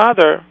a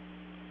mother,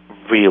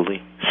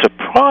 really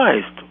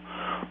surprised.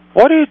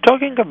 What are you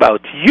talking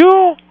about?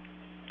 You?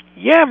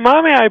 Yeah,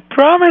 Mommy, I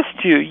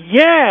promised you.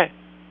 Yeah.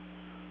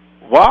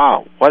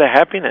 Wow, what a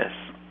happiness.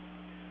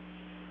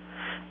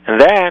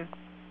 And then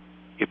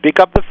you pick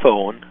up the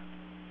phone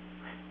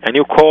and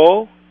you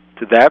call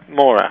to that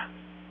Mora.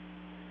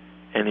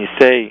 And you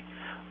say,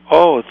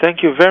 oh,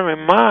 thank you very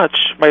much.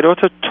 My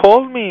daughter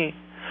told me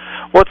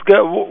what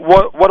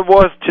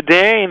was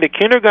today in the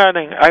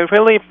kindergarten. I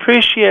really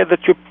appreciate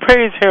that you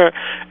praise her,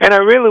 and I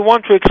really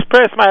want to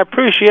express my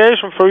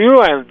appreciation for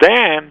you. And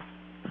then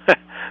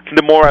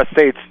the Mora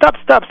said, stop.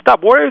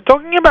 What are you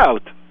talking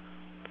about?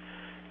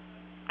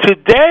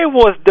 Today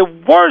was the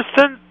worst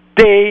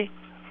day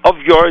of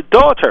your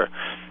daughter.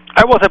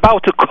 I was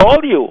about to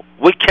call you.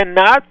 We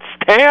cannot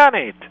stay on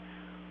it.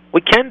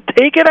 We can't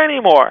take it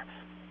anymore.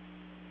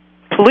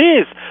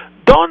 Please,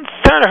 don't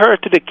send her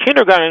to the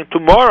kindergarten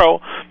tomorrow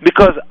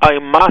because I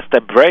must a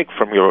break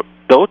from your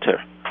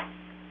daughter.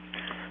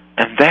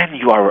 And then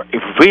you are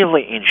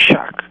really in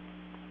shock.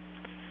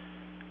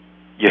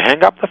 You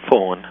hang up the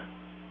phone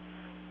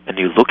and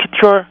you look at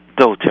your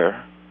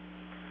daughter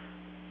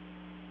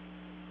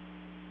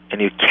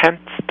and you can't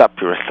stop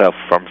yourself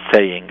from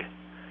saying,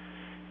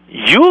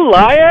 you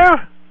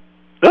liar!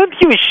 Don't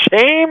you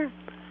shame?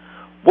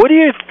 What do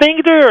you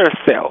think to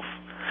yourself?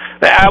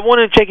 That I want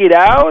to check it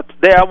out?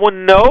 That I want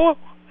to know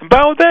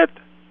about it?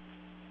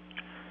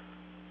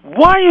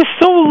 Why are you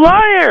so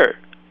liar?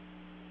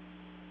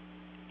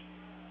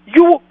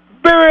 You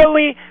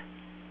barely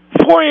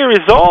 4 years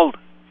old,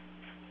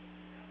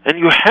 and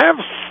you have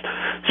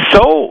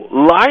so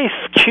life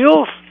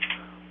skills.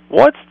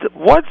 What's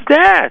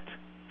that?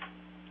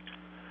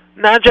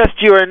 Not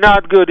just you are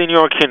not good in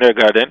your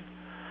kindergarten,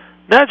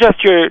 not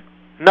just you're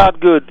not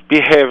good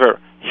behavior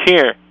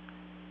here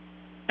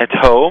at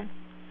home,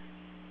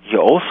 you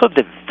also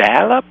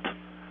develop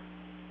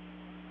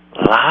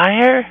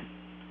liar?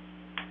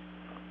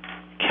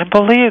 Can't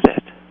believe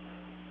it.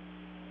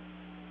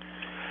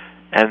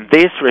 And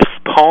this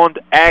response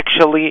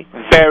actually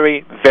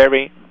very,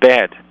 very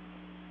bad.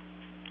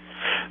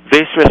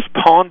 This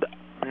response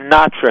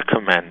not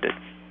recommended.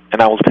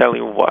 And I will tell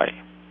you why.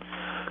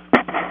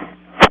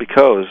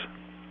 Because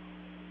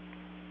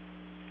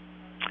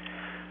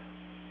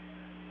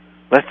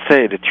let's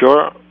say that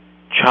your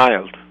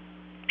child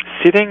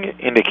sitting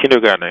in the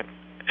kindergarten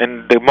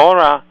and the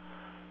Mora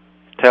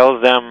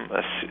tells them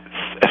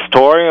a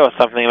story or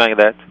something like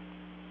that,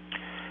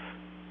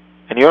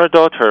 and your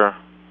daughter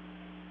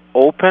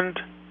opened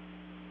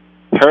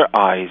her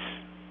eyes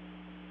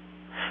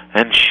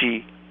and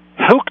she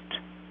hooked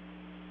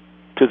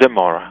to the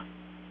Mora,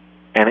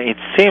 and it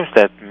seems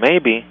that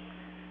maybe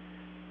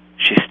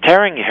she's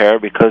staring her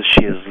because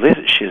she's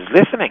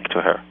listening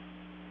to her.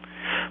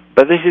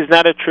 But this is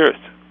not the truth.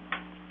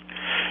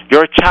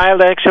 Your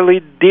child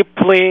actually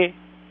deeply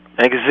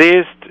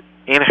exists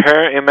in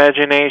her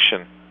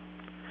imagination,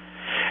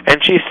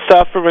 and she's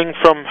suffering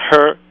from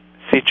her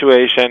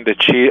situation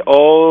that she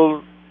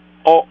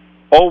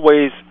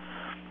always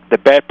the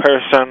bad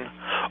person,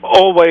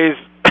 always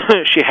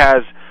she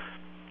has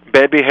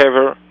bad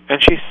behavior,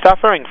 and she's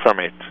suffering from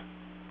it.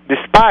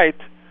 Despite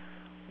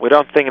we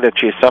don't think that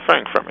she's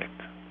suffering from it.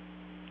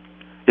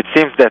 It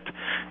seems that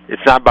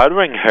it's not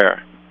bothering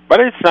her, but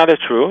it's not the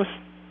truth.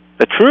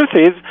 The truth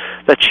is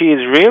that she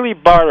is really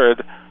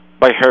bothered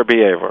by her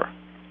behavior.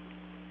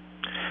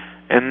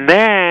 And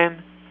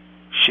then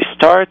she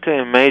started to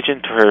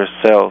imagine to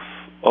herself,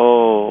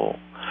 oh,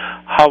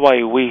 how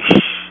I wish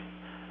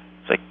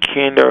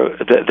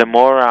the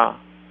Mora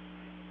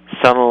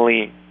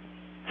suddenly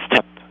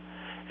step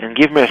and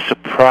give me a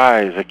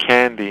surprise, a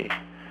candy,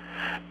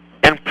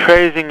 and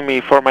praising me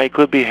for my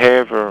good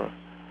behavior.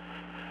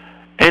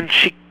 And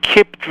she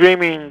kept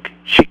dreaming,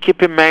 she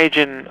kept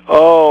imagining,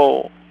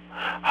 oh,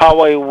 how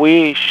I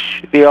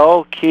wish the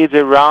old kids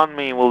around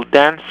me will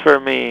dance for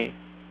me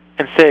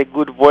and say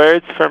good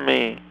words for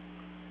me.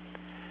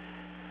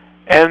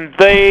 And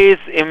these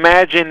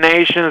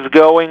imaginations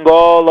going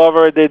all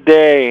over the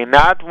day,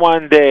 not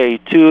 1 day,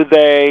 2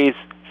 days,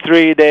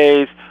 3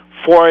 days,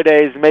 4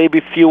 days, maybe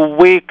a few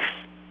weeks.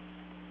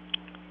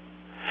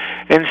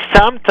 And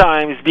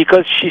sometimes,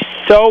 because she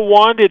so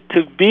wanted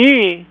to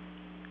be,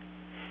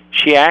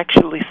 she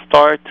actually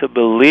started to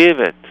believe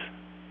it.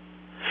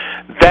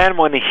 Then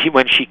when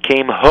she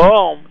came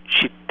home,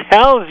 she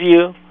tells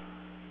you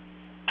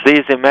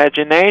these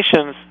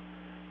imaginations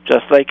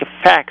just like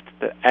a fact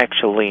that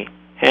actually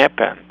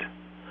happened.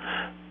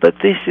 But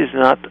this is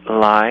not a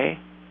lie.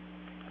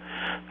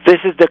 This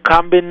is the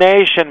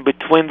combination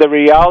between the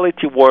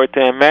reality world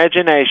and the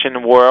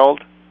imagination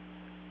world.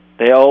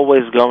 They're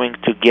always going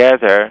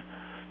together,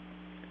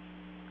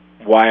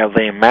 while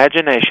the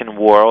imagination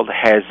world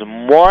has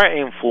more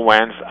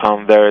influence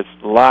on their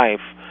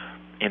life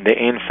in the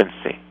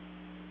infancy,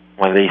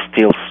 when they're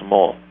still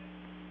small.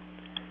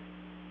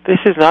 This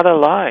is not a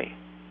lie.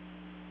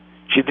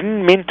 She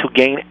didn't mean to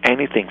gain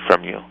anything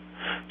from you.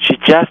 She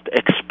just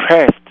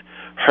expressed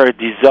her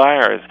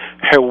desires,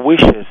 her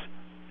wishes,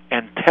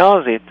 and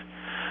tells it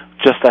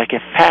just like a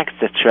fact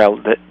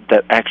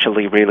that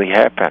actually really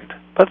happened.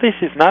 But this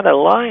is not a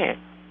lie.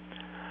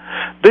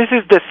 This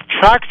is the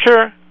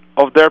structure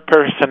of their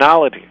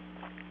personality.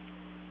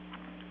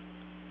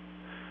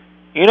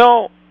 You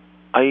know,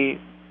 I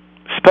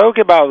spoke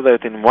about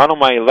that in one of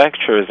my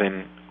lectures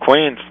in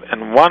Queens,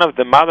 and one of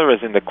the mothers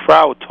in the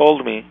crowd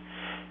told me,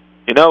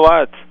 you know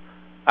what,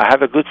 I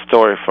have a good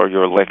story for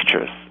your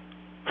lectures.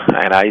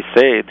 And I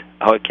said,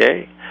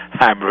 okay,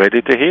 I'm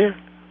ready to hear.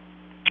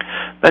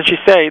 Then she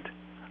said,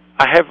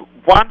 I have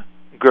one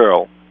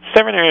girl,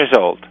 7 years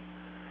old,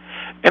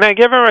 and I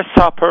gave her a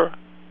supper,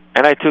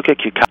 and I took a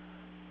cucumber,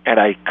 and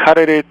I cut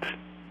it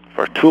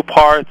for 2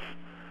 parts,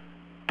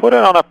 put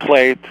it on a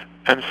plate,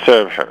 and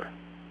served her.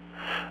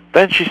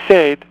 Then she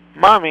said,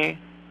 Mommy,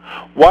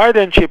 why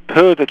didn't you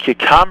put a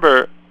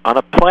cucumber on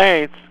a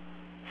plate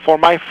for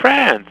my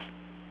friends?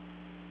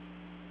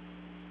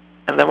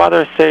 And the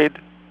mother said,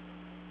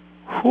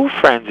 who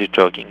friends are you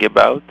talking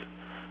about?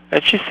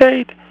 And she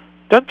said,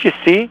 don't you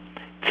see?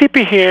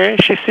 Tzipi here,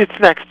 she sits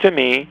next to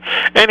me,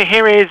 and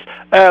here is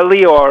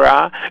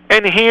Leora,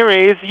 and here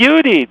is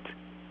Judith.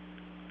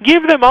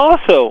 Give them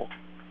also.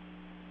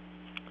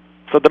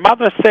 So the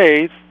mother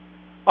says,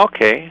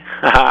 okay,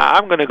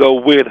 I'm going to go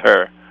with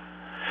her.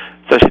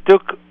 So she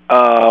took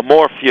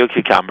more few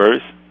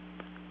cucumbers,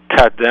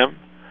 cut them,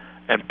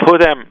 and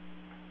put them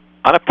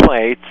on a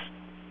plate,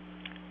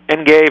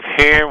 and gave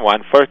here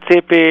one for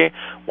Tzipi,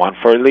 one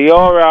for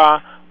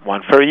Leora,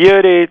 one for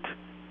Judith.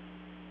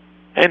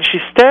 And she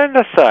stand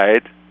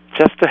aside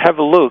just to have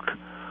a look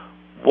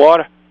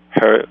what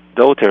her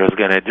daughter is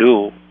going to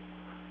do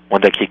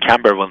when the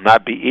cucumber will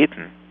not be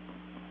eaten.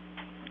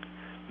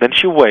 Then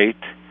she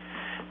waited,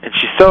 and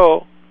she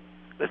saw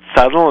that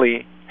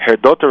suddenly her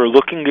daughter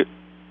looking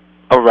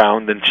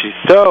around, and she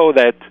saw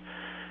that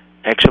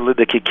actually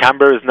the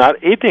cucumber is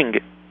not eating.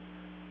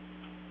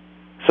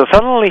 So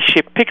suddenly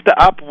she picked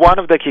up one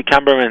of the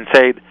cucumber and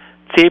said,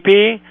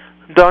 Tzipi,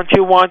 don't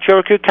you want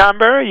your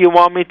cucumber? You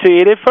want me to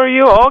eat it for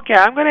you? Okay,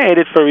 I'm going to eat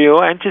it for you.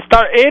 And she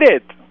started eating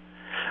it.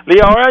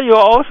 Leora, you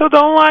also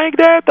don't like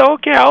that?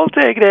 Okay, I'll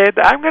take that.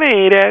 I'm going to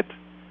eat it.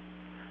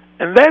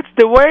 And that's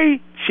the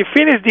way she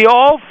finished the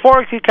all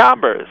 4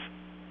 cucumbers.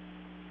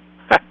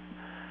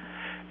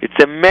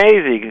 It's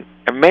amazing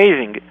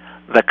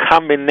the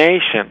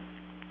combination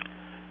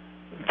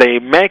they're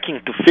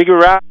making to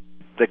figure out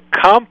the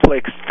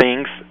complex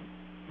things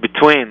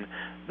between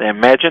the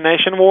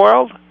imagination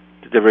world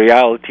to the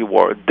reality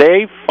world.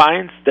 They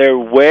find their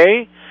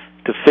way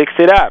to fix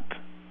it up.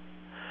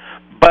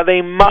 But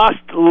they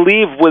must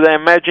live with the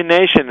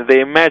imagination. The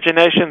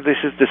imagination, this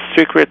is the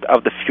secret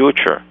of the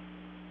future.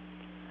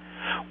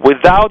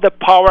 Without the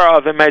power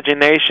of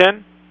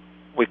imagination,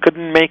 we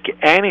couldn't make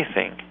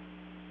anything.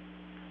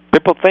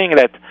 People think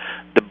that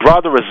the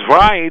brother is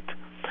right.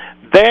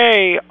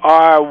 They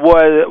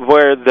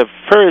were the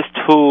first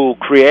who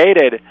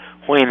created,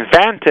 who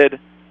invented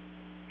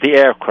the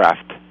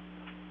aircraft.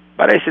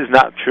 But this is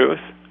not truth.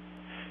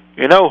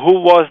 You know who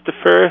was the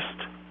first?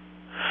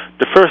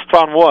 The first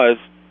one was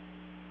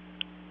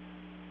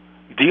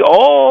the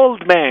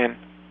old man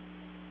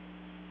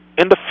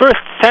in the first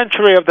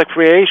century of the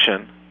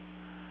creation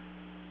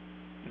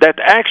that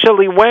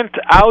actually went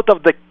out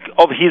of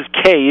his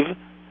cave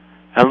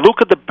and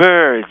looked at the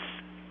birds.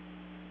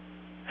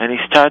 And he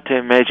started to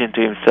imagine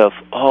to himself,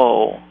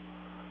 oh,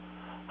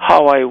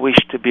 how I wish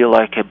to be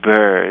like a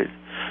bird,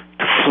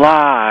 to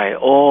fly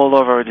all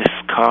over the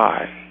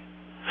sky,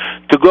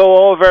 to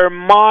go over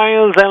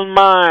miles and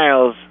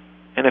miles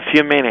in a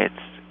few minutes.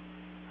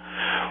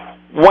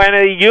 When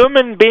a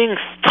human being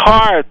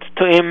starts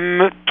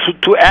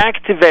to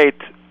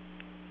activate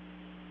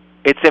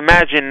its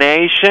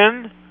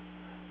imagination,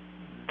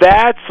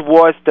 that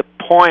was the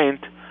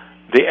point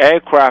the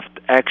aircraft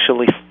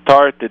actually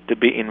started to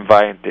be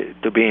invented.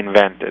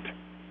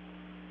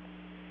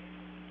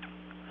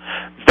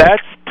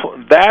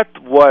 That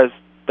was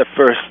the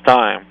first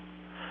time.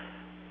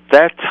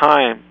 That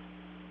time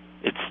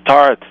it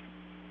started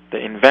the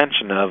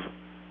invention of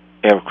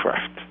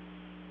aircraft.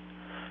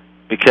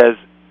 Because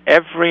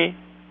every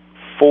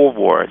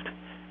forward,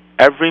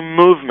 every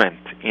movement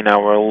in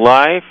our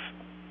life,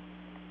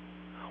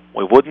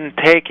 we wouldn't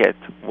take it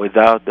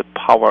without the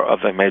power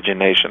of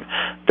imagination.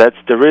 That's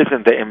the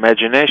reason the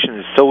imagination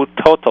is so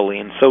totally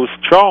and so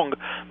strong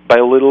by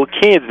little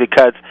kids,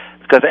 because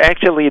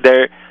actually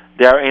they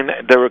are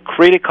in their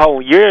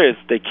critical years.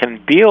 They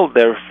can build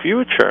their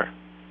future.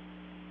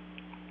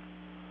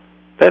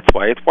 That's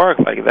why it works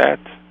like that.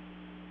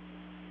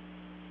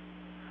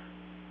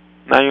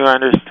 Now you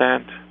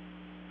understand.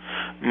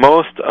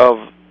 Most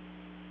of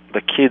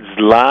the kids'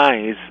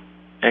 lies,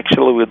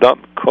 actually we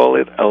don't call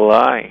it a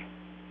lie.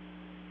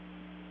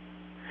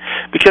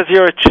 Because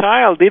your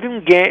child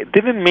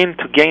didn't mean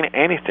to gain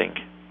anything.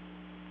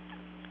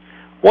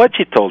 What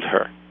she told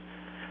her?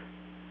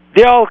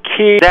 The old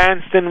kid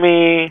danced in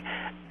me,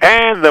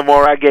 and the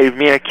Mora gave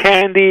me a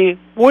candy.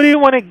 What do you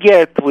want to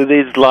get with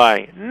this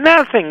lie?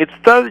 Nothing. It's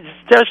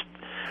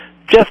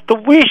just the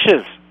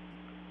wishes.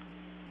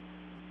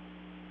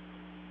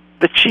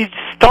 That she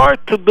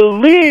start to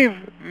believe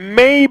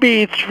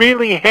maybe it's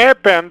really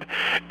happened,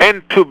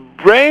 and to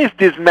brace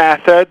this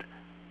method,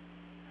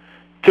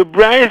 to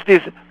brace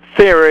this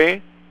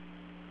theory,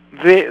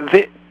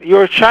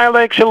 your child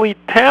actually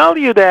tell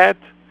you that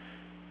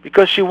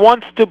because she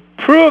wants to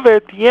prove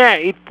it. Yeah,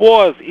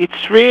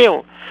 it's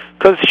real,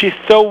 because she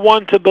so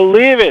wants to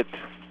believe it.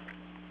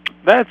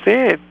 That's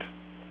it.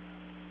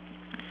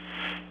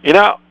 You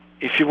know,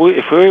 if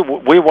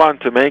we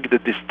want to make the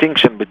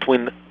distinction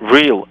between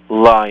real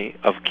lie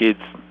of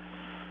kids,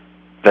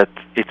 that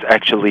it's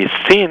actually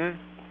sin,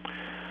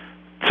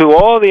 to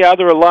all the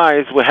other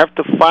lies, we have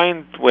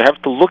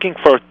to looking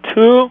for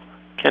 2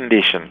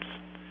 conditions.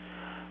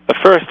 The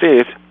first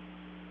is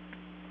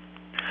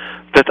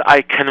that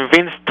I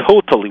convinced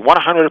totally,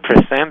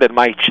 100%, that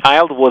my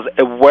child was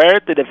aware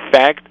to the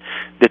fact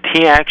that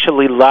he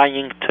actually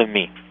lying to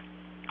me.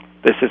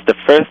 This is the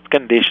first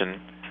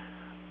condition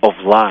of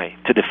lie,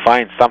 to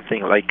define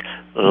something like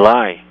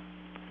lie.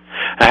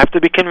 I have to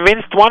be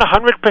convinced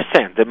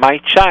 100% that my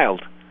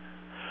child,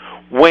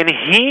 when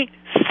he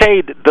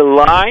said the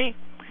lie,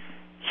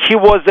 he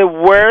was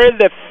aware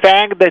the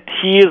fact that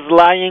he is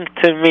lying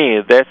to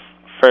me. That's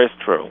first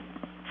rule,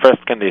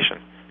 first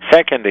condition.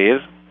 Second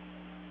is,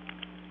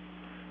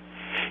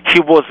 he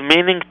was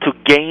meaning to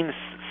gain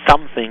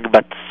something,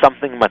 but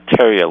something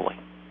materially.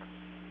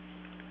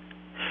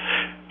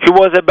 He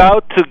was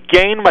about to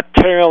gain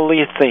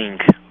materially thing.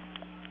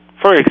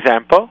 For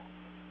example,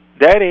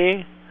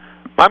 Daddy,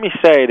 Mommy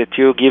said that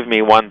you give me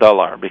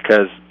 $1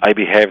 because I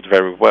behaved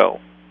very well.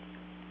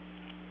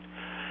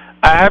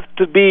 I have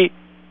to be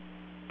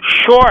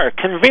sure,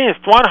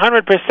 convinced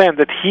 100%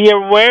 that he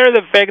aware of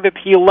the fact that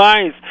he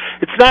lies.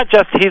 It's not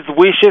just his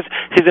wishes,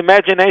 his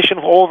imagination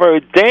over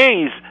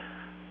days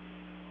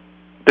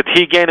that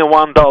he gained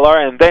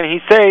 $1, and then he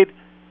said,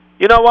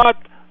 you know what,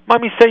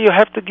 mommy said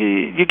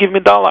you give me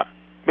 $1.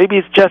 Maybe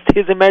it's just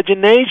his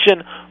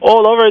imagination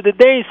all over the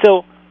day,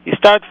 so you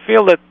start to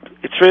feel that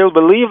it's real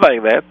belief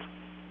like that.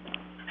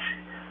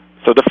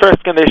 So the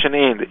first condition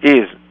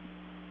is,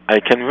 I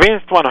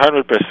convinced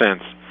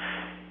 100%.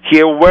 He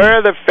aware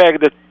of the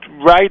fact that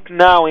right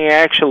now he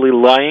actually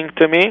lying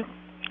to me.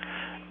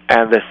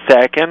 And the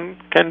second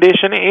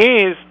condition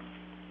is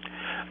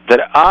that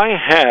I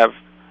have,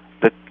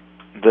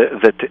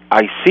 that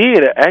I see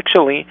it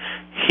actually,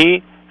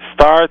 he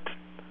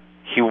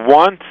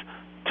wants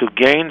to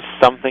gain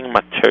something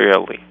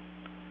materially.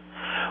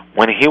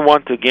 When he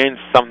wants to gain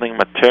something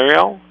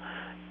material,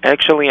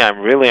 actually I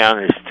really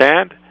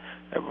understand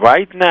that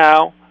right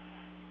now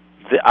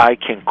that I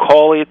can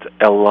call it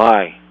a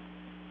lie.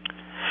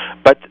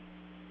 But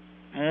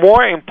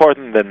more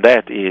important than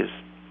that is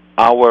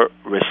our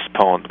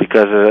response.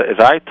 Because as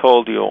I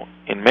told you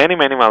in many,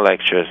 many of my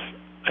lectures,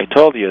 I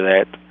told you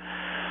that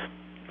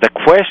the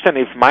question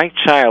if my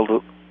child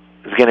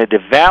is going to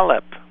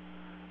develop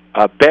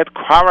a bad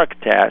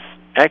character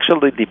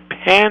actually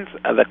depends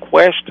on the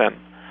question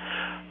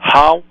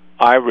how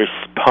I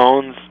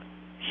respond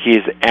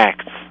his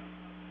acts.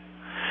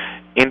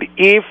 And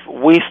if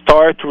we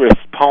start to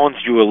respond,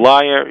 you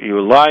liar, you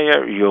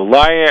liar, you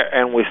liar,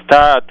 and we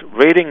start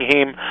reading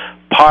him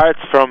parts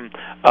from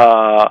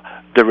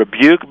the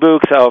rebuke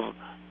books of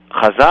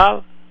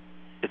Chazal,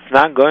 it's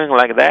not going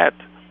like that.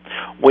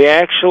 We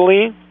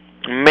actually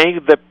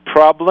make the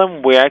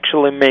problem, we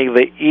actually make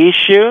the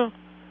issue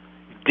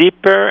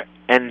deeper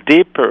and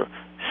deeper,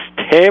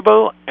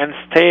 stable and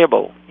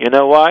stable. You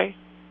know why?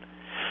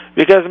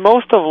 Because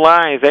most of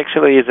lies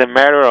actually is a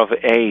matter of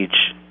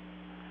age.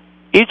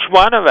 Each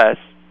one of us,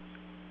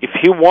 if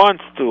he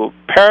wants to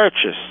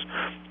purchase,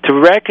 to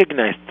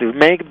recognize, to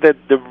make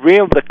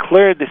the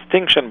clear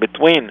distinction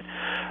between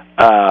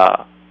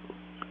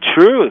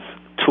truth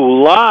to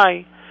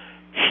lie,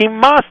 he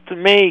must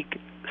make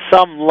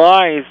some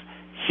lies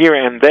here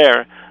and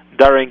there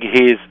during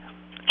his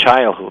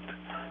childhood.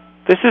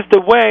 This is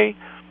the way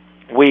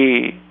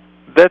we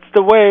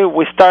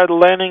start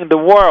learning the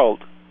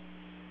world.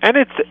 And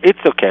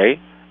it's okay.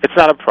 It's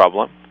not a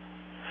problem.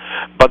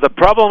 But the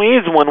problem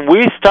is when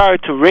we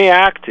start to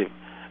react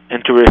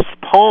and to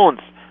respond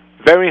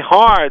very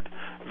hard,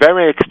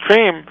 very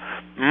extreme,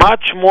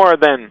 much more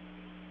than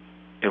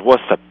it was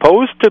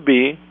supposed to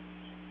be,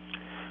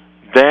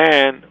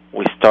 then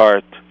we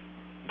start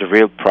the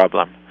real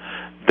problem.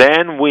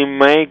 Then we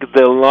make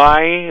the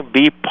lie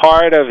be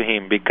part of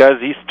him because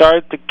he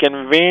starts to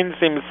convince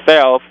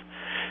himself,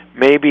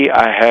 maybe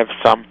I have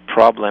some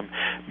problem.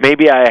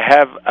 Maybe I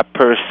have a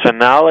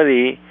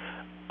personality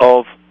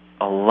of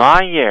a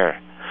liar.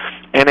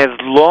 And as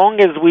long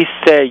as we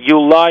say, you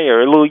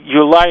liar,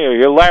 you liar,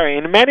 you liar,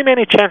 in many,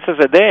 many chances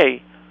a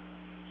day,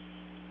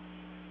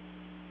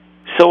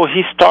 so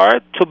he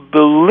starts to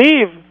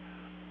believe,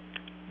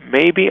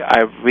 maybe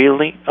I'm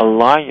really a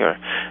liar.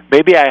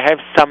 Maybe I have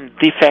some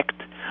defect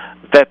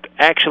that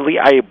actually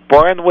I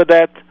born with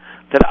that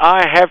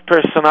I have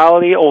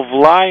personality of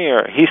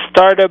liar. He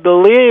started to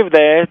believe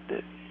that,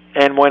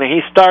 and when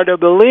he started to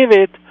believe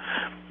it,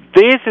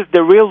 this is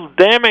the real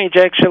damage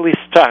actually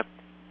start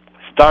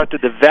to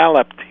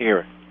develop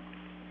here.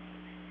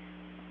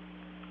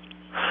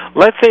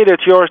 Let's say that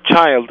your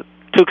child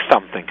took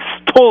something,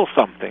 stole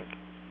something,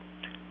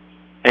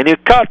 and you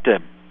caught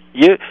him.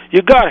 You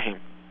got him.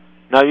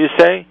 Now you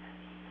say,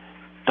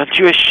 aren't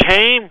you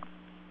ashamed?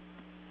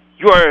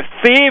 You are a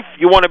thief.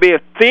 You want to be a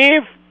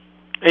thief?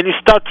 And you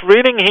start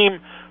reading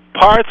him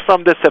parts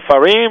from the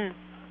Sefarim.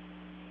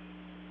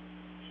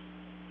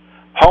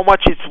 How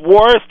much it's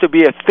worse to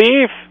be a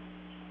thief?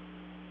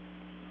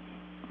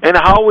 And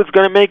how it's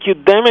going to make you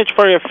damage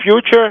for your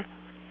future?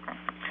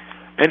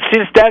 And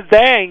since that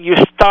day, you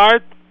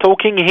start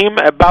talking him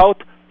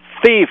about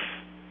thief,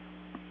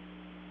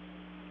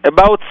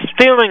 about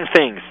stealing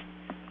things.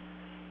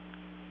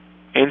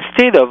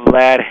 Instead of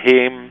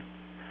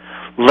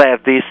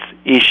let this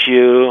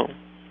issue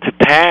to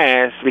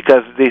pass,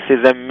 because this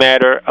is a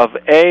matter of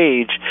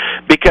age.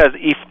 Because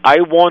if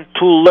I want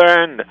to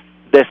learn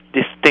this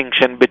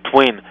distinction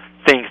between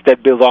things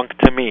that belong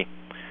to me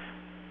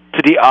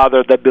to the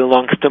other that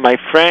belongs to my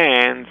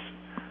friends,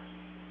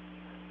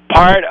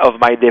 part of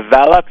my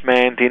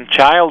development in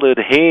childhood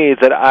is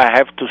that I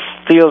have to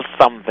steal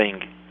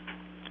something.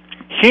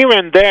 Here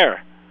and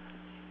there,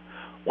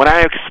 when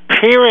I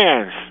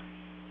experience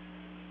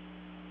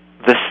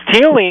the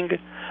stealing,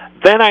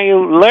 then I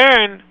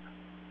learn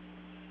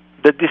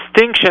the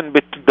distinction,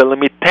 the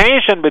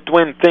limitation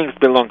between things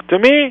belong to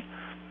me,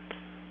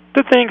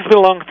 to things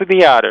belong to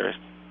the others.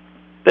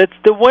 That's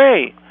the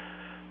way.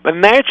 But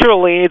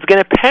naturally, it's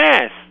going to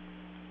pass.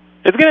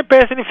 It's going to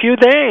pass in a few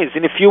days,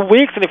 in a few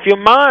weeks, in a few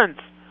months.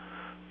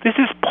 This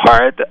is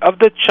part of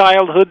the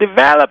childhood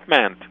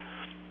development.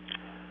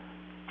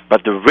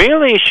 But the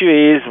real issue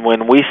is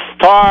when we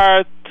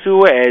start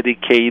to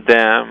educate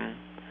them,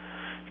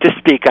 to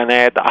speak on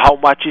it, how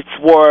much it's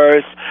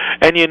worth,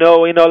 and in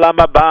Olam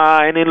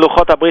Haba, and in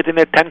Luchot HaBrit, in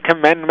the Ten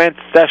Commandments,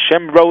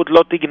 Hashem wrote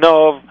Lo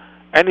Tignov,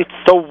 and it's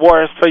so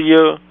worth for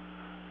you.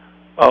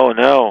 Oh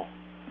no.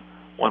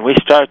 When we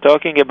start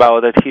talking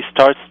about it, he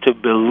starts to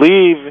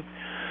believe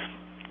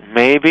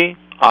maybe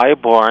I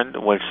born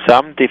with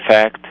some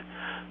defect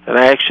that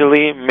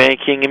actually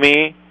making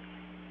me,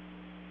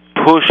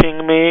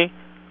 pushing me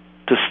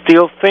to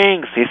steal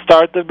things. He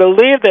starts to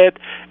believe it,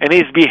 and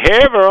his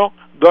behavior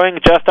going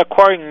just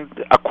according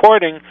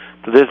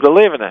to this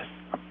believingness.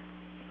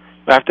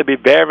 We have to be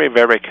very,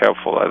 very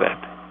careful of that.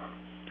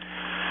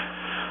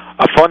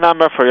 A phone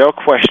number for your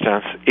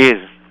questions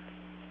is,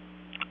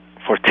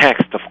 for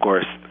text, of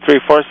course,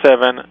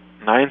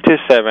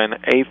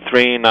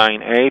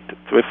 347-927-8398,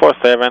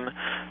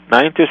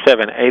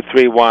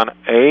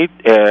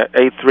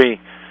 347-927-8318,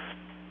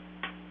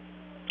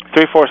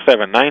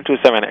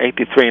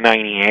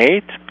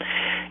 347-927-8398.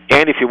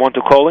 And if you want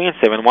to call in,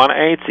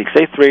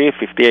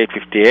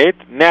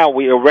 718-683-5858. Now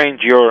we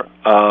arrange your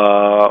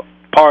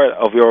part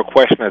of your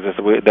questions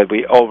that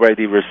we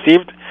already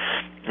received,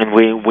 and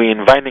we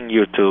inviting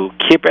you to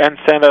keep and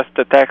send us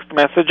the text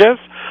messages.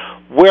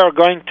 We are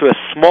going to a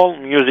small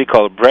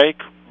musical break,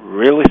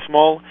 really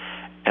small,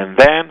 and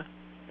then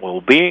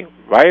we'll be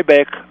right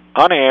back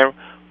on air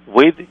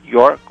with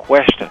your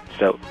questions.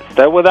 So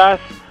stay with us,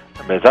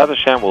 and Bezat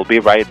Hashem, we'll be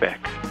right back.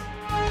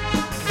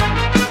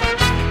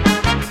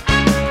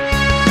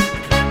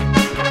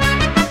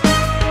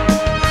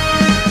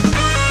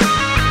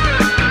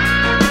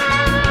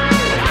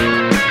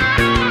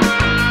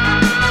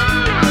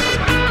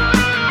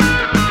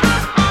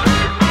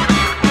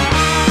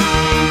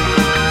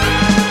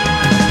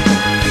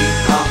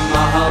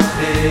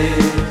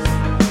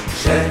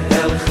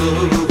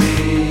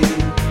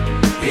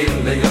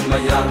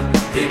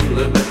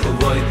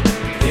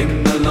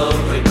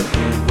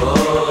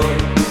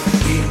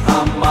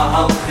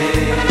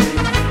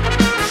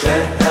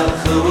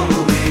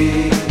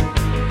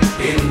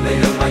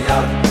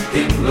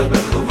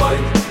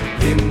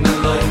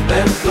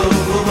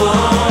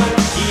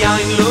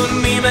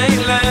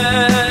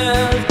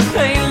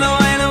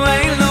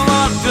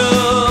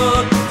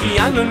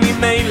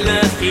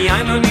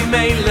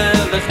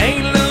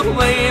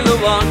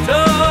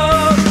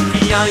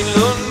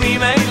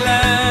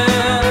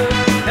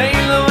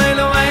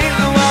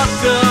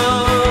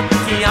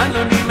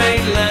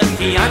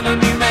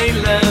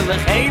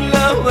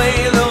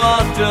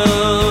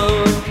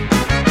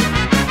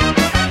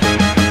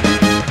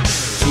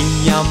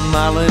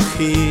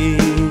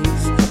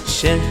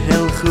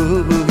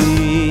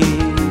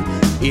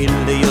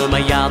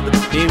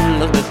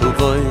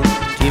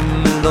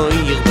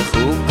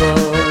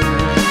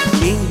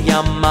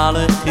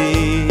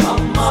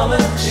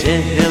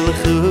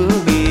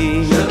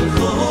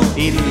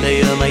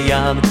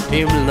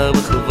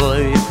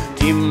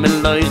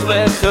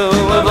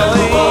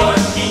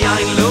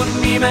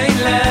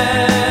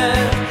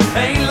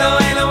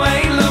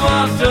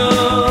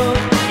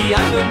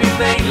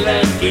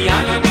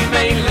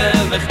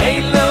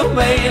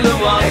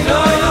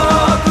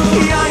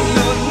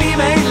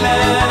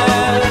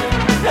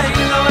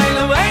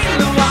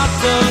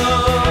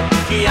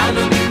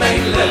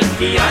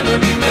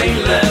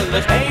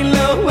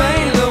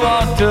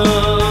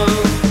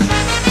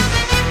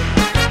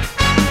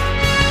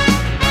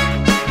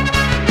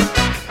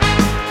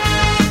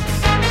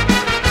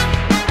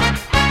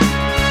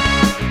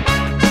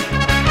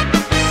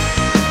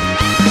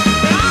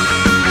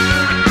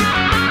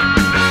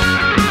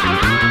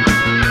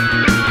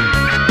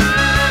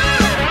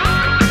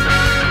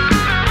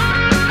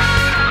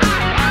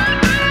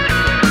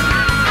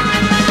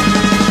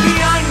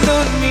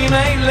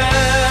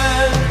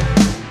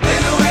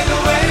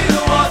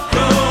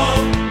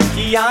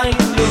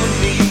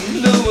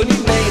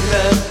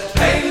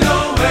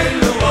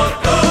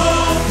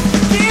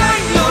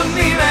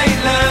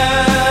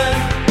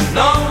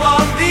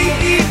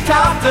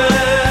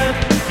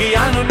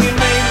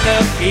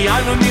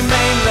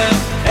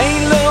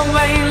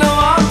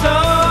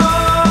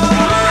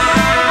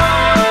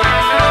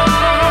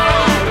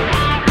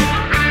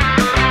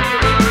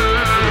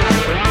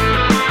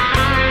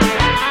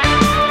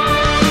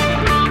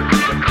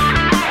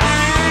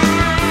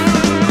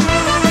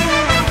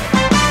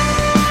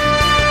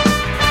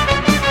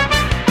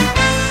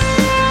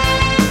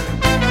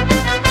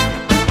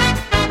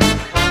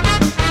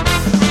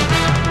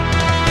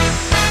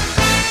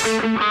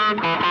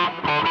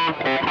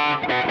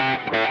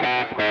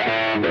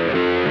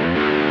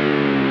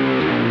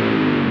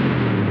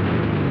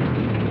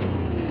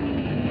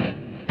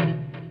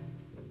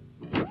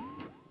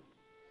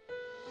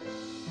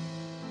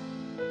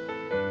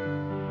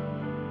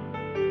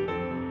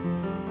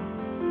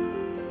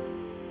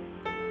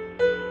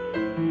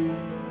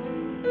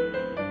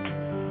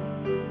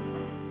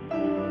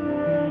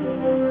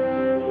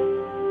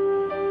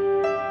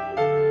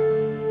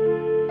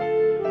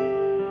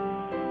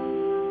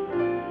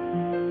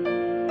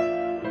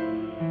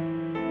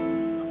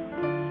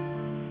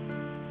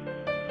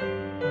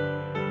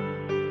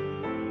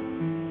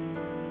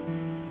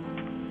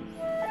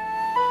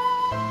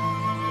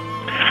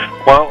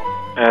 Well,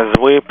 as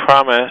we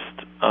promised,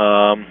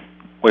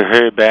 we're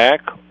here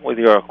back with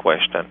your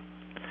question.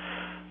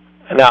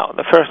 Now,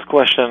 the first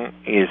question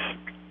is,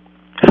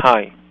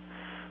 hi,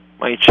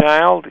 my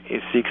child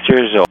is 6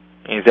 years old.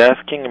 He's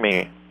asking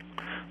me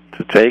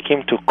to take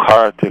him to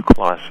karate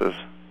classes.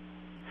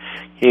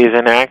 He is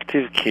an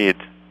active kid.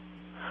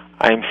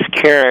 I'm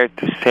scared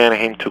to send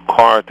him to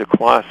karate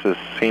classes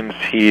since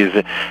he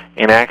is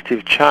an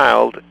active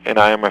child, and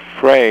I am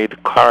afraid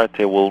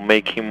karate will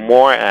make him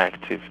more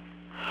active.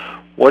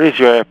 What is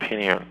your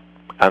opinion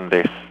on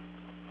this?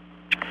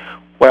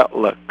 Well,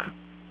 look.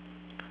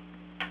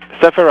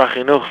 Sefer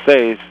HaChinuch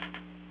says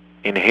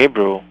in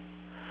Hebrew,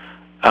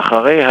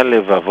 אחרי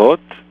הלבבות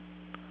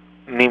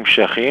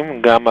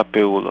נמשכים גם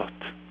הפעולות.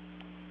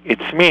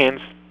 It means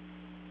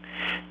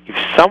if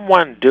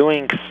someone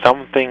doing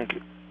something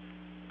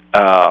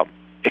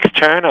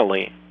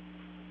externally,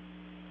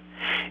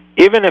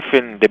 even if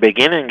in the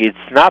beginning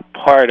it's not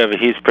part of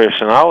his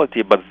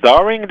personality, but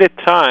during the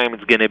time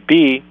it's going to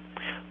be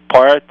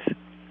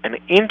an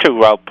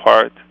integral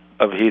part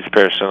of his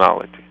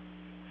personality.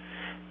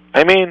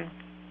 I mean,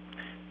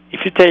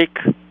 if you take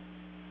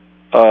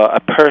a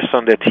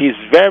person that he's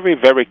very,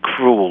 very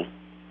cruel,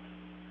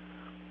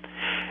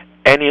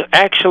 and you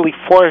actually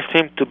force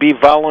him to be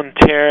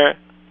volunteer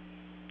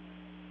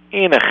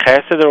in a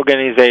chesed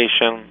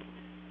organization,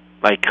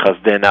 like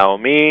Chasdei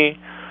Naomi,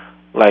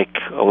 like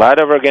a lot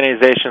of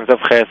organizations of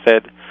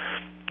chesed,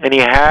 and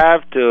you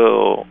have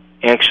to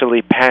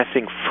actually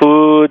passing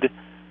food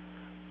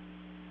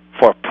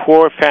for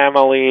poor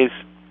families,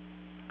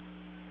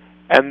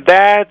 and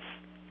that's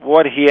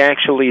what he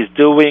actually is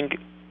doing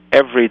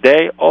every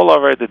day, all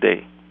over the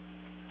day.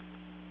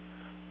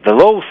 The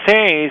law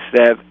says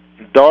that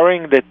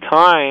during the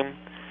time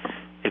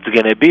it's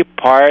going to be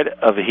part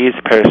of his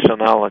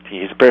personality.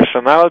 His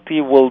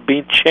personality will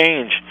be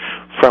changed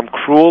from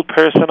cruel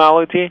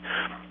personality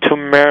to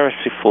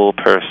merciful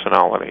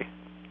personality.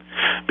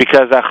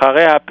 Because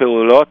אחרי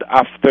הפעולות,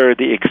 after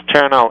the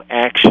external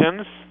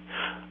actions,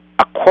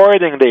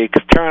 according to the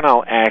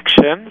external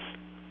actions,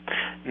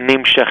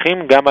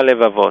 נמשכים גם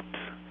הלבבות.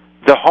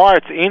 The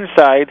heart's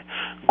inside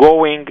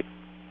going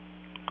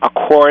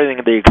according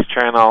to the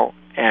external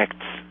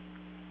acts.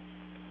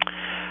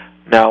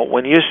 Now,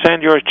 when you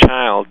send your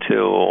child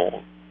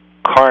to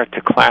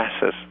karate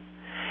classes,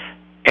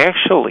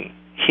 actually,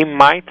 he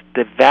might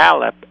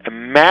develop a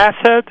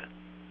method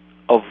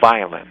of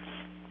violence.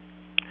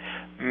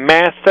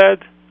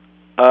 Method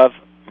of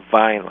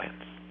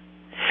violence.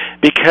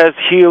 Because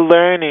he's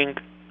learning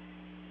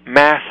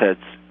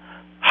methods,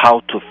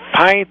 how to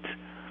fight,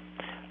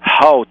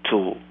 how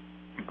to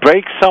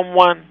break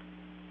someone,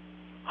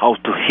 how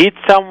to hit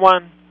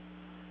someone,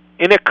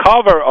 in a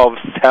cover of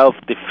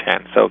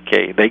self-defense.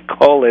 Okay, they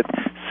call it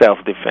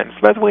self-defense,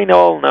 but we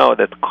all know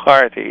that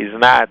karate is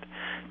not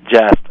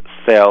just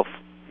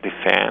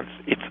self-defense.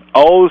 It's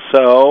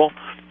also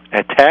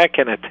attack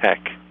and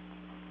attack.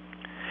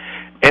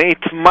 And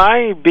it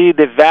might be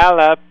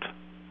develop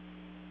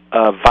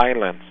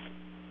violence.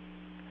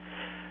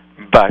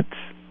 But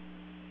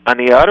on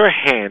the other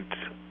hand,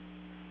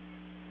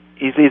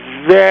 it is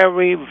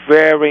very,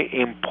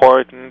 very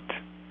important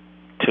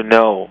to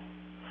know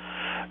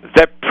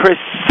that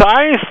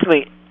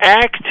precisely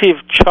active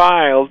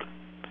child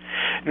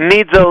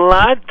needs a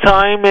lot of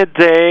time a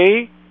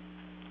day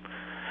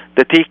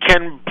that he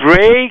can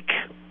break,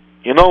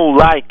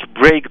 like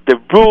break the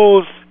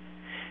rules.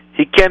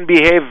 He can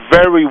behave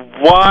very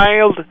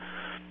wild,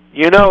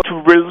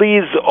 to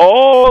release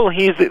all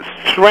his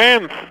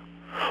strength,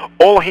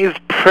 all his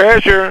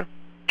pressure,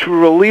 to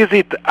release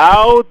it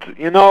out,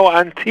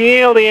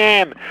 until the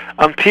end,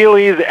 until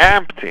he is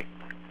empty.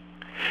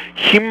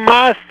 He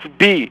must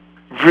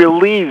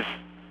release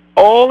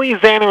all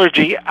his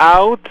energy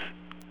out,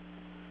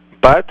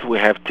 but we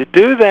have to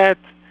do that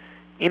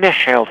in a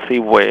healthy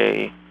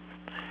way.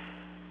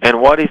 And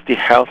what is the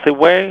healthy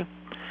way?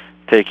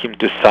 Take him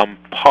to some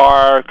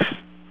parks,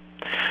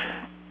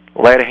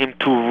 let him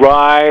to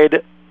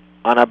ride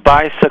on a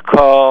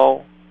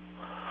bicycle,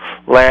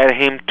 let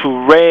him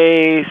to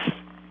race,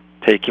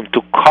 take him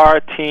to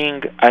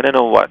karting, I don't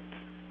know what.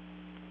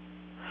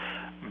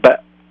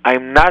 But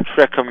I'm not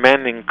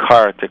recommending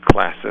karate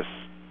classes.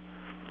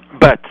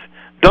 But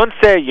don't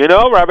say,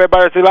 Rabbi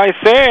Barzilai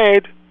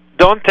said,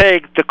 don't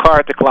take the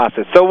karate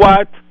classes. So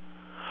what?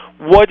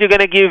 What are you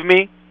going to give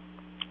me?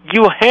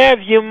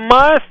 You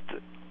must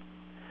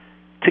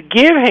to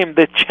give him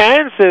the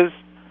chances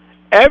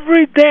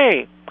every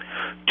day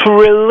to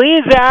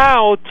release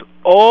out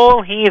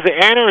all his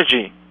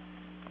energy.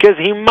 Because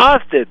he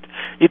must it.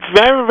 It's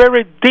very,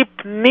 very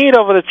deep need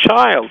of the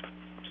child.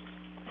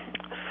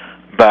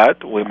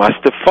 But we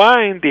must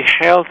find the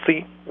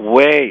healthy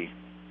way.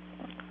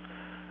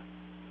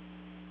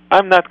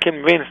 I'm not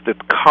convinced that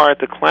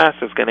karate class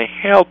is going to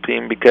help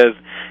him because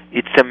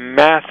it's a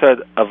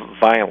method of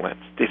violence.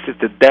 This is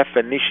the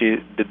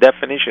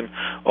definition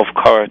of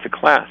karate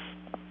class.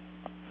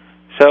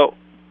 So,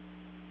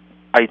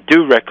 I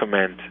do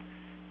recommend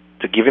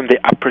to give him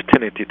the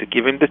opportunity, to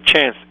give him the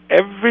chance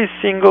every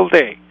single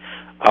day.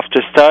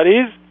 After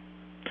studies,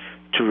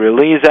 to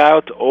release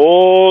out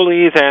all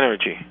his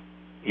energy.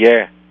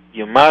 Yeah,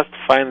 you must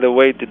find a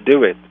way to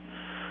do it.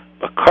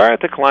 But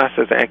karate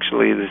classes,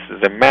 actually, this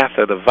is a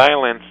method of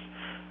violence.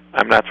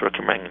 I'm not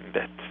recommending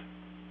that.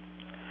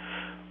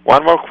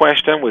 One more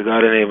question. We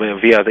got it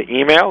via the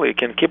email. You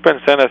can keep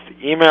and send us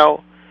the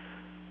email.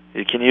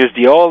 You can use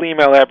the old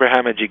email,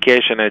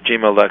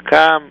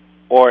 abrahamaeducation@gmail.com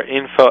or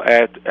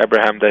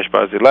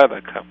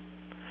info@abraham-barzilay.com.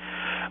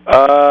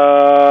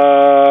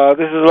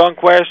 This is a long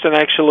question.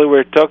 Actually,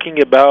 we're talking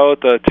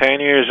about 10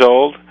 years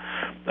old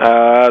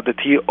that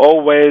he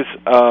always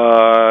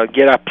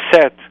get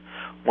upset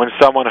when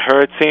someone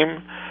hurts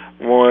him,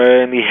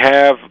 when he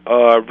have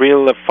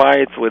real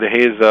fights with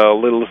his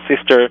little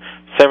sister,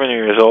 7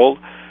 years old,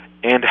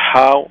 and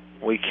how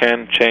we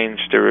can change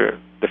the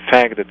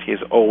fact that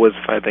he's always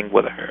fighting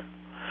with her.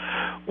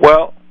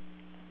 Well,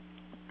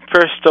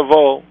 first of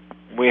all,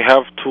 we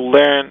have to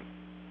learn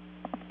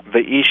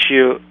the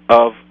issue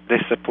of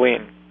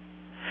discipline.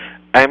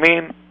 I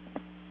mean,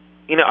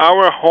 in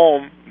our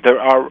home, there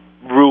are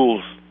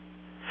rules.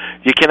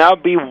 You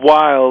cannot be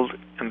wild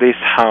in this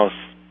house.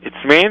 It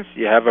means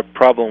you have a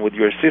problem with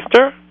your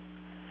sister.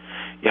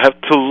 You have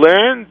to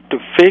learn to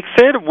fix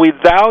it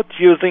without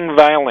using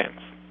violence,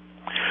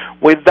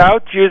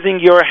 without using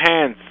your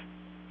hands.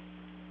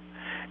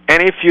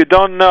 And if you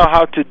don't know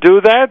how to do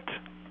that,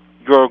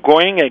 you're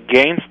going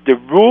against the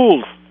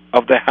rules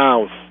of the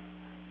house.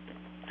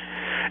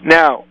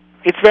 Now,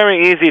 it's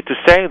very easy to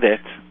say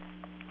that,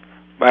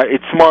 but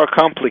it's more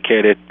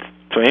complicated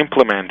to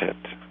implement it.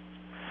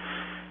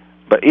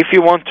 But if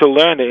you want to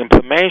learn the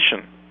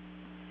implementation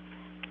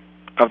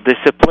of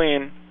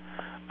discipline,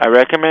 I'm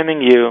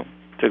recommending you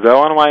to go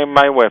on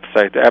my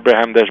website,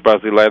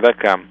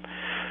 abraham-barzilay.com.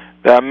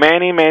 There are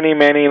many, many,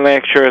 many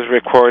lectures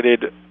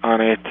recorded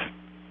on it,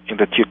 and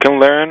that you can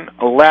learn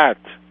a lot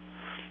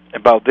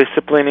about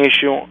discipline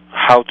issue,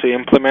 how to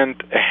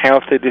implement a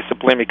healthy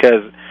discipline,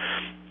 because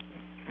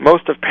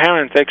most of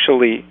parents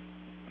actually,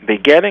 they're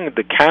getting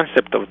the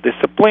concept of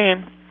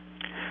discipline,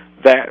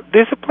 that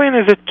discipline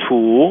is a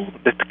tool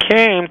that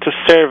came to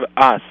serve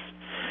us,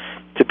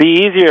 to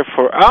be easier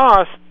for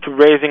us to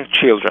raising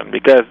children,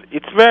 because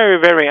it's very,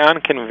 very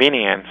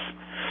inconvenient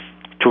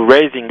to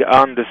raising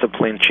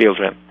undisciplined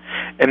children.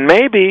 And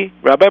maybe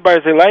Rabbi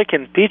Barzilay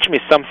can teach me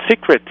some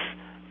secrets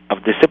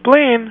of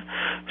discipline,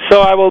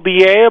 so I will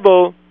be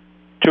able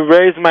to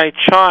raise my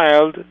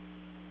child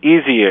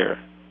easier.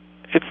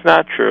 It's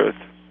not truth.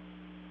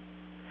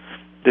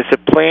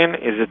 Discipline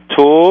is a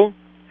tool,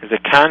 is a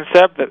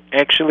concept that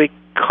actually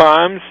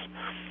comes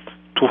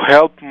to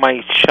help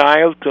my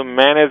child to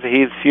manage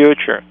his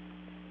future.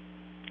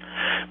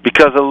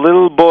 Because a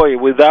little boy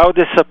without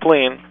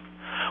discipline,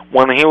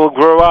 when he will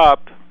grow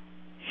up,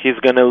 he's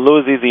going to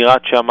lose his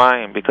Yirat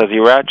Shamayim. Because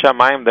Yirat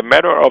Shamayim, the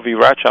matter of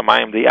Yirat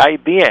Shamayim, the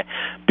idea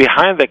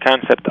behind the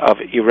concept of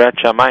Yirat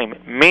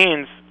Shamayim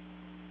means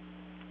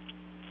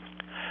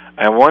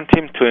I want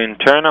him to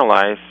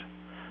internalize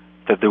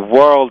that the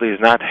world is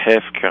not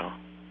hefker.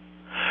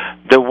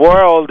 The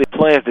world is a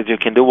place that you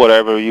can do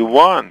whatever you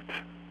want.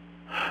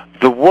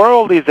 The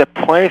world is a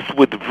place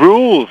with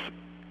rules,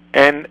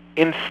 and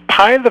in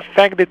spite of the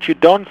fact that you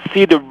don't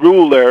see the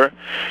ruler,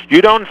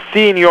 you don't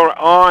see in your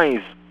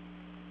eyes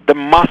the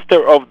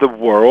master of the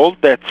world.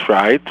 That's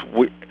right.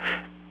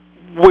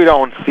 We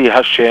don't see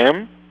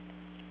Hashem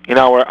in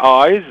our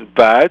eyes,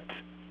 but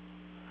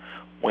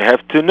we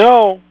have to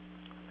know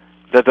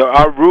that there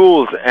are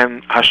rules,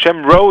 and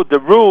Hashem wrote the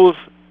rules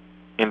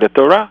in the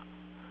Torah,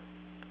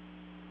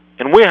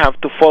 and we have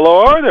to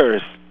follow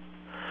orders.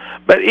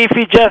 But if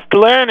he just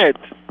learn it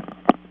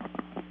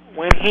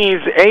when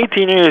he's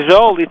 18 years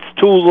old, it's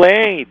too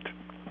late.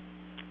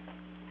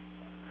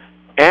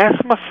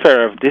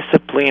 Atmosphere of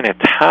discipline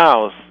at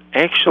house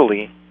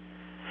actually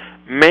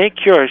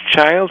make your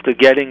child to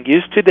getting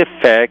used to the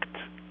fact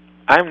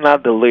I'm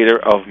not the leader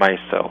of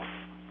myself.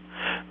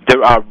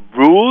 There are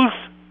rules,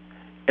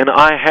 and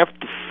I have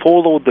to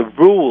follow the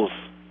rules.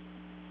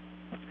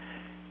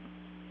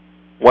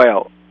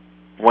 Well,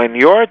 when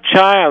your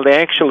child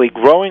actually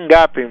growing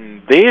up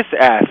in this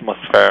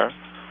atmosphere,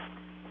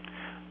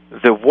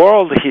 the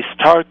world he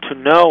start to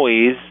know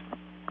is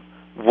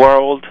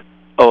world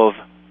of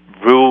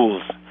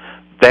rules.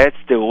 That's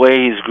the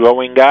way he's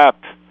growing up.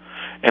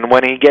 And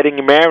when he's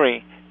getting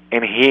married,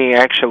 and he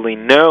actually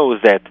knows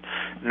that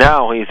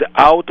now he's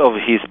out of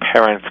his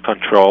parents'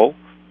 control,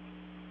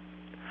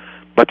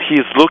 but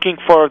he's looking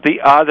for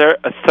the other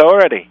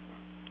authority,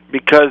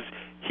 because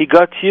he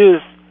got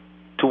used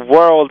to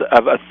world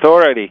of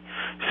authority.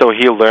 So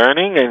he's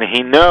learning, and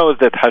he knows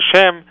that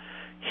Hashem,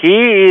 he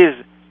is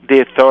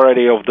the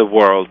authority of the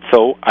world.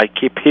 So I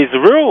keep his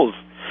rules,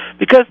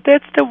 because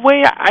that's the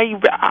way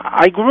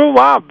I grew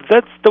up.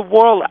 That's the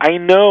world I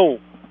know.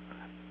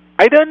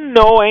 I don't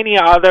know any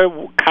other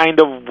kind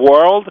of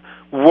world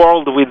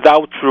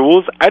without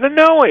rules. I don't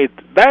know it.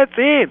 That's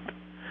it.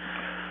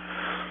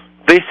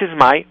 This is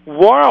my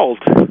world,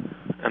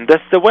 and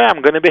that's the way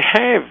I'm going to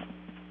behave,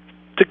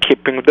 to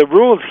keeping the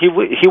rules. He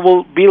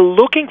will be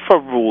looking for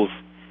rules.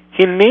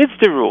 He needs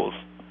the rules.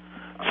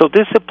 So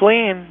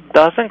discipline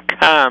doesn't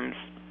come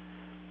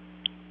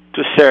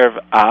to serve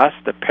us,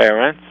 the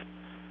parents.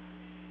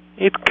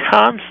 It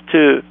comes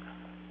to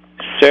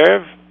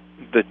serve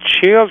the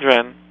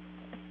children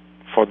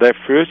for their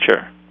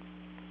future.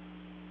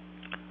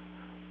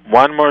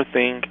 One more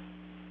thing.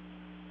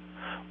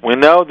 We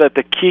know that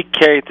the key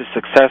to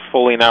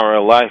successful in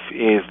our life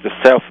is the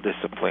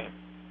self-discipline.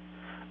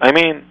 I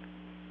mean,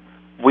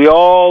 we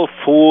all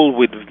fool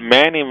with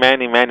many,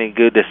 many, many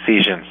good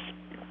decisions.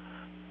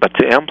 But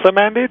to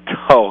implement it,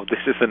 this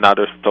is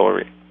another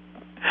story.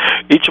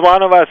 Each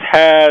one of us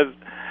has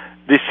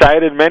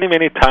decided many,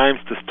 many times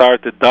to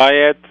start a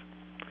diet,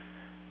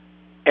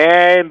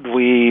 and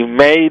we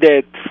made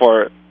it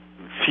for a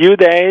few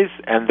days,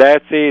 and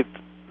that's it.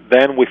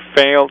 Then we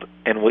failed,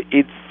 and we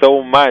eat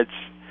so much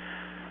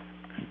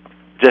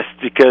just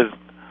because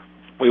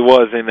we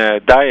was in a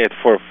diet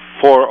for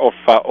 4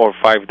 or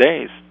 5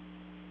 days.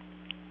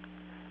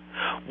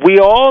 We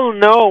all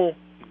know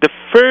the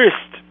first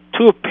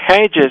 2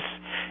 pages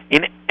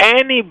in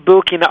any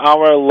book in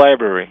our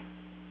library.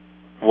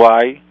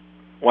 Why?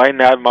 Why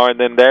not more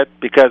than that?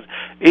 Because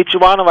each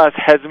one of us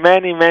has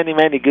many, many,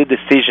 many good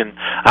decisions.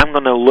 I'm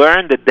going to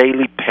learn the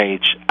daily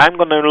page. I'm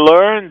going to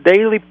learn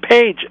daily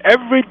page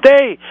every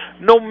day,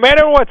 no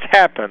matter what's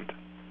happened.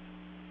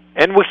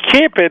 And we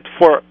keep it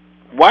for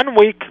 1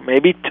 week,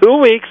 maybe 2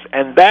 weeks,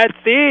 and that's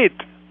it.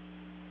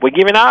 We're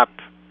giving up.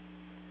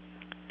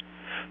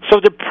 So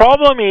the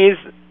problem is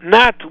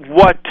not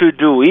what to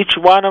do. Each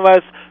one of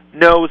us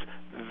knows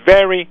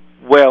very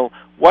well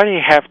what he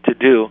has to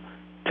do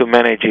to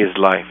manage his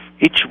life.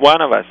 Each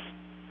one of us.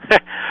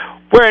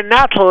 We're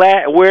not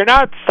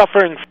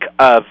suffering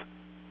of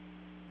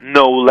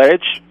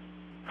knowledge,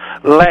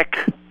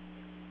 lack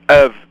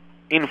of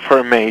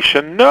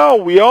information. No,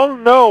 we all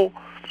know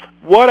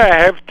what I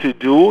have to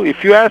do.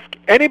 If you ask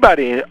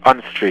anybody on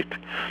the street,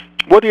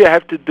 what do you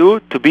have to do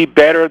to be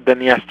better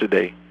than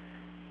yesterday?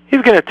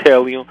 He's going to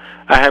tell you,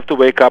 I have to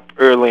wake up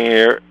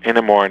earlier in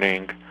the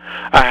morning.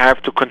 I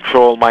have to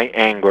control my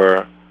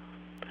anger.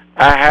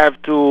 I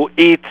have to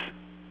eat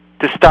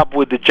to stop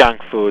with the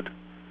junk food.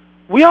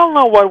 We all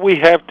know what we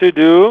have to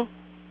do.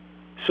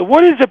 So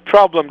what is the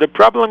problem? The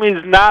problem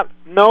is not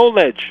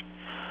knowledge.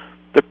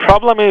 The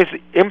problem is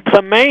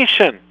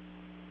implementation.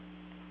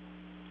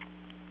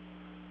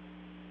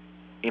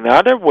 In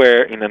other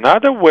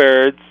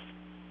words,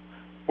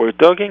 we're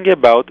talking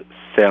about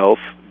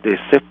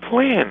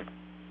self-discipline.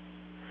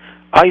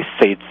 I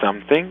said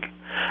something.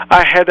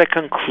 I had a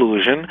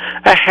conclusion.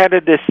 I had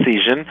a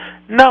decision.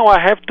 Now I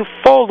have to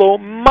follow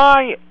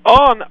my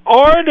own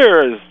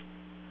orders.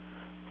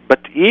 But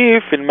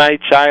if in my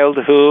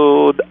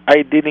childhood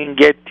I didn't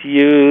get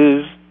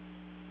used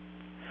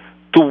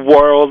to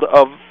world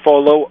of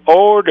follow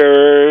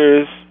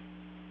orders,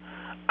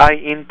 I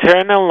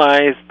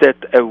internalized that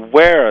a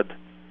word,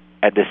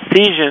 a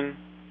decision,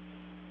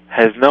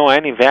 has no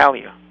any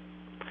value.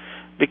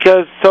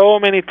 Because so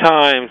many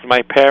times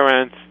my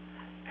parents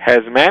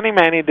has many,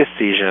 many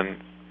decisions,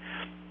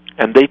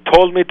 and they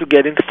told me to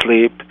get in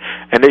sleep,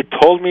 and they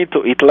told me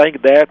to eat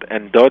like that,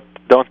 and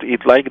don't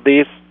eat like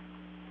this.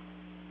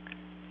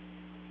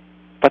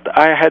 But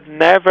I had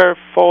never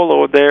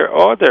followed their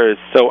orders,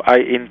 so I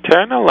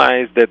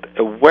internalized that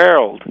a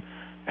world,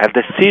 a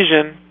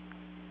decision,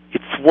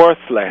 it's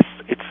worthless,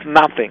 it's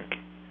nothing.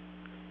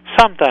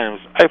 Sometimes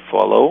I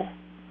follow,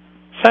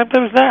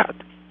 sometimes not.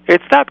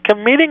 It's not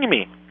committing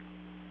me.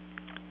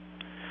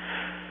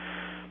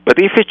 But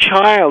if a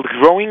child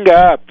growing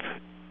up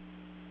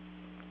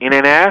in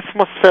an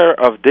atmosphere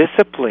of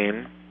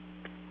discipline,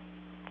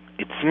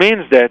 it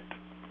means that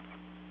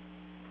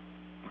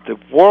the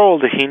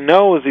world he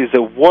knows is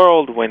a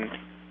world when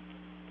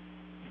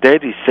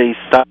daddy says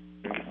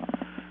something,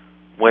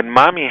 when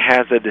mommy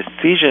has a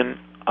decision,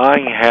 I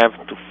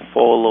have to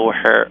follow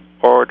her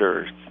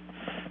orders.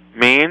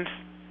 Means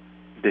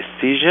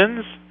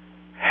decisions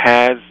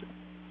has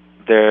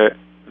their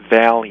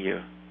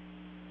value.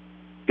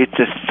 It's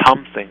a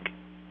something.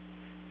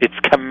 It's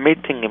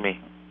committing me.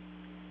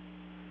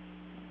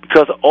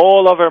 Because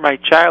all over my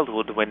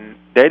childhood, when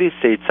daddy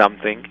said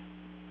something,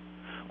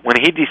 when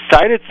he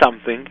decided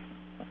something,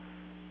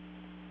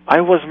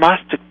 I was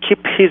must to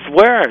keep his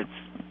words.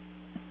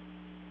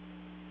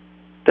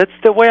 That's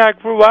the way I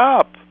grew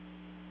up.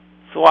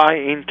 So I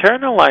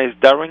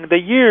internalized during the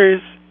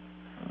years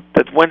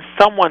that when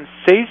someone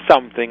says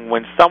something,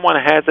 when someone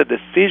has a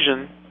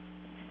decision,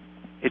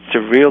 it's a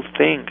real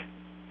thing.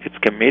 It's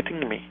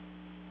committing me.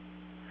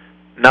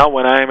 Now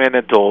when I'm an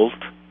adult,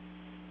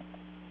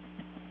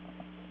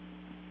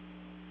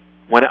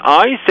 when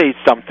I say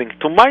something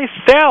to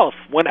myself,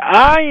 when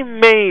I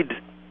made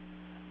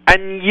a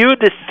new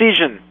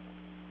decision,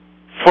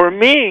 for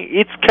me,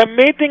 it's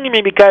committing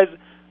me because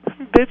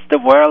that's the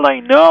world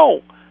I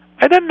know.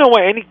 I don't know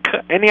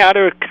any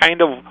other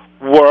kind of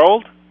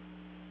world.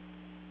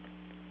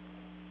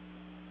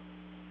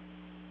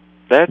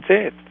 That's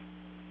it.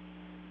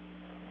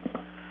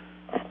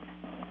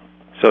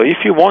 So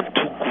if you want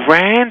to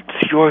grant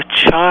your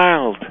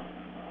child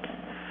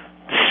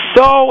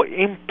so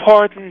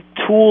important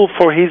tool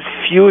for his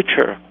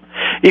future,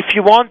 if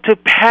you want to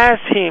pass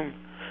him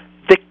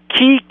the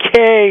key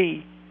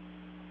K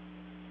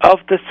of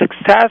the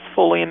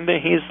successful in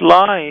his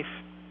life,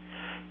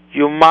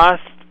 you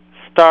must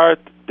start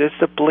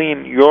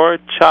discipline your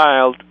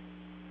child,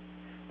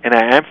 and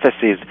I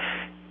emphasize,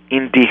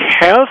 in the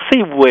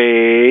healthy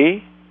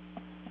way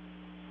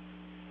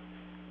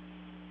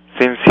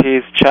since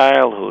his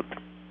childhood,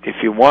 if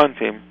you want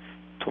him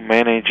to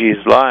manage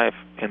his life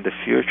in the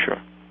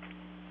future.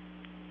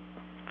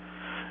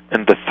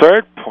 And the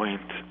third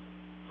point,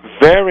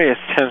 very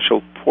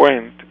essential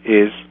point,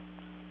 is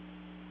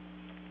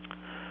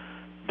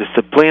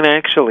discipline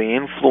actually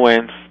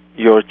influences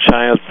your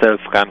child's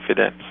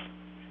self-confidence.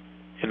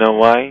 You know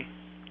why?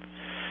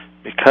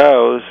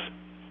 Because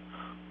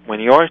when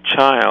your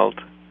child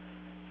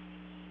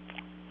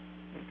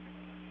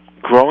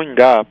growing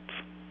up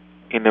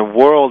in a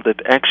world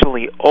that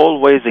actually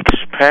always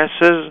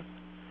expresses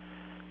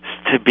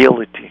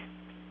stability.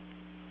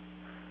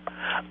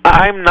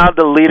 I'm not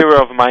the leader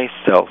of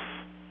myself.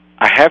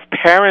 I have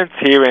parents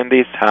here in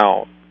this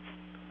house.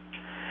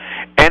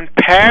 And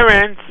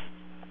parents,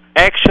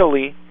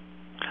 actually,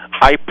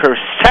 I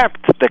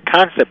percept the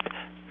concept,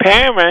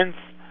 parents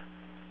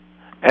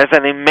as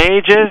an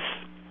images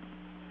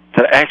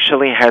that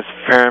actually has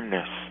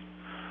firmness.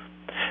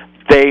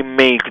 They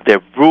make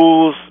the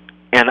rules,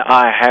 and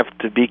I have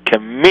to be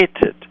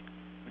committed.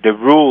 The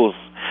rules.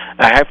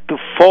 I have to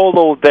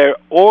follow their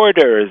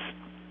orders.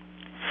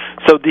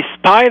 So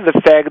despite the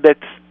fact that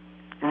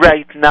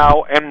right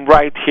now and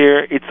right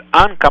here it's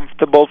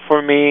uncomfortable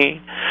for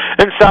me,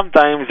 and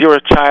sometimes your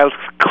child's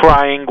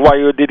crying why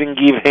you didn't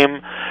give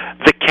him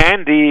the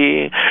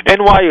candy,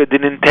 and why you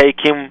didn't take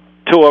him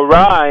to a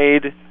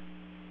ride,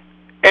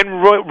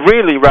 and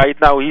really right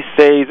now he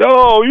says,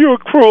 oh, you're a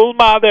cruel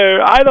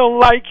mother, I don't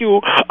like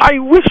you, I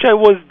wish I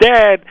was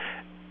dead,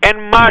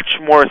 and much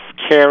more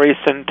scary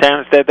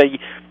sentence that I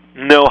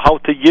know how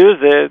to use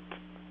it.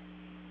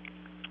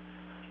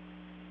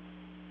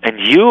 And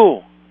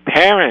you,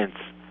 parents,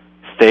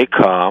 stay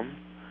calm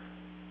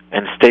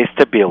and stay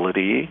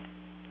stability.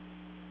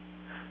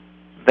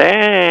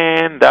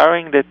 Then,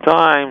 during the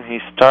time he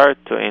starts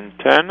to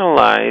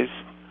internalize,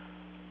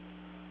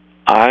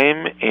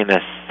 I'm in a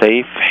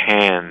safe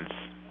hands.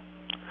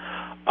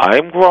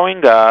 I'm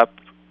growing up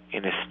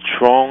in a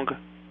strong,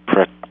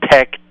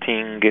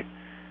 protecting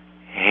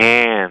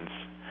hands,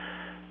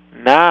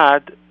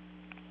 not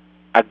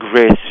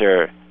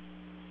aggressor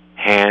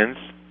hands,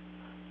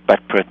 but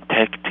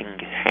protecting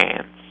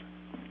hands.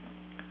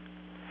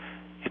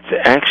 It's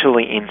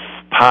actually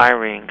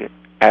inspiring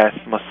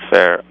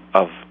atmosphere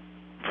of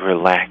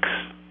relax.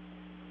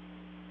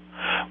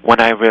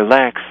 When I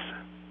relax,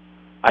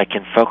 I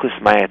can focus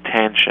my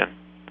attention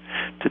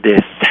to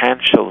the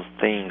essential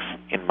things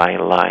in my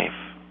life.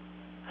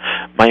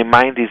 My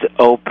mind is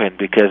open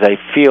because I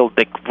feel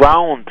the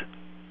ground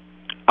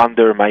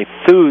under my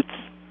feet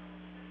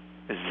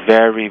is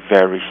very,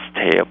 very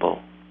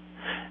stable.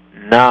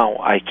 Now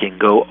I can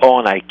go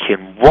on, I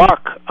can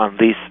walk on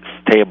this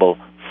stable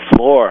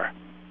floor.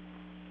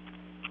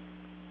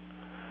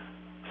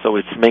 So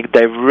it's make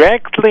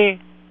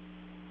directly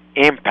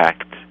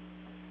impact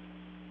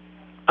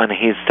on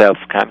his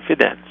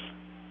self-confidence.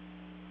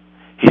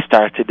 He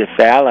starts to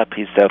develop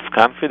his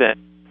self-confidence.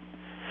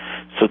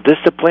 So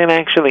discipline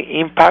actually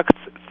impacts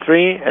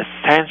three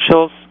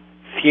essential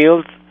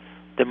fields,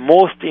 the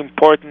most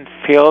important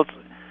fields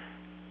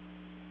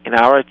in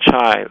our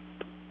child,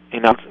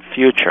 in our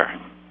future.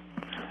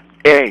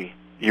 A,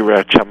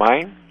 Yirat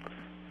Shamayim,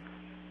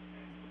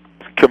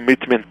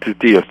 commitment to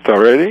the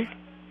authority.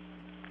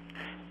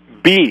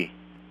 B,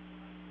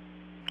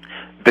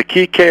 the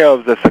key K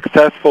of the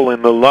successful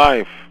in the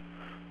life,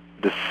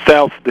 the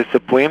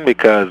self-discipline,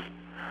 because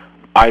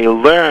I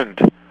learned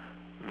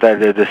that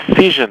the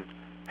decision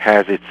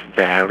has its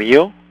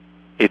value,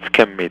 it's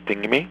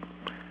committing me.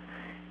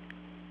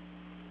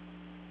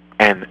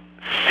 And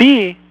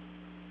C,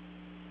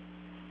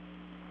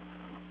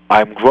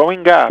 I'm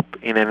growing up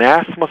in an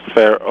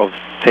atmosphere of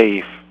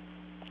safe.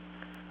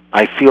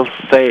 I feel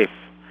safe.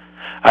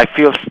 I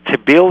feel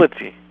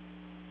stability.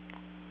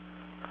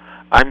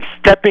 I'm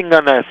stepping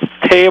on a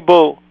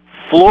stable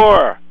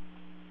floor.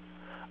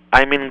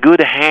 I'm in good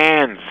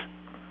hands.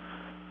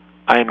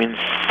 I'm in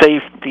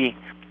safety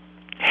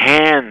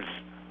hands.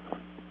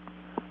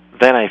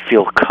 Then I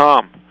feel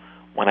calm.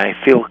 When I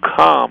feel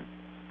calm,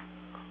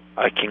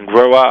 I can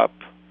grow up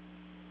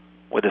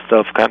with a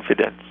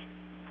self-confidence.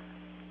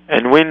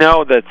 And we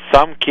know that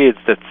some kids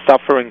that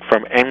suffering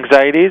from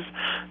anxieties,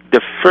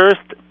 the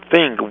first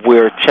thing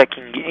we're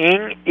checking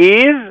in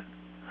is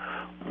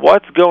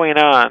what's going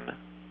on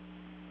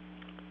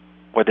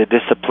with the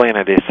discipline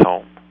at his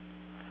home.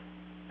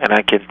 And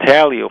I can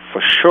tell you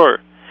for sure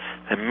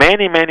that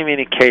many, many,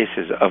 many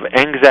cases of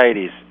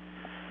anxieties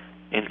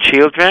in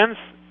children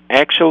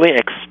actually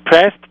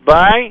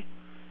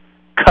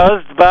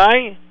caused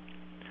by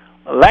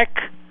lack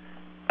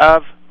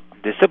of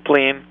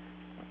discipline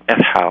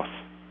at house.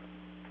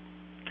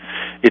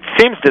 It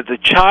seems that the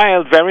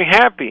child very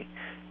happy.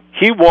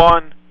 He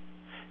won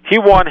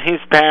his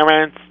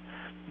parents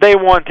They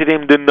wanted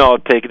him to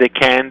not take the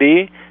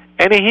candy,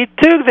 and he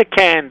took the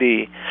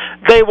candy.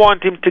 They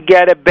want him to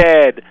get a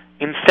bed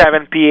in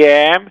 7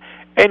 p.m.,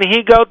 and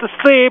he go to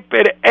sleep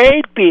at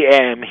 8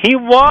 p.m. He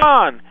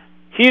won.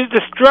 He's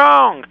the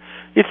strong.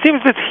 It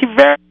seems that he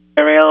very,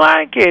 very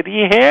like it.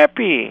 He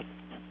happy.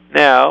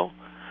 No,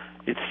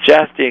 it's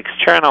just the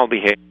external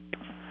behavior.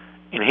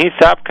 In his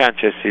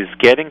subconscious, he's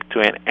getting to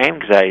an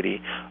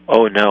anxiety.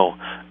 Oh no,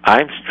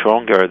 I'm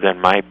stronger than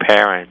my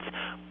parents.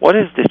 What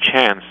is the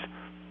chance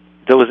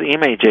those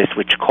images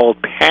which call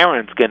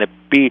parents going to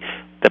be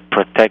the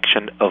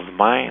protection of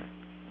mine?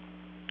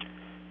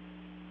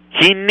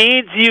 He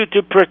needs you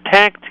to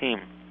protect him.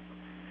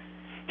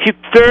 He's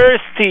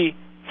thirsty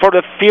for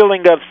the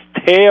feeling of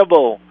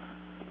stable,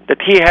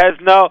 that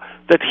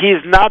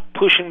he's not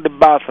pushing the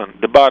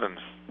buttons.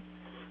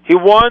 He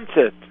wants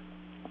it.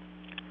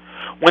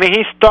 When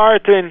he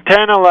starts to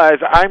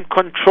internalize, I'm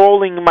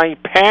controlling my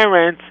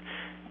parents,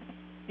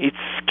 it's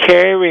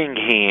scaring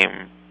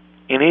him.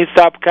 In his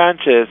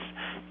subconscious,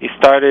 he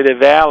started to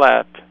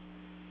develop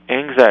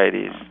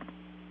anxieties.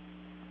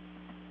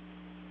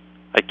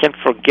 I can't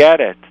forget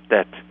it,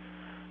 that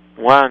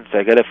once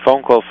I got a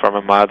phone call from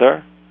a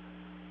mother,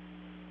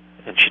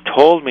 and she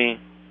told me,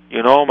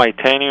 my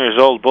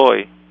 10-year-old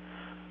boy,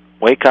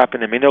 wake up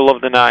in the middle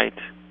of the night,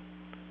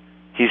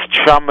 he's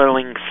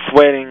trembling,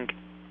 sweating,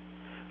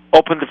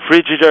 open the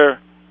frigidaire,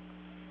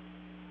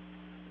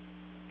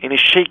 and he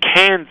shake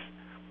hands,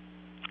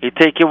 he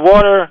take a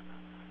water,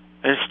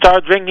 and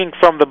start drinking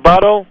from the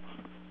bottle,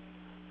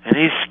 and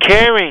he's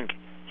scaring,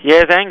 he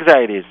has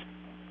anxieties.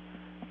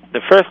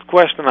 The first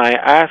question I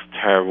asked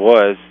her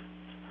was,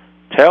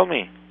 tell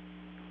me,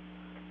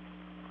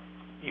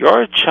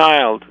 your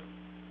child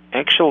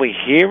actually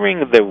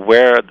hearing the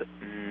word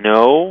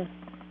no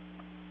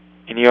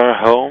in your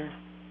home?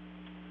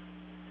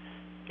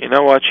 You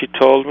know what she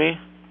told me?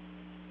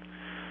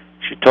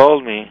 She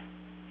told me,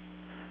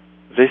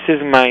 this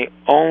is my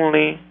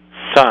only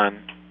son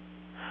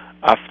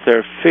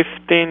after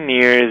 15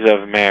 years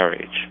of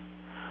marriage.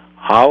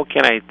 How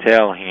can I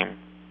tell him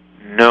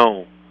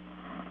no?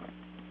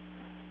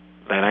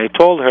 Then I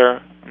told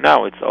her,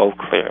 now it's all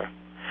clear.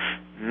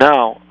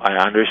 Now I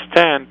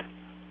understand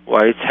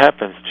why it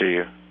happens to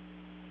you.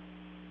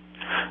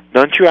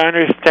 Don't you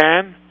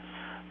understand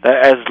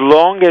that as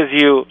long as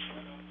you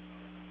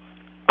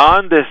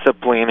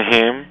undiscipline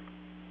him,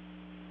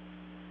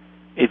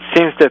 it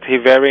seems that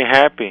he's very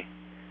happy.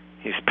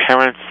 His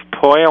parents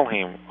spoil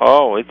him.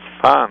 Oh, it's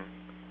fun.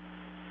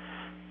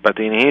 But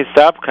in his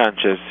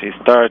subconscious, he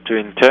starts to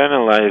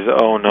internalize,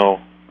 oh no,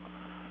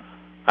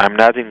 I'm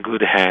not in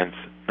good hands.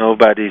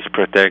 Nobody's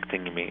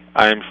protecting me.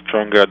 I'm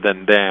stronger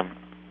than them.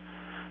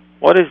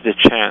 What is the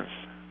chance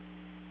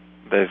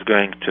that is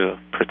going to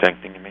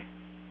protecting me?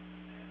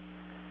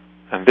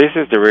 And this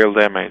is the real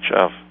damage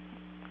of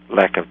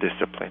lack of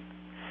discipline.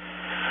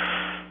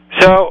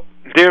 So,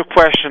 dear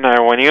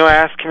questioner, when you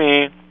ask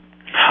me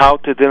how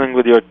to dealing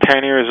with your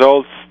 10 years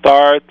old,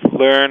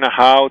 learn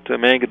how to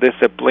make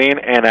discipline,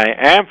 and I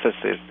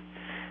emphasize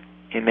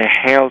in a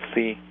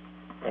healthy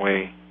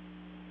way.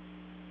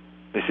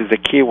 This is the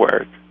key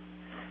word,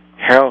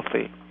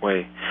 healthy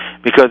way.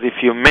 Because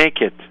if you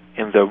make it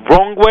in the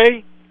wrong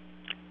way,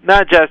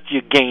 not just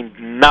you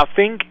gain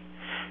nothing,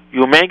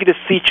 you make the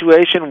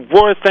situation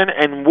worsen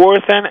and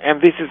worsen,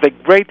 and this is a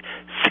great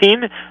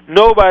sin.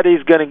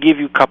 Nobody's going to give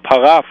you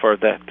kapara for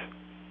that.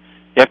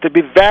 You have to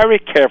be very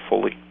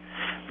carefully.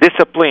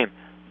 Discipline,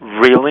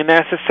 really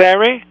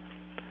necessary,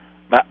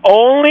 but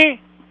only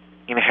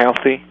in a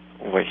healthy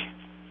way.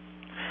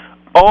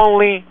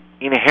 Only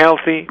in a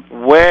healthy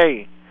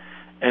way.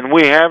 And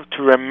we have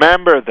to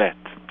remember that.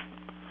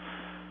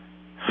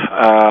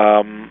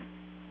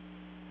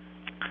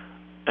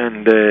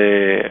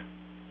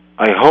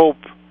 I hope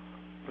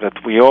that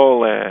we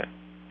all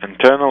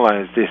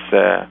internalize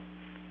this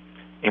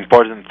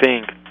important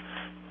thing,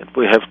 that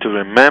we have to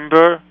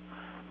remember,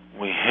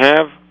 we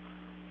have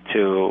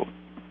to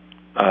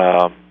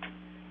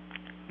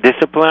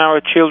discipline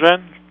our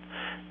children,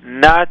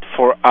 not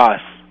for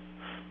us,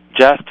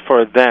 just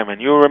for them.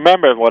 And you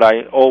remember what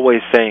I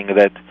always saying,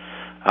 that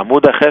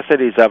Amud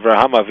HaChesed is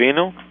Avraham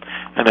Avinu,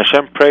 and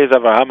Hashem praised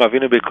Avraham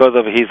Avinu because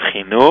of his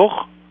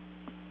chinuch.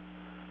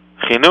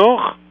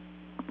 Chinuch,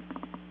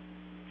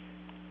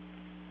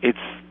 it's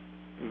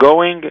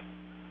going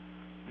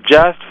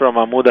just from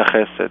Amud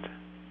HaChesed.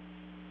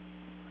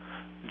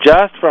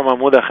 Just from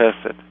Amud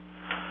HaChesed.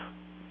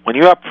 When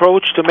you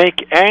approach to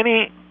make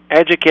any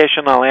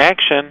educational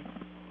action,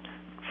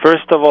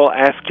 first of all,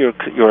 ask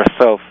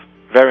yourself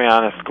very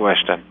honest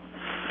question.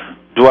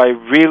 Do I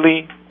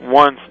really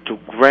want to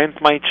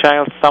grant my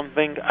child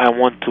something? I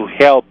want to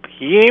help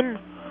him,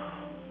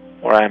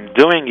 or I'm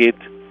doing it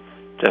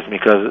just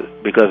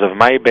because of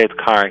my bad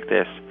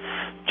characters,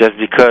 just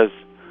because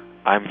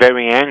I'm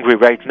very angry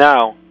right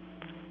now,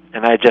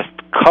 and I just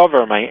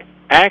cover my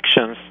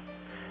actions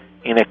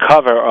in a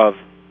cover of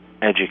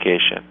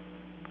education.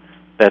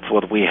 That's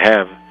what we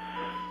have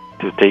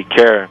to take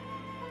care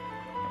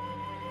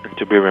and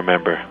to be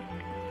remembered.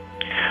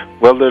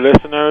 Well, dear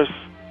listeners,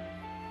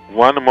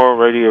 one more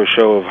radio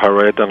show of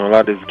Haroet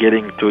Anolad is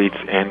getting to its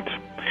end.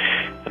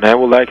 And I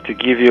would like to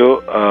give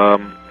you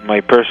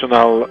my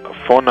personal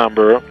phone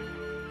number.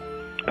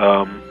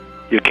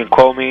 You can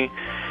call me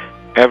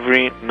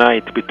every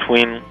night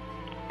between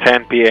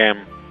 10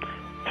 p.m.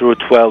 through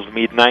 12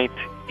 midnight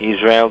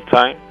Israel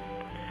time,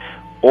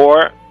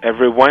 or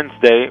every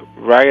Wednesday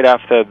right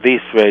after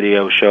this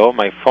radio show.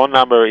 My phone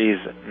number is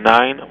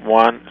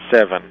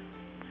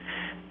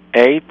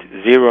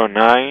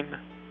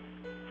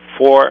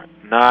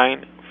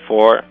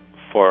 917-809-4944.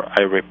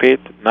 I repeat,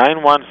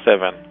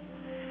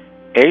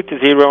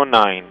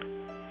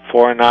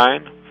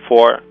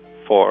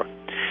 917-809-4944.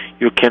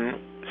 You can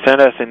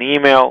send us an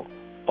email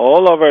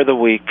all over the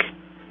week,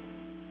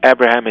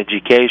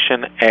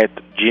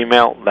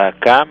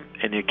 abrahameducation@gmail.com,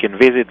 and you can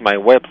visit my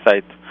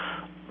website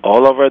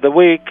all over the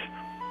week,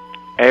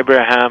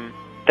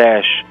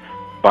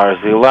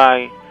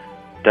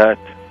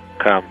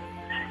 abraham-barzilai.com.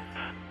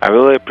 I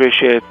really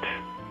appreciate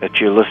that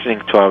you're listening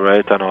to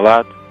Haroet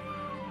Anolad.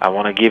 I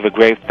want to give a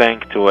great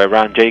thank to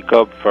Eran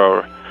Jacob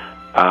for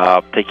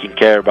taking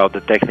care about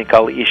the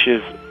technical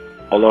issues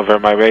all over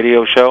my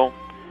radio show.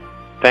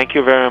 Thank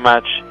you very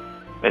much.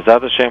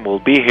 Bezat Hashem will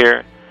be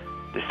here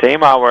the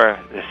same hour,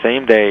 the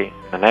same day,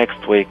 the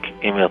next week,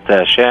 Im Yirtzeh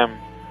Hashem.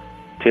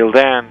 Till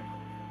then,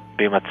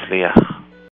 be matzliach.